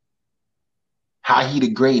 How he the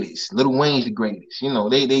greatest, Lil Wayne's the greatest. You know,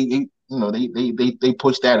 they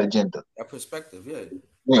push that agenda. That perspective, yeah.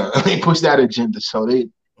 Yeah, they push that agenda. So they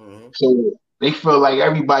feel like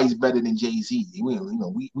everybody's better than Jay-Z.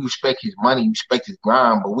 We respect his money, we respect his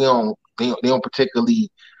grind, but they don't particularly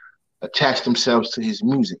attach themselves to his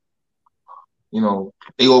music. You know,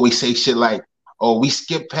 they always say shit like, oh, we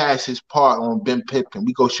skip past his part on Ben Pippin,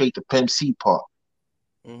 we go straight to Pimp C part.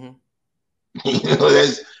 You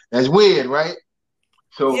know, that's weird, right?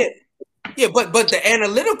 So yeah, but the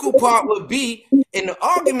analytical part would be, and the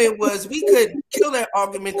argument was we could kill that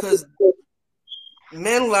argument because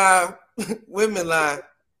men lie, women lie.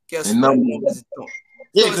 Guess what? Numbers don't.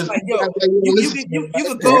 So it's like, yo, you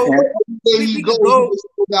could go. We could go.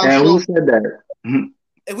 And who said that? And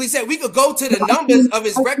we said we could go to the numbers of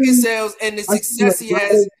his record sales and the success he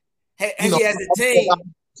has attained.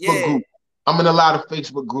 Yeah. I'm in a lot of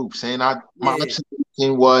Facebook groups, and my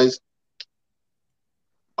observation was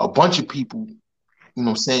a bunch of people, you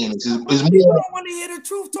know, saying it's more. People don't want to hear the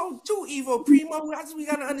truth too, Evo Primo. That's what we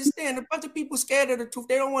gotta understand. A bunch of people scared of the truth.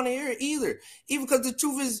 They don't want to hear it either. Even because the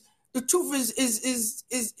truth is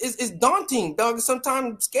daunting, dog.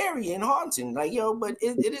 Sometimes scary and haunting. Like, yo, but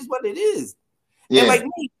it is what it is. Yeah. And like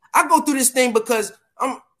me, I go through this thing because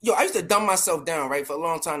I used to dumb myself down, right, for a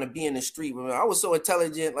long time to be in the street. I was so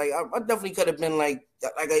intelligent. Like, I definitely could have been like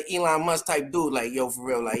an Elon Musk type dude, like, yo, for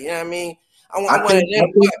real. Like, you know what I mean?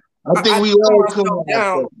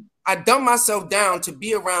 I dumbed myself down to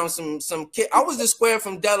be around some kid. I was the square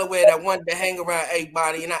from Delaware that wanted to hang around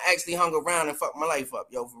everybody, and I actually hung around and fucked my life up,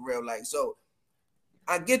 yo, for real. Like, so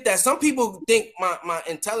I get that. Some people think my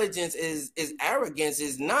intelligence is arrogance.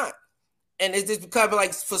 Is not. And it's just because,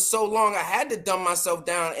 like, for so long, I had to dumb myself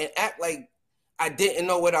down and act like I didn't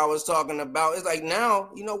know what I was talking about. It's like, now,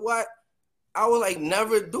 you know what? I would, like,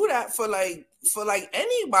 never do that for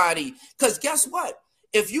anybody. Because guess what?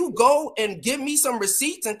 If you go and give me some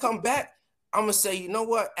receipts and come back, I'm going to say, you know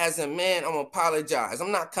what? As a man, I'm going to apologize.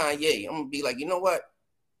 I'm not Kanye. I'm going to be like, you know what?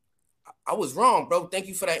 I was wrong, bro. Thank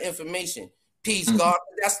you for that information. Peace, God.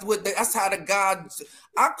 That's how the gods.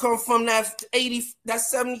 I come from that 80, that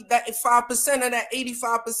 70, that 5% of that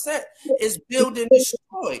 85% is build and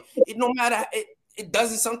destroy. It no matter it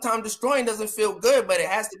doesn't sometimes destroying doesn't feel good, but it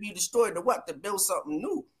has to be destroyed to what? To build something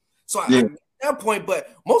new. So I get that point,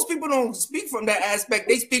 but most people don't speak from that aspect.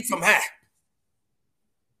 They speak from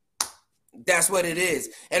that's what it is.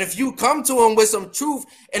 And if you come to them with some truth,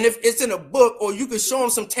 and if it's in a book or you can show them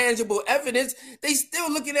some tangible evidence, they still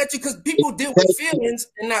looking at you because people deal with feelings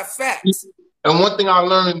and not facts. And one thing I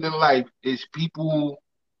learned in life is people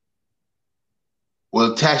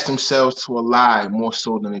will attach themselves to a lie more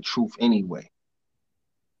so than the truth anyway.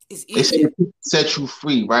 It's easy. They set you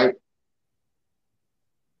free, right?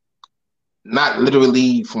 Not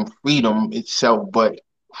literally from freedom itself, but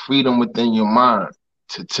freedom within your mind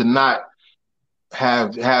to not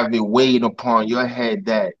have it weighed upon your head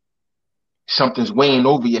that something's weighing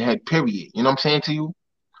over your head, period. You know what I'm saying to you?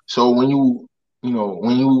 So when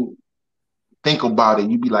you think about it,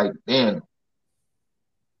 you be like, damn,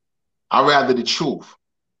 I'd rather the truth.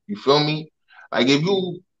 You feel me? Like if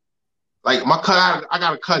you like I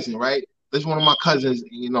got a cousin, right? This is one of my cousins,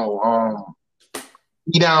 he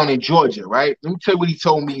down in Georgia, right? Let me tell you what he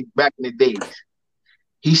told me back in the days.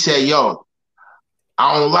 He said, yo,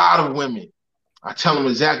 I don't lie to women. I tell them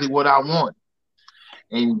exactly what I want.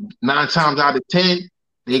 And 9 times out of 10,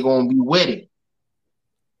 they're going to be with it.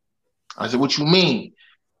 I said, what you mean?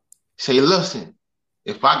 Say, listen,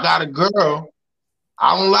 if I got a girl,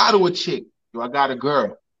 I don't lie to a chick. Yo, I got a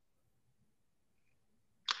girl.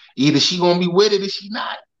 Either she going to be with it or she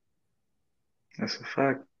not. That's a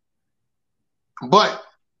fact. But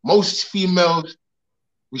most females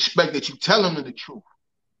respect that you tell them the truth.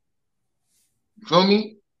 You feel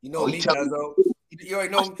me? You know me, Cuzzo. You already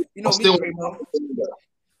know. You know me, Primo.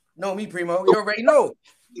 Know me, Primo. You already know.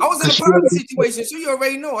 I was in a poly situation, so you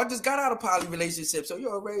already know. I just got out of poly relationship, so you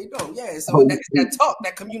already know. Yeah, so that talk,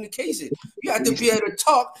 that communication. You have to be able to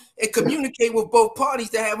talk and communicate with both parties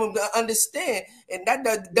to have them to understand, and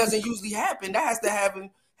that doesn't usually happen. That has to happen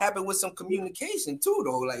with some communication too,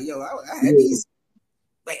 though. Like, yo, I had these,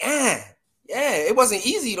 like, yeah, it wasn't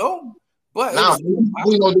easy though. But now, the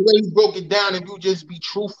way you broke it down, if you just be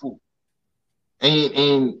truthful,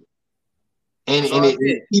 and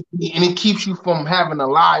it keeps you from having to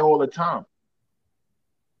lie all the time.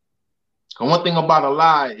 And one thing about a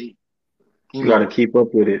lie, you got to keep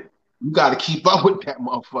up with it. You got to keep up with that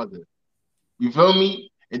motherfucker. You feel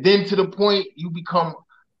me? And then to the point you become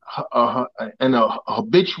a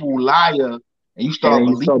habitual liar, and you start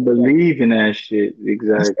believing that shit.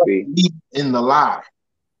 Exactly. In the lie.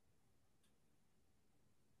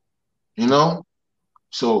 You know?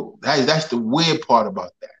 So that's the weird part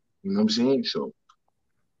about that. You know what I'm saying? So,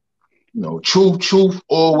 truth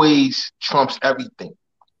always trumps everything.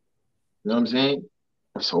 You know what I'm saying?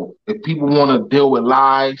 So if people want to deal with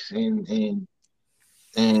lies and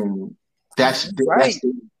that's right.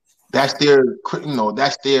 that's their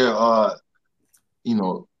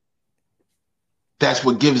that's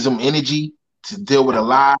what gives them energy to deal with a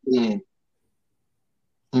lie, and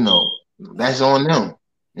that's on them.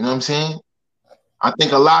 You know what I'm saying? I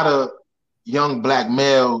think a lot of young black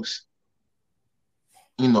males,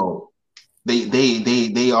 they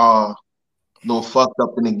are a little fucked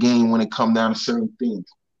up in the game when it comes down to certain things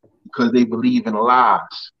because they believe in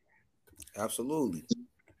lies. Absolutely.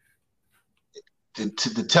 To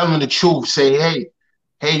tell them the truth, say,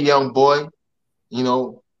 hey, young boy,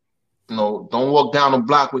 don't walk down the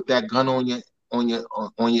block with that gun on your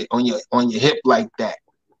hip like that.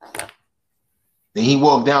 Then he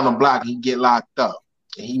walked down the block, he get locked up,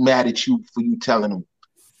 and he mad at you for you telling him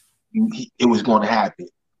it was going to happen.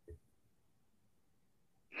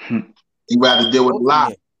 He rather deal with a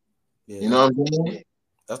lie. Yeah. You know what I'm saying?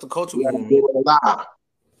 That's the culture we deal with a lie.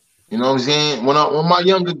 You know what I'm saying? When my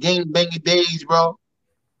younger gang banger days, bro,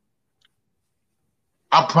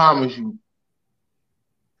 I promise you,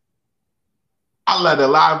 I let a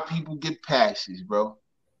lot of people get passes, bro.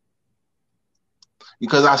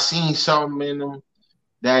 Because I seen something in them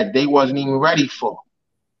that they wasn't even ready for.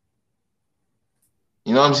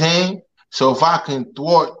 You know what I'm saying? So if I can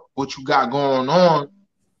thwart what you got going on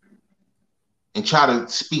and try to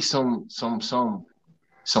speak some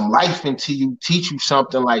life into you, teach you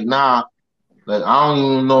something like, nah, like I don't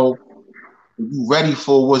even know if you ready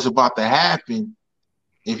for what's about to happen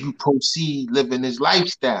if you proceed living this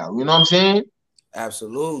lifestyle. You know what I'm saying?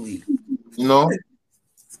 Absolutely.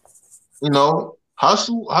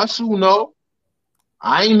 Hustle, no.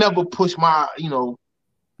 I ain't never pushed my,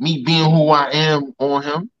 me being who I am on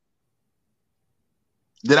him.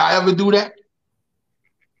 Did I ever do that?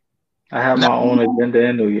 I have my own agenda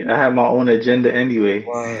anyway.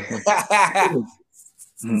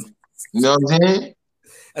 You know what I'm saying?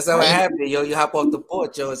 That's how it happened, yo. You hop off the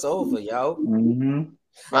porch, yo. It's over, yo.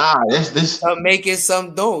 Nah, this. Some make it,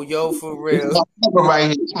 some don't, yo. For real. It's my brother right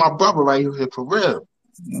here. It's my brother right here for real.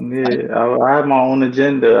 Yeah, I had my own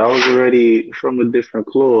agenda. I was already from a different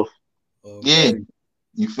cloth. Okay. Yeah,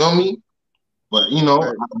 you feel me? But you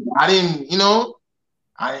know, I didn't. You know,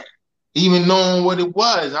 I even knowing what it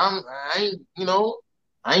was. I ain't. You know,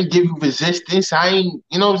 I ain't give you resistance. I ain't.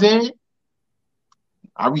 You know what I'm saying?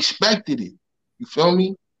 I respected it. You feel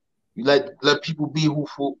me? You let people be who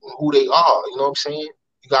they are. You know what I'm saying?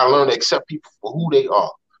 You gotta learn to accept people for who they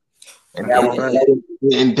are, and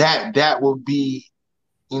that will be,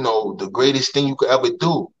 you know, the greatest thing you could ever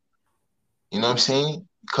do. You know what I'm saying?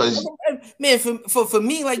 Because man, for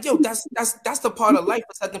me, like, yo, that's the part of life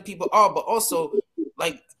accepting people are, but also,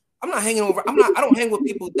 like, I don't hang with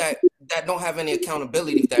people that don't have any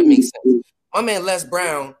accountability, if that makes sense. My man Les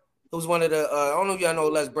Brown, who's one of the I don't know if y'all know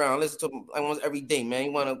Les Brown. Listen to him almost every day, man. He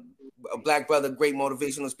want a black brother, great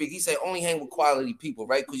motivational speaker. He said only hang with quality people,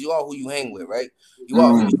 right? Because you are who you hang with, right? You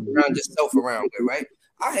are who you surround yourself around with, right?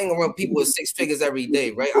 I hang around people with 6 figures every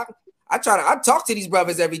day, right? I talk to these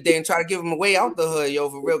brothers every day and try to give them a way out the hood, yo,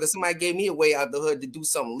 for real. Because somebody gave me a way out the hood to do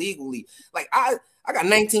something legally. Like I got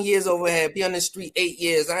 19 years overhead, be on the street 8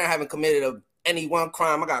 years. I haven't committed any one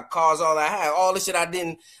crime. I got cars, I had all this shit. I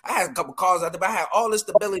had a couple cars out there, but I had all the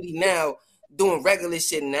stability now, doing regular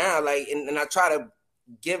shit now. Like, and I try to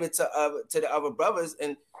give it to the other brothers,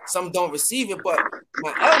 and some don't receive it. But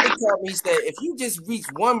my elder told me, he said, if you just reach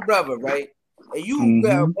one brother, right, and you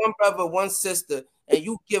grab one brother, one sister, and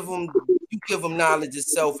you give them knowledge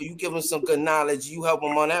itself, or you give them some good knowledge, you help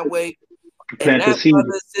them on that way, and that brother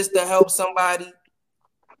or sister help somebody,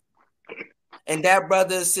 and that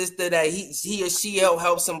brother or sister that he or she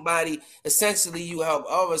help somebody, essentially you help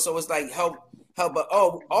others. So it's like help, but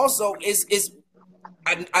also it's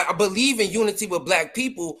I believe in unity with black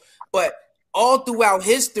people, but all throughout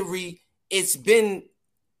history, it's been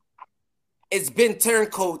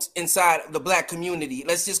turncoats inside the black community.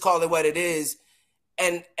 Let's just call it what it is.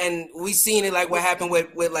 And we seen it, like what happened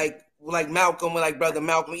with like Malcolm, with like brother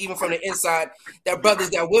Malcolm, even from the inside, that brothers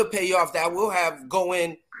that will pay you off, that will have go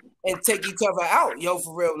in and take each other out, yo,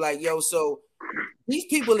 for real. Like, yo, so these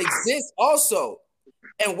people exist also.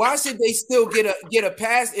 And why should they still get a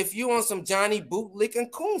pass if you on some Johnny Bootlick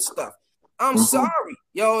and Coon stuff? I'm sorry,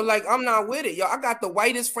 yo. Like, I'm not with it, yo. I got the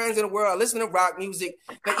whitest friends in the world. I listen to rock music,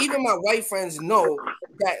 but even my white friends know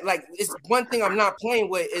that, like, it's one thing I'm not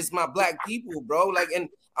playing with is my black people, bro. Like, and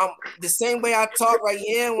the same way I talk right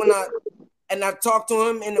here when I talk to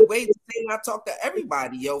him in the way the same I talk to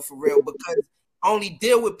everybody, yo, for real, because I only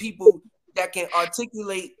deal with people that can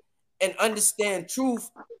articulate and understand truth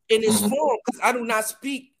in its form. Because I do not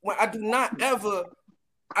speak when I do not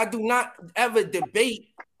ever debate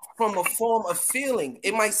from a form of feeling.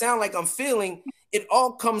 It might sound like I'm feeling. It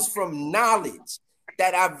all comes from knowledge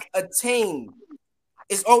that I've attained.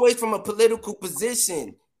 It's always from a political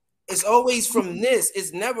position. It's always from this.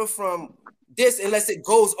 It's never from this unless it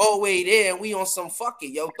goes all the way there and we on some fuck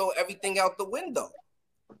it, yo, throw everything out the window.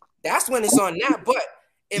 That's when it's on that. But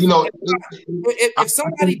if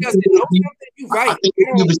somebody doesn't know something, you're right. I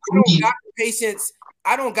don't got the patience.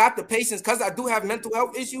 I don't got the patience because I do have mental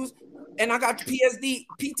health issues and I got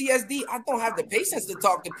PTSD. I don't have the patience to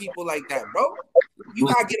talk to people like that, bro. You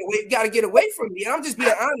gotta get away. You gotta get away from me. And I'm just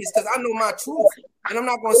being honest because I know my truth, and I'm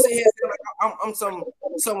not gonna sit here and say like I'm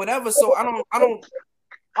some whatever. So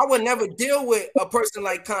I would never deal with a person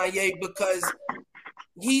like Kanye because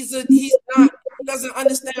he doesn't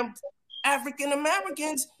understand African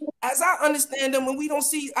Americans as I understand them when we don't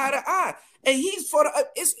see eye to eye, and he's for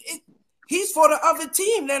the other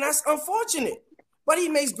team. Then that's unfortunate, but he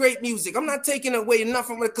makes great music. I'm not taking away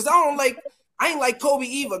nothing from it because I ain't like Kobe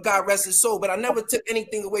either, God rest his soul, but I never took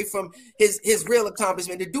anything away from his real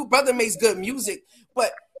accomplishment. The brother makes good music,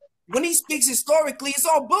 but when he speaks historically, it's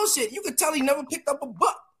all bullshit. You could tell he never picked up a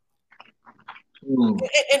book.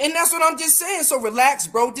 And that's what I'm just saying. So relax,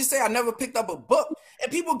 bro. Just say I never picked up a book.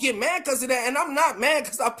 And people get mad because of that. And I'm not mad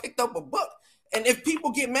because I picked up a book. And if people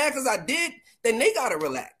get mad because I did, then they gotta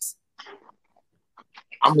relax.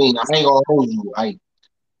 I mean, I ain't gonna hold you.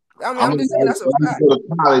 I'm just saying that's a fact.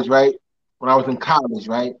 College, right? When I was in college,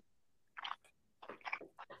 right?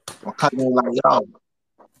 My cousin was like, yo,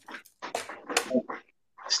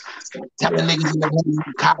 telling niggas in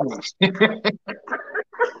the college.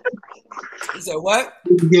 He said, what?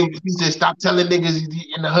 He said, stop telling niggas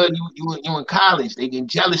in the hood you in college. They getting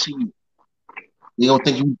jealous of you. They don't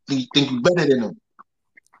think you better than them.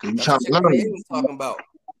 You trying to learn. He was talking about.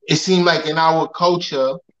 it seemed like in our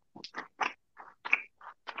culture,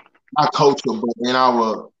 not culture, but in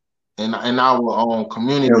our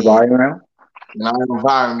community, environment, in our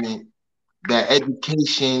environment, that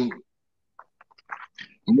education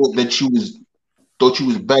meant that you thought you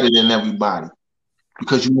was better than everybody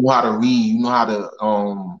because you know how to read, you know how to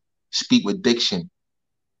speak with diction.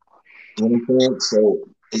 You know what I'm saying? So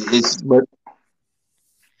but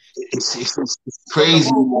it's So the crazy.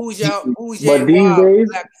 whole who's but your these days,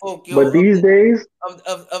 black folk, yo, but these days,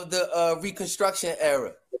 of the Reconstruction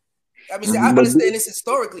era. I mean, I but understand this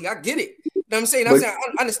historically. I get it. You know what I'm saying? but I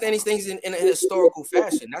understand these things in a historical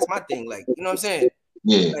fashion. That's my thing. Like, you know what I'm saying?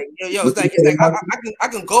 Yeah. Like, it's like I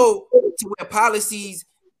can go to where policies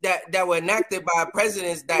that were enacted by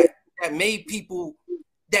presidents that made people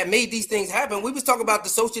that made these things happen. We was talking about the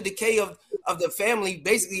social decay of the family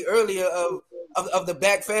basically earlier of the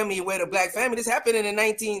black family, where the black family, this happened in the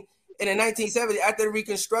 1970s after the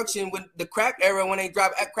Reconstruction, when the crack era, when they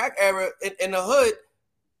dropped crack era in the hood,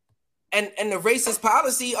 and the racist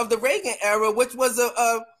policy of the Reagan era, which was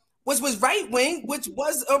which was right wing, which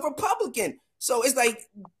was a Republican. So it's like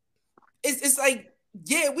it's like,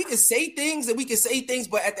 yeah, we can say things and we can say things,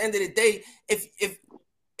 but at the end of the day,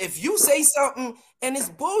 if you say something and it's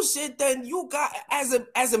bullshit, then you got as a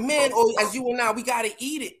man, or as you and I, we gotta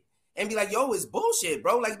eat it and be like, yo, it's bullshit,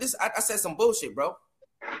 bro. Like this, I said some bullshit, bro.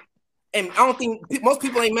 And I don't think most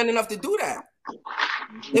people ain't men enough to do that.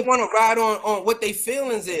 They want to ride on what their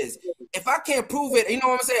feelings is. If I can't prove it, you know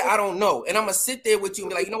what I'm saying? I don't know. And I'm going to sit there with you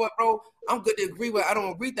and be like, you know what, bro? I'm good to agree with. I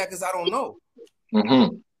don't agree with that because I don't know.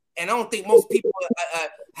 Mm-hmm. And I don't think most people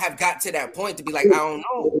have got to that point to be like, I don't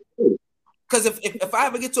know. Because if I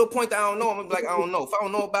ever get to a point that I don't know, I'm going to be like, I don't know. If I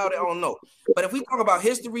don't know about it, I don't know. But if we talk about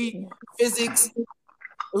history, physics,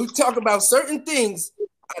 we talk about certain things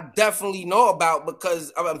I definitely know about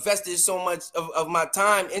because I've invested so much of my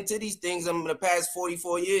time into these things in the past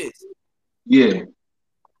 44 years. Yeah.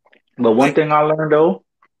 But one thing I learned though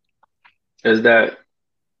is that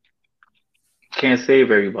can't save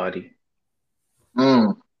everybody.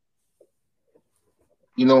 You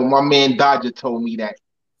know, my man Dodger told me that.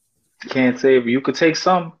 Can't save. You could take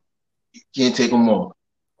some. Can't take them all.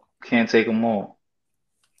 Can't take them all.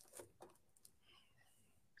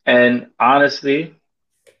 And honestly,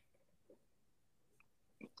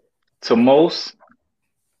 to most,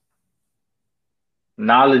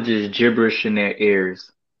 knowledge is gibberish in their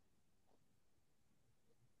ears.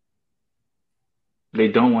 They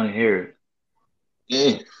don't want to hear it.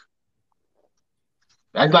 Yeah.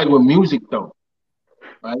 That's like with music though.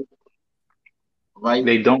 Right? Right?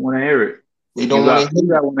 They don't want to hear it. They don't want to You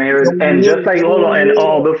hear got want to hear it. And just like hold on, and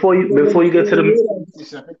before you get to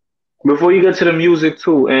the music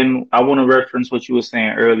too, and I want to reference what you were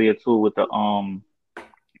saying earlier too with the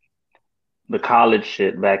college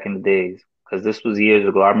shit back in the days, because this was years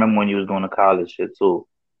ago. I remember when you was doing the college shit too.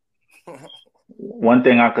 One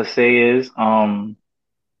thing I could say is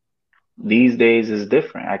these days is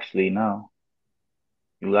different actually now.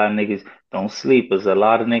 You got niggas don't sleep. There's a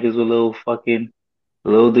lot of niggas with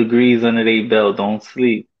little degrees under their belt. Don't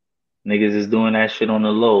sleep. Niggas is doing that shit on the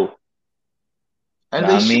low. As Know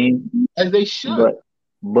they what I should. mean? As they should.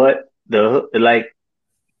 But the like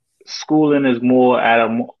schooling is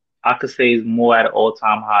I could say is more at an all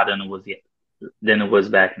time high than it was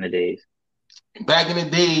back in the days. Back in the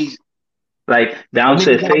days, like down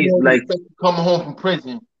to face, like coming home from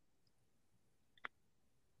prison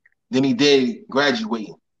than he did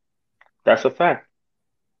graduating. That's a fact,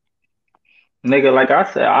 nigga. Like I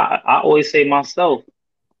said, I always say myself,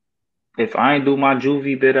 if I ain't do my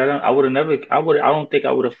juvie bit, I would have never. I don't think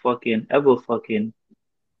I would have ever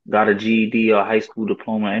got a GED or high school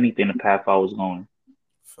diploma, anything the path I was going.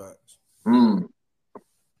 Facts.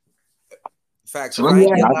 Facts. So if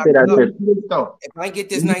I get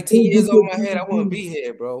this 19 years over my head, I wouldn't be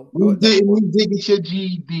here, bro. You did get your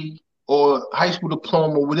GED or high school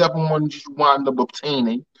diploma, whatever one you wound up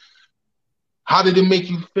obtaining. How did it make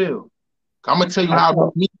you feel? I'm gonna tell you how it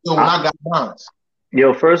made me feel when I got mine.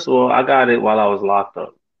 Yo, first of all, I got it while I was locked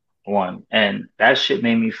up. One, and that shit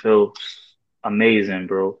made me feel amazing,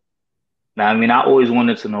 bro. Now, I mean, I always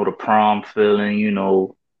wanted to know the prom feeling,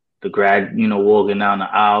 the grad, walking down the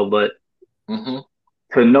aisle, but to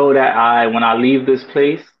know that when I leave this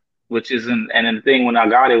place, and the thing, when I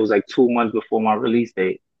got it was like 2 months before my release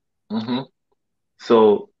date.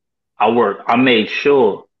 So I made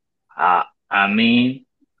sure, I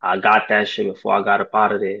got that shit before I got up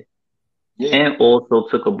out of there. Yeah. And also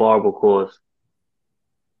took a barber course.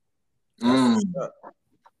 Yeah,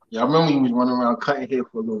 I remember you was running around cutting hair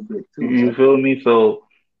for a little bit too. You feel me? So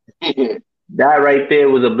that right there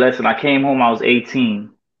was a blessing. I came home, I was 18.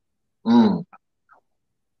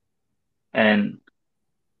 And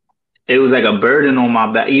it was like a burden on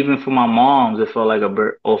my back. Even for my moms, it felt like a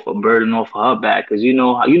burden off her back. Cause you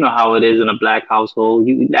know how it is in a black household.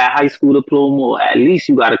 You that high school diploma, at least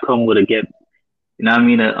you got to come with you know what I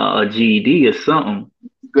mean, a GED or something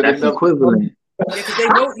Good that's enough. equivalent. Yeah, because they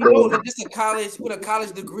know you know that this a college with a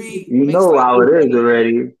college degree You makes know like how it is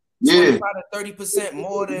already. 25 to 30%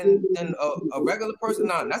 more than a regular person.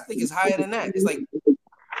 No, I think it's higher than that. It's like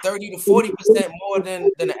 30 to 40% more than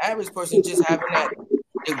the average person. Just having that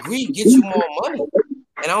degree gets you more money.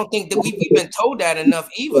 And I don't think that we've been told that enough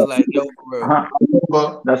either. Like, yo, for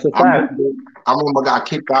real. That's a fact. I remember I got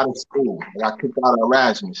kicked out of school. I got kicked out of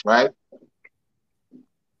Erasmus, right?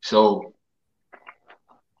 So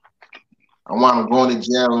I wound up going to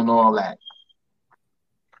jail and all that.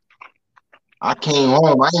 I came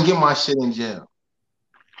home. I didn't get my shit in jail.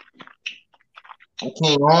 I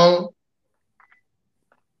came home.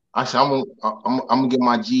 I said, I'm gonna get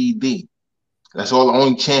my GED. That's all the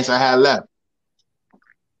only chance I had left.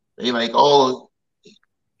 They like, oh,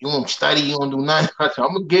 you won't study, you won't do nothing. I said,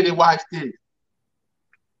 I'm gonna get it, watch this.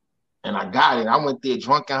 And I got it. I went there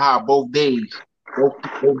drunk and high both days. Both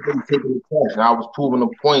days taking the test. And I was proving a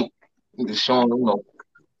point, just showing,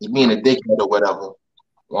 just being a dickhead or whatever.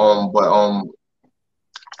 But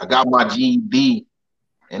I got my GED,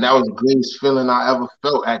 and that was the greatest feeling I ever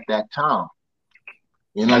felt at that time.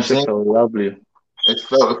 You know what I'm saying? So lovely. It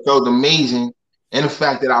felt amazing. And the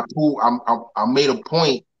fact that I made a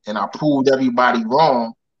point and I proved everybody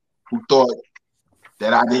wrong who thought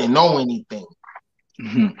that I didn't know anything.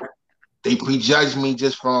 They prejudged me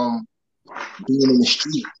just from being in the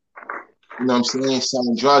street. You know what I'm saying?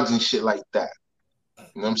 Selling drugs and shit like that.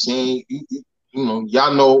 You know what I'm saying?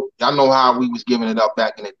 Y'all know how we was giving it up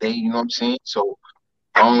back in the day. You know what I'm saying? So,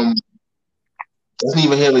 that's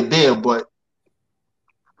neither here nor there. But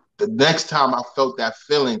the next time I felt that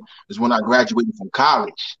feeling is when I graduated from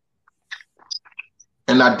college,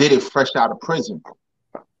 and I did it fresh out of prison.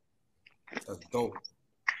 That's dope.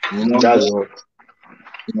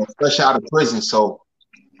 Fresh out of prison. So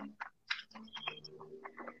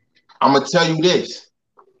I'm gonna tell you this: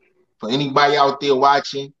 for anybody out there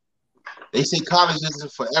watching, they say college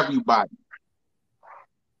isn't for everybody,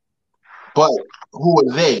 but who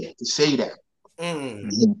are they to say that?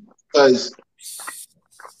 Because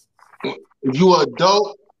if you're an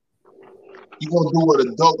adult, you're gonna do what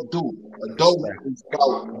adults do. Adult is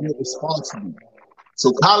about being responsible.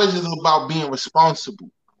 So college is about being responsible.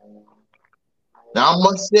 Now I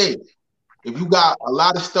must say, if you got a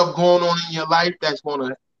lot of stuff going on in your life that's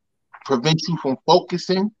gonna prevent you from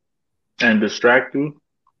focusing and distract you,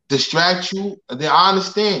 then I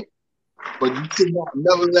understand. But you should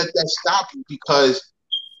never let that stop you, because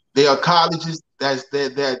there are colleges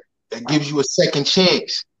that gives you a second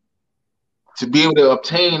chance to be able to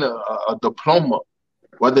obtain a diploma,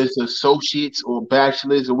 whether it's associates or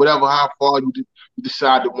bachelor's or whatever, how far you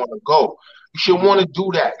decide to want to go. You should want to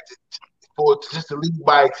do that just to lead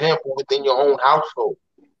by example within your own household.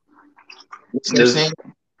 You know what I'm saying?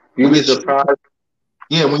 You'd be surprised.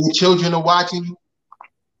 Yeah, when your children are watching you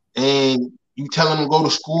and you tell them to go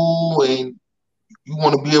to school and you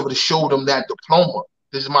want to be able to show them that diploma.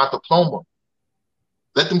 This is my diploma.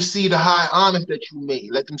 Let them see the high honors that you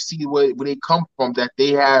made. Let them see where they come from, that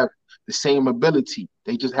they have the same ability.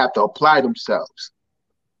 They just have to apply themselves.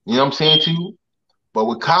 You know what I'm saying to you? But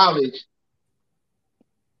with college,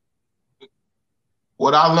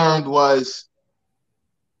 what I learned was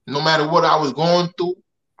no matter what I was going through,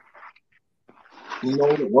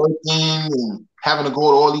 working and having to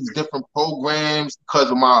go to all these different programs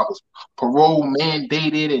because of my parole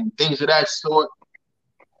mandated and things of that sort,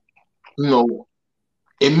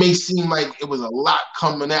 it may seem like it was a lot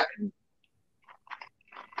coming at me.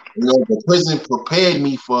 The prison prepared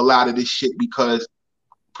me for a lot of this shit, because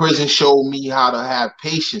prison showed me how to have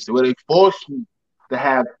patience, where they forced me to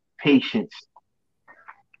have patience.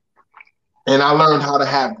 And I learned how to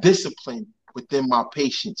have discipline within my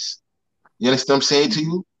patience. You understand what I'm saying to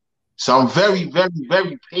you? So I'm very, very,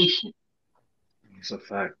 very patient. It's a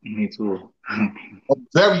fact. Me too. I'm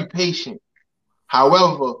very patient.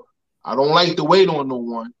 However, I don't like to wait on no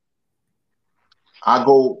one. I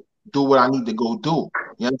go do what I need to go do.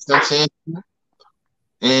 You understand what I'm saying to you?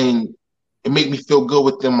 And it make me feel good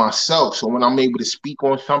within myself. So when I'm able to speak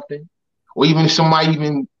on something, or even if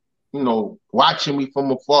somebody watching me from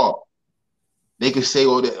afar, they could say,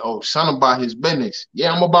 son about his business.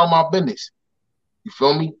 Yeah, I'm about my business. You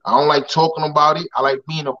feel me? I don't like talking about it. I like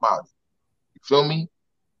being about it. You feel me?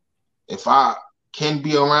 If I can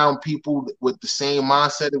be around people with the same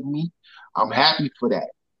mindset of me, I'm happy for that.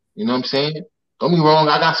 You know what I'm saying? Don't be wrong.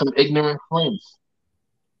 I got some ignorant friends.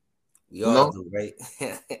 We all do, right?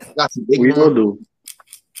 I got some We all ignorant.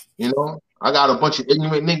 do. I got a bunch of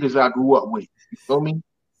ignorant niggas I grew up with. You feel me?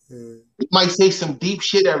 They might say some deep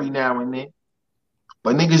shit every now and then,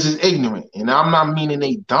 but niggas is ignorant, and I'm not meaning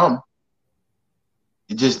they dumb.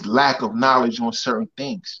 It's just lack of knowledge on certain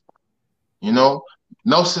things. Nelson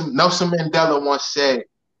Mandela once said,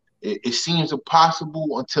 "It seems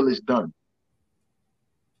impossible until it's done."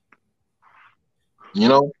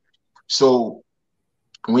 So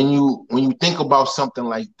when you think about something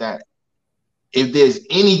like that, if there's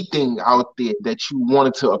anything out there that you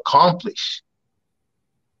wanted to accomplish,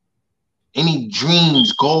 any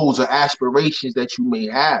dreams, goals, or aspirations that you may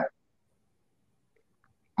have,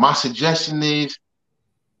 my suggestion is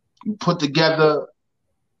you put together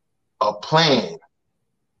a plan.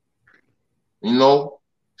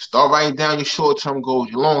 Start writing down your short-term goals,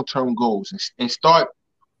 your long-term goals, and start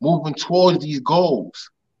moving towards these goals.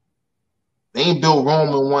 They ain't built Rome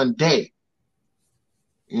in one day.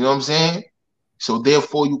 You know what I'm saying? So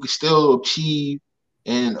therefore, you can still achieve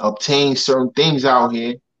and obtain certain things out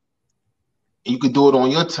here. And you can do it on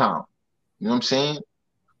your time. You know what I'm saying?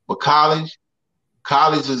 But college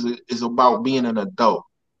is about being an adult.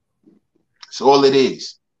 That's all it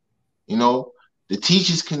is. The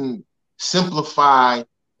teachers can simplify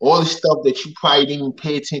all the stuff that you probably didn't even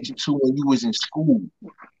pay attention to when you was in school.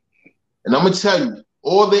 And I'm gonna tell you,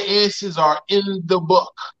 all the answers are in the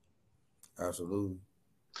book. Absolutely.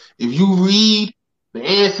 If you read, the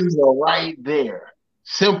answers are right there.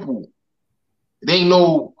 Simple. It ain't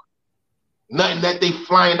nothing that they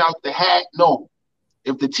flying out the hat. No.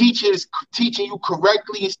 If the teacher is teaching you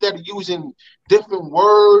correctly instead of using different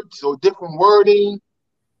words or different wording,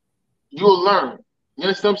 you'll learn. You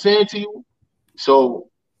understand what I'm saying to you? So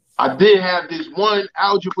I did have this one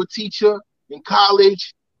algebra teacher in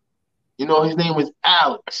college. His name was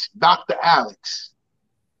Alex, Dr. Alex.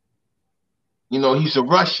 He's a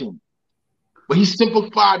Russian. But he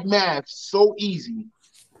simplified math so easy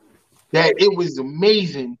that it was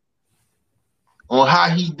amazing on how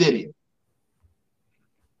he did it.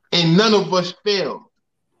 And none of us failed,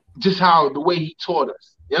 just the way he taught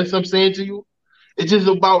us. You understand what I'm saying to you? It's just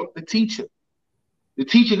about the teacher. The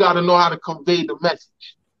teacher got to know how to convey the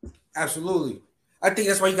message. Absolutely. I think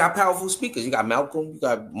that's why you got powerful speakers. You got Malcolm, you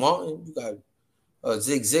got Martin, you got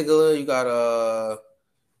Zig Ziglar, you got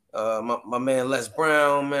my man Les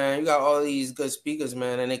Brown, man. You got all these good speakers,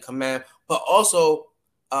 man, and they command. But also,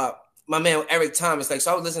 my man Eric Thomas.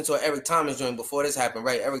 So I was listening to an Eric Thomas joint before this happened,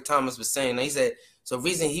 right? Eric Thomas was saying, he said, so the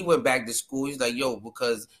reason he went back to school, he's like,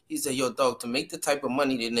 because he said, dog, to make the type of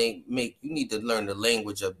money that they make, you need to learn the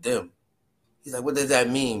language of them. He's like, what does that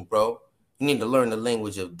mean, bro? You need to learn the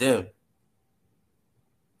language of them.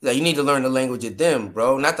 Like, you need to learn the language of them,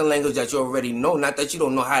 bro. Not the language that you already know. Not that you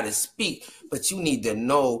don't know how to speak, but you need to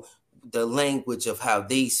know the language of how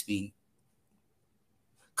they speak.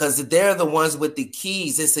 Because they're the ones with the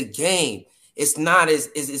keys. It's a game. It's not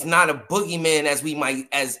it's not a boogeyman as we might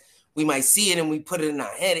see it and we put it in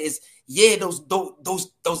our head. It's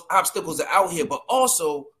those obstacles are out here, but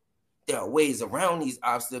also there are ways around these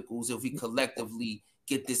obstacles if we collectively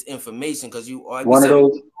get this information. Because if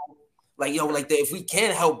we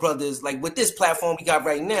can help brothers, like with this platform we got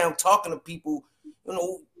right now, talking to people,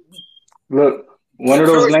 look, one of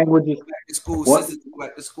those languages, back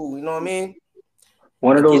to school, you know what I mean?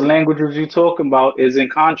 One of those languages you're talking about is in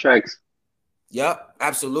contracts. Yep,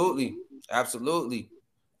 absolutely. One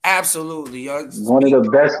of the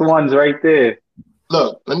best ones right there.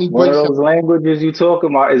 Look, let me break one of those languages you talking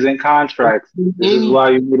about is in contracts. This is why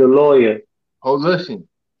you need a lawyer. Oh, listen,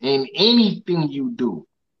 in anything you do,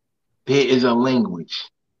 there is a language.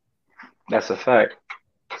 That's a fact.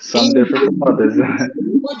 Some different from others.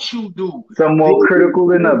 What you do. Some more critical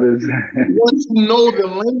than others. Once you know the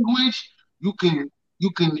language, you can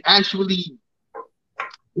actually,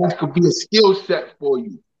 that could be a skill set for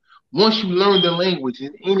you. Once you learn the language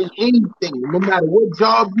in anything, no matter what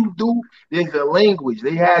job you do, there's a language.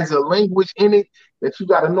 There has a language in it that you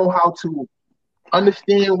got to know how to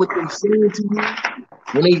understand what they're saying to you.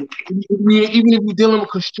 Even if you're dealing with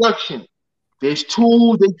construction, there's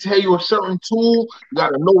tools. They tell you a certain tool. You got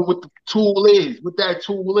to know what the tool is, what that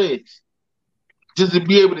tool is. Just to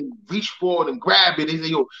be able to reach for it and grab it. They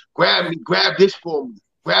say, grab this for me.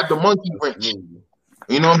 Grab the monkey wrench.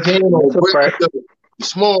 You know what I'm saying? Or grab the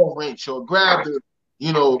small wrench, or grab the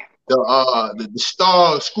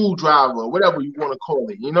star screwdriver, or whatever you want to call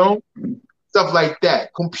it, stuff like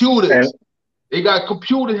that. Computers. They got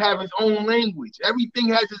computers have its own language. Everything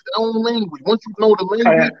has its own language. Once you know the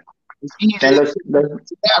language, it's easy to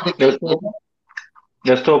navigate.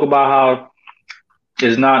 Let's talk about how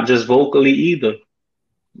It's not just vocally either.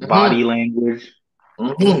 Body language.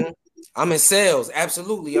 I'm in sales,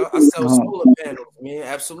 absolutely. I sell solar panels, man,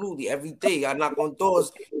 absolutely. Every day I knock on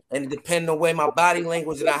doors, and depending on where my body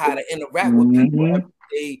language and how to interact with people every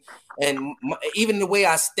day, and even the way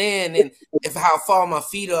I stand, and if how far my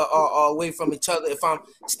feet are away from each other. If I'm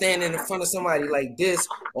standing in front of somebody like this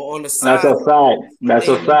or on the That's side, a fact. That's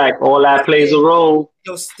a fact. All that plays a role.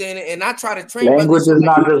 Standing, and I try to train Language brothers. is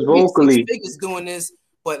Like, not just we six vocally. figures doing this,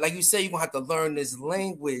 but like you say, you're gonna have to learn this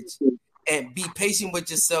language and be patient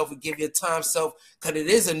with yourself and give your time self, because it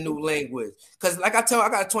is a new language. Because like I got a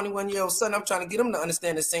 21-year-old son, I'm trying to get him to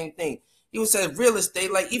understand the same thing. He was saying real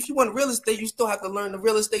estate. Like, if you want real estate, you still have to learn the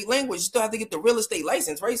real estate language. You still have to get the real estate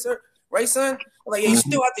license, right, sir? Right, son? Like, you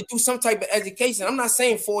still have to do some type of education. I'm not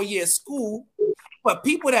saying 4-year school, but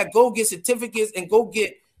people that go get certificates and go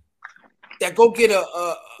get a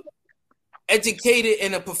educated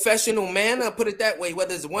in a professional manner, put it that way,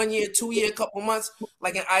 whether it's 1 year, 2 year, couple months,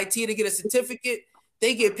 like in IT to get a certificate,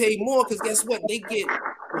 they get paid more, because guess what? They get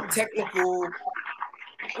the technical,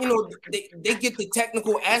 they get the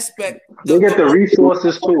technical aspect. They get the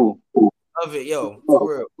resources too of it, yo,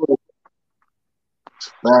 for real.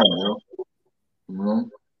 Right, yo. You know?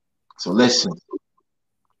 So listen,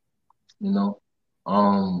 what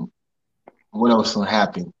else will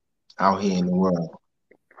happen out here in the world?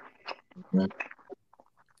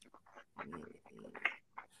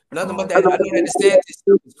 Nothing but that. I know that DeSantis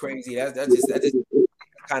stuff is crazy. That's just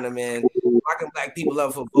kind of, man, locking black people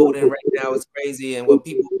up for voting right now is crazy. And what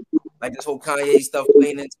people like, this whole Kanye stuff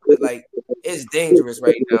playing into it, like, it's dangerous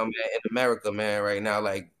right now, man, in America, man, right now.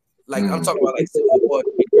 Like I'm talking about like Civil War. I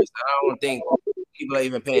don't think people are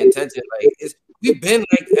even paying attention. Like, we've been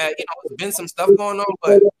like, it's been some stuff going on,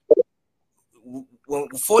 but when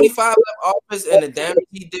 45 left office and the damage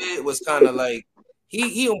he did was kind of like,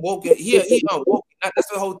 he awoke it. He awoke. That's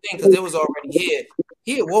the whole thing, because it was already here.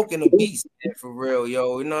 He awoke in the beast, man, for real,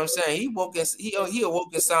 yo. You know what I'm saying? He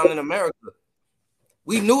awoke in sound in America.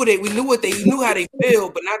 We knew how they feel,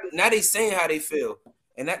 but now they saying how they feel,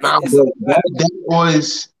 and that was,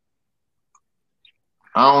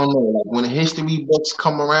 I don't know, like when the history books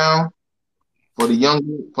come around for the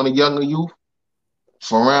younger youth,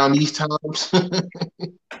 for around these times.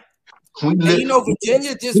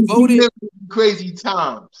 Virginia just voted crazy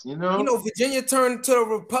times, Virginia turned to a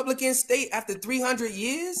Republican state after 300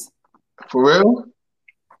 years. For real?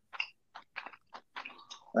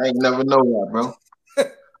 I ain't never know that, bro.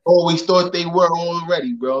 Always thought they were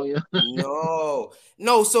already, bro. Yeah. No.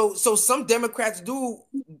 So some Democrats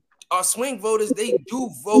are swing voters. They do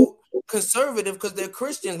vote conservative because they're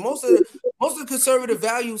Christians. Most of the conservative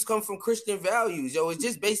values come from Christian values, yo. It's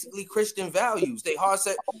just basically Christian values. They hard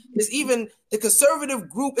set. It's even the conservative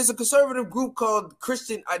group. It's a conservative group called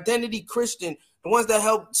Christian Identity Christian. The ones that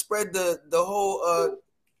help spread the whole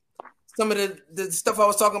some of the stuff I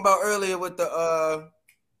was talking about earlier with the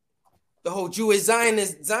whole Jewish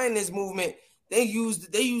Zionist movement. They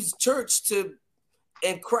use church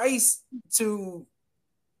and Christ to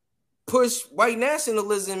push white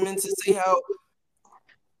nationalism and to say how,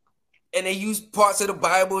 and they use parts of the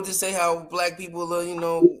Bible to say how black people are,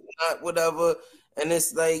 not whatever. And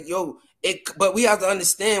it's like, but we have to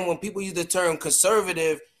understand, when people use the term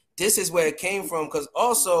conservative, this is where it came from. Because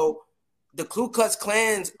also the Ku Klux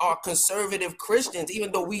Klans are conservative Christians,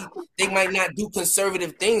 even though they might not do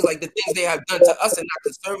conservative things, like the things they have done to us are not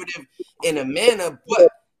conservative in a manner,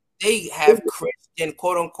 but they have Christian,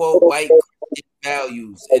 quote unquote, white Christian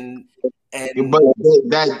values.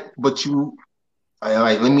 But you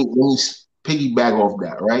let me piggyback off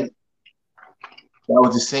that, right? That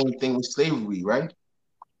was the same thing with slavery, right?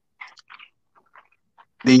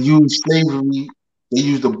 They used slavery, they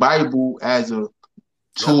used the Bible as a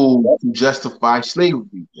tool to justify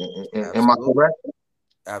slavery. Am I correct?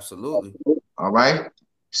 Absolutely. All right.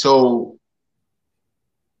 So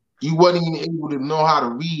you wasn't even able to know how to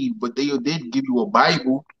read, but they did give you a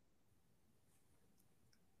Bible.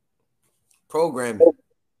 Programming.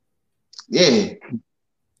 Yeah.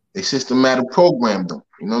 They systematic programmed them.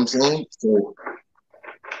 You know what I'm saying? So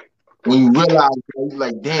when you realize, you're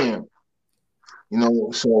like, damn.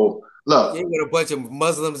 So look. You got a bunch of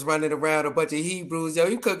Muslims running around, a bunch of Hebrews, yo.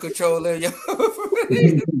 You couldn't control them, yo.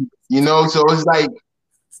 So it's like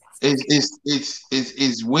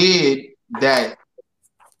it's weird that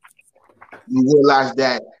you realize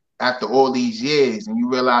that after all these years, and you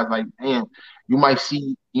realize, like, damn, you might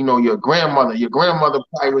see, your grandmother. Your grandmother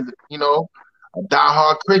probably was, a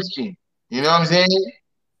diehard Christian. You know what I'm saying?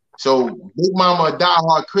 So Big Mama a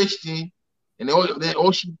diehard Christian, and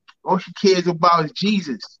all she cares about is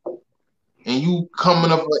Jesus. and you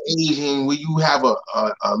coming up an age and where you have a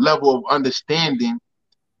level of understanding,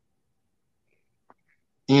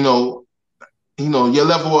 your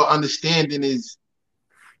level of understanding is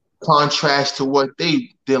contrast to what they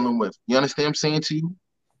dealing with. You understand what I'm saying to you?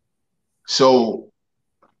 So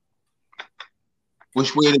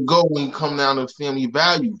which way to go when you come down to family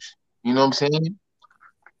values? You know what I'm saying?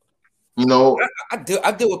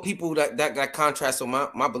 I deal with people that contrast with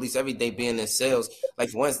my beliefs every day being in sales. Like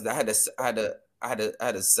for instance, I had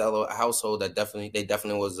to sell a household that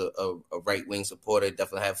definitely was a right wing supporter.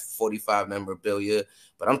 Definitely have 45 memorabilia,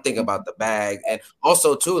 but I'm thinking about the bag, and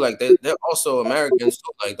also too like they're also Americans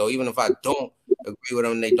too. Like though, even if I don't agree with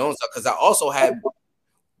them, they don't, because I also had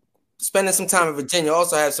spending some time in Virginia.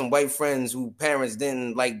 Also have some white friends who parents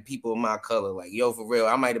didn't like people of my color. Like yo, for real,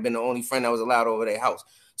 I might have been the only friend that was allowed over their house.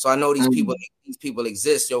 So I know these people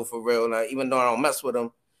exist, yo, for real. Like, even though I don't mess with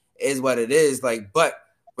them, is what it is. Like, but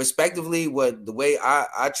respectively, the way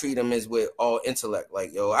I treat them is with all intellect.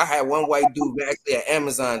 Like, yo, I had one white dude actually at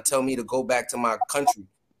Amazon tell me to go back to my country.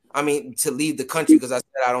 I mean, to leave the country because I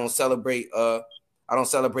said I don't celebrate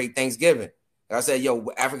Thanksgiving. I said, yo,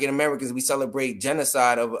 African Americans, we celebrate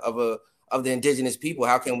genocide of the indigenous people.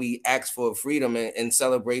 How can we ask for freedom and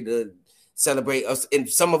celebrate us? And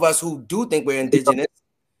some of us who do think we're indigenous,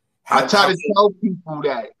 I try to tell people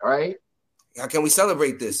that, right? How can we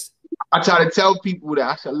celebrate this? I try to tell people that.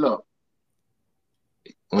 I said, look,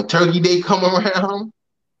 when Turkey Day come around,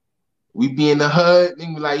 we be in the hood,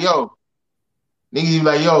 niggas be like,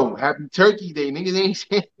 yo, happy Turkey Day. Niggas ain't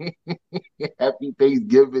saying happy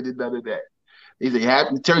Thanksgiving and none of that. They say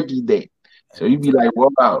happy Turkey Day. So you be like,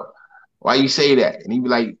 wow, why you say that? And he be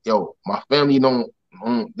like, yo, my family don't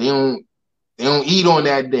eat on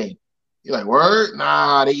that day. You're like, word?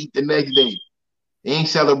 Nah, they eat the next day. They ain't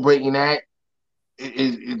celebrating that.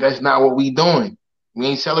 That's not what we doing. We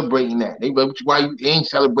ain't celebrating that. They ain't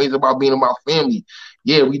celebrating about being about family?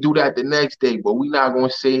 Yeah, we do that the next day, but we not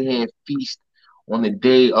gonna sit here and feast on the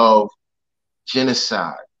day of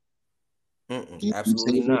genocide.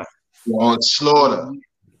 Absolutely not. On slaughter.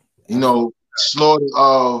 Slaughter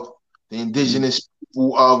of the indigenous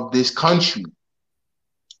people of this country.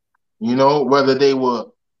 Whether they were,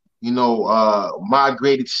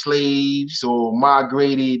 migrated slaves or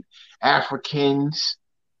migrated Africans,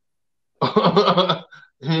 or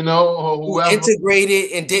who whoever.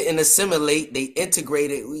 integrated and didn't assimilate. They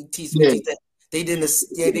integrated. We teach that. They didn't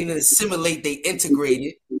assimilate, they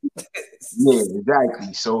integrated. Yeah,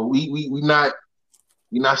 exactly. So we not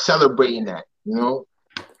celebrating that,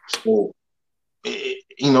 So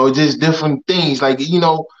just different things. Like,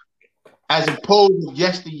 as opposed to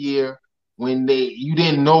yesteryear when you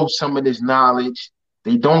didn't know some of this knowledge.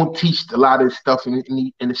 They don't teach a lot of this stuff in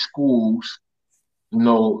the schools.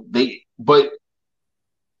 But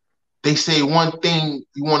they say one thing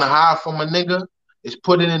you want to hide from a nigga is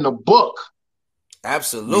put it in a book.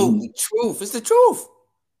 Absolutely. Truth. It's the truth.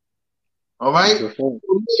 All right? So,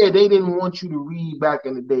 yeah, they didn't want you to read back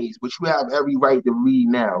in the days, but you have every right to read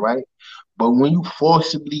now, right? But when you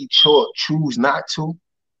forcibly choose not to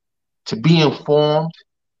be informed,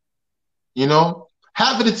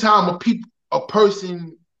 half of the time a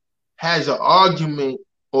person has an argument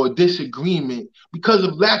or disagreement because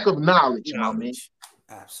of lack of knowledge, my man.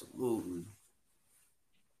 Absolutely.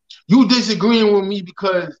 You disagreeing with me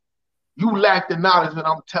because you lack the knowledge that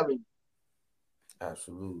I'm telling you.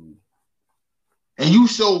 Absolutely. And you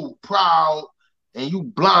so proud and you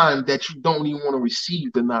blind that you don't even want to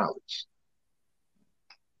receive the knowledge.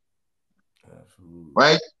 Absolutely.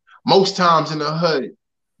 Right? Most times in the hood,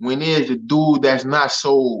 when there's a dude that's not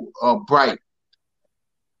so bright,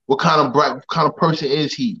 what kind of person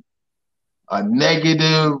is he? A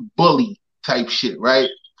negative bully type shit, right?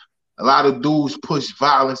 A lot of dudes push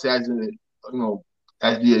violence as the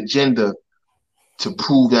agenda to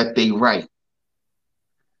prove that they right.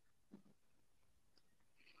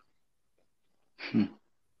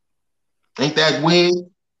 Ain't that weird?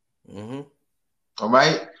 Mm-hmm. All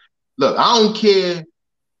right. Look, I don't care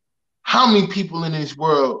how many people in this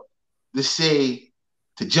world that say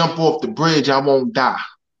to jump off the bridge, I won't die.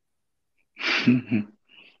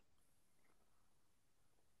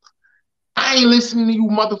 I ain't listening to you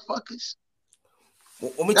motherfuckers.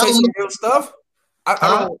 Let me tell you some real stuff.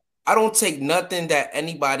 I don't take nothing that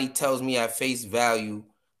anybody tells me at face value.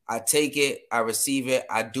 I take it, I receive it,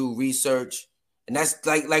 I do research. And that's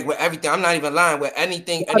like with everything. I'm not even lying with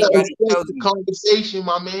anything anybody tells me. Conversation,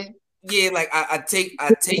 my man. Yeah, like I take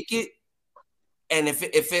it, and if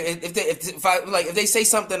they say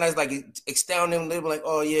something that's like astounding, they'll be like,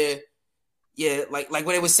 oh yeah, like what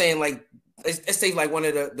they were saying, like let's say like one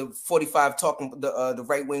of the 45 talking the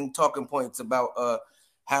right wing talking points about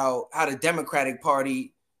how the Democratic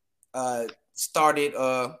Party started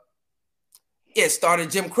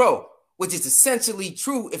Jim Crow, which is essentially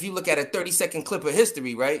true if you look at a 30-second clip of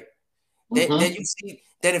history, right? Then you see,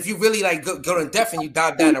 then if you really like go in depth and you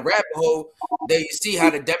dive down a rabbit hole, then you see how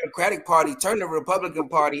the Democratic Party turned the Republican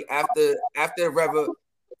Party after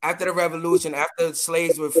the revolution, after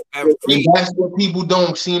slaves were freed. And that's what people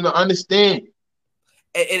don't seem to understand.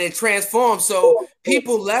 And it transformed. So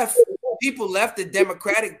people left the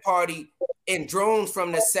Democratic Party in drones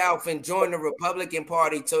from the South and joined the Republican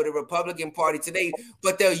Party to the Republican Party today.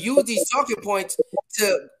 But they'll use these talking points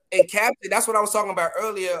to encapsulate. That's what I was talking about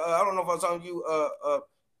earlier. I don't know if I was talking to you.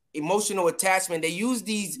 Emotional attachment. They use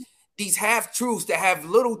these half truths that have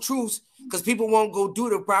little truths because people won't go do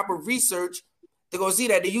the proper research to go see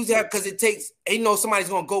that. They use that because it takes, they know somebody's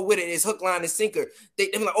gonna go with it. It's hook, line, and sinker. They're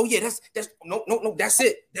like, oh yeah, that's no, that's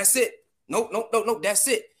it. No, that's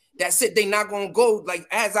it. They're not gonna go like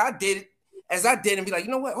as I did and be like,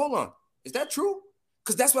 you know what? Hold on, is that true?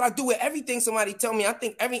 Because that's what I do with everything somebody tell me. I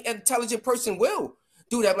think every intelligent person will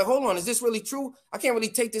do that. Like, hold on, is this really true? I can't really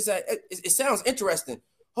take this. It sounds interesting.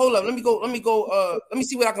 Hold up, let me go. Let me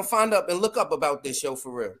see what I can find up and look up about this show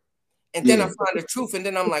for real. And then I find the truth, and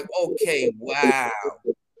then I'm like, okay, wow.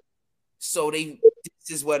 So this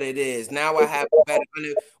is what it is. Now I have a better.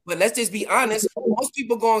 But let's just be honest. Most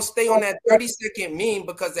people gonna stay on that 30-second meme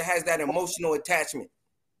because it has that emotional attachment.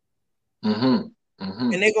 And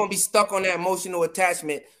they're gonna be stuck on that emotional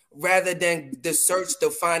attachment rather than the search to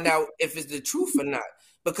find out if it's the truth or not.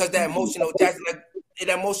 Because that emotional attachment, that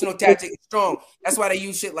emotional attachment is strong. That's why they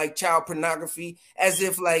use shit like child pornography, as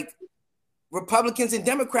if like Republicans and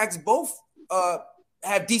Democrats both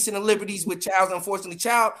have decent liberties with child. Unfortunately,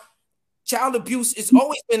 child abuse has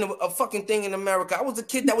always been a fucking thing in America. I was a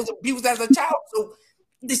kid that was abused as a child, so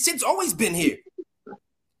this shit's always been here.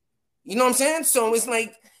 You know what I'm saying? So it's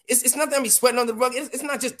like it's not that I'm sweating on the rug. It's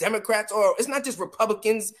not just Democrats or it's not just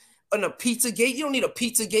Republicans on a Pizzagate. You don't need a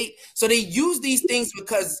Pizzagate. So they use these things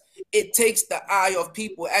because it takes the eye of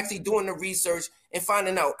people actually doing the research and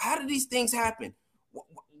finding out how do these things happen.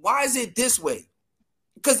 Why is it this way?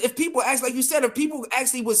 Because if people actually, like you said, if people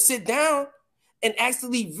actually would sit down and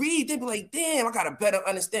actually read, they'd be like, damn, I got a better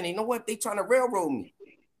understanding. You know what? They trying to railroad me.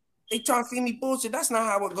 They trying to feed me bullshit. That's not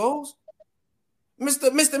how it goes.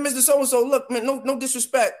 Mr. So-and-so, look, man, no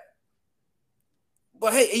disrespect.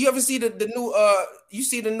 But hey, you ever see the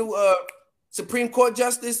new Supreme Court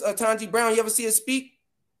Justice, Tanji Brown? You ever see her speak?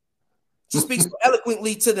 She speaks so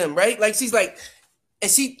eloquently to them, right? Like she's like, and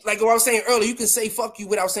she, like what I was saying earlier, you can say fuck you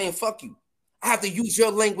without saying fuck you. I have to use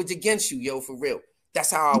your language against you, yo, for real.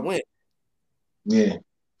 That's how I went. Yeah.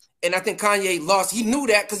 And I think Kanye lost. He knew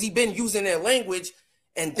that because he been using their language.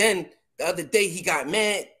 And then the other day he got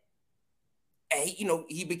mad. And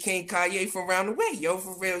he became Kanye from around the way, yo,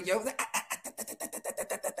 for real, yo.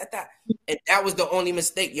 And that was the only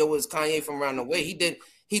mistake, yo, was Kanye from around the way.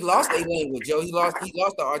 He lost their language, yo. He lost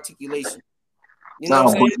the articulation. You know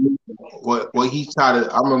what I'm saying? What he tried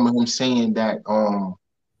to, I remember him saying that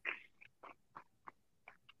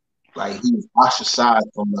like he was ostracized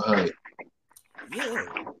from the hood. Yeah.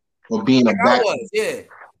 For being like a black. I was, yeah.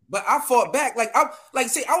 But I fought back. I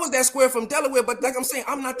was that square from Delaware, but like I'm saying,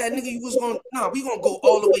 I'm not that nigga you was gonna we gonna go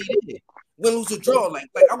all the way there. Win, lose, or draw. Like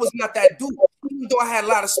I was not that dude. Even though I had a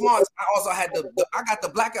lot of smarts, I also had I got the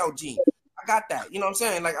blackout gene. I got that. You know what I'm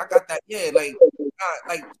saying? Like I got that, yeah, like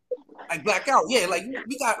blackout. Yeah, like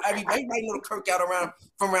we got everybody know the Kirk out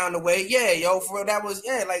from around the way. Yeah, yo, for real, that was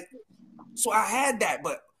like so I had that,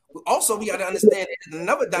 but also we got to understand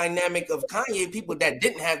another dynamic of Kanye, people that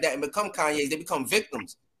didn't have that and become Kanye's, they become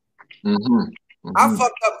victims. I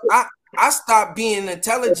fucked up. I stopped being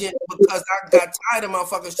intelligent because I got tired of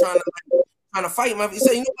motherfuckers trying to fight. You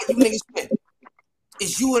say, you know what, you niggas win.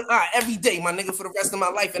 It's you and I every day, my nigga, for the rest of my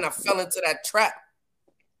life, and I fell into that trap.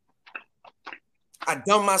 I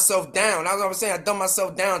dumbed myself down. That's what I was saying. I dumbed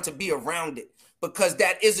myself down to be around it because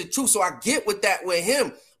that is the truth. So I get with that with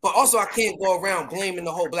him, but also I can't go around blaming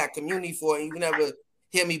the whole black community for it. You never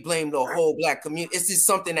hear me blame the whole black community. It's just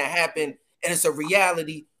something that happened and it's a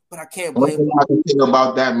reality, but I can't blame them. One thing I can think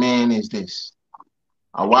about that man is this.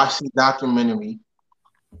 I watched the documentary.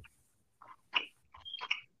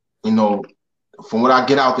 You know, from what I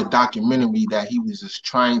get out the documentary, that he was just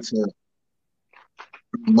trying to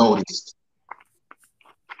be noticed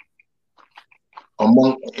in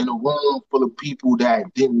a room full of people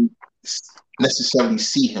that didn't necessarily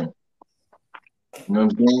see him. You know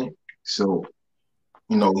what I'm saying? So,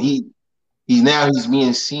 you know, he's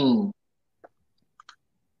being seen,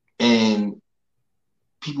 and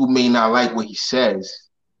people may not like what he says,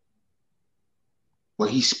 but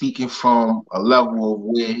he's speaking from a level of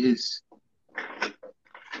where his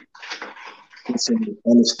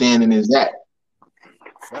understanding is at.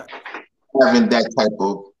 Having that type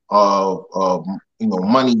of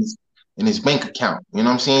money in his bank account. You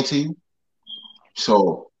know what I'm saying to you?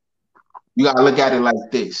 So you gotta look at it like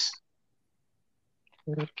this.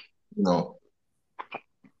 You know,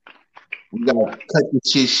 we gotta cut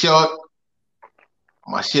this shit short.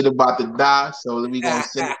 My shit about to die, so we gonna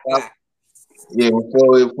send it up. Yeah,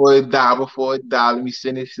 before it die, let me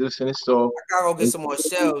send it off. I gotta go get some more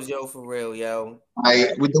shells, yo, for real, yo. All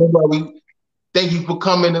right, we don't worry. Thank you for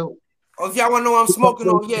coming. Oh, if y'all wanna know what I'm smoking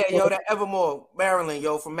on, yeah, yo, that Evermore, Maryland,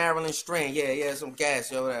 yo, from Maryland strain. Yeah, some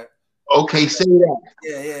gas, yo. That. Okay, say that.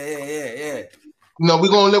 Yeah. You know, we're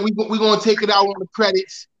gonna take it out on the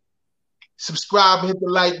credits. Subscribe, hit the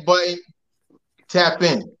like button, tap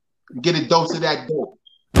in, get a dose of that dope.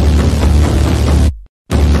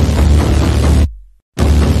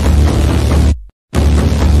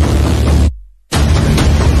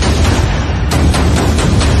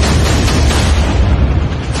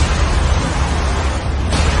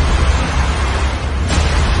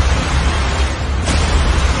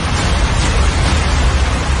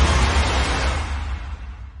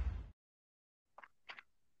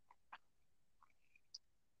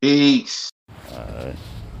 Peace. All right.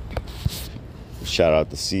 Shout out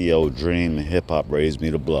to CEO Dream and Hip Hop Raised Me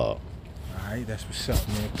to Blog. All right, that's what's up,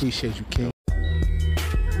 man. Appreciate you, King.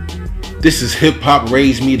 This is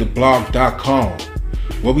hiphopraised.blog.com,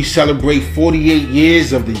 where we celebrate 48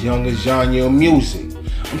 years of the youngest genre of music.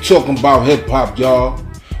 I'm talking about hip hop, y'all.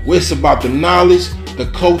 Where it's about the knowledge, the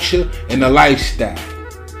culture, and the lifestyle.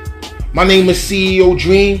 My name is CEO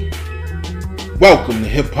Dream. Welcome to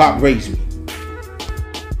Hip Hop Raised Me.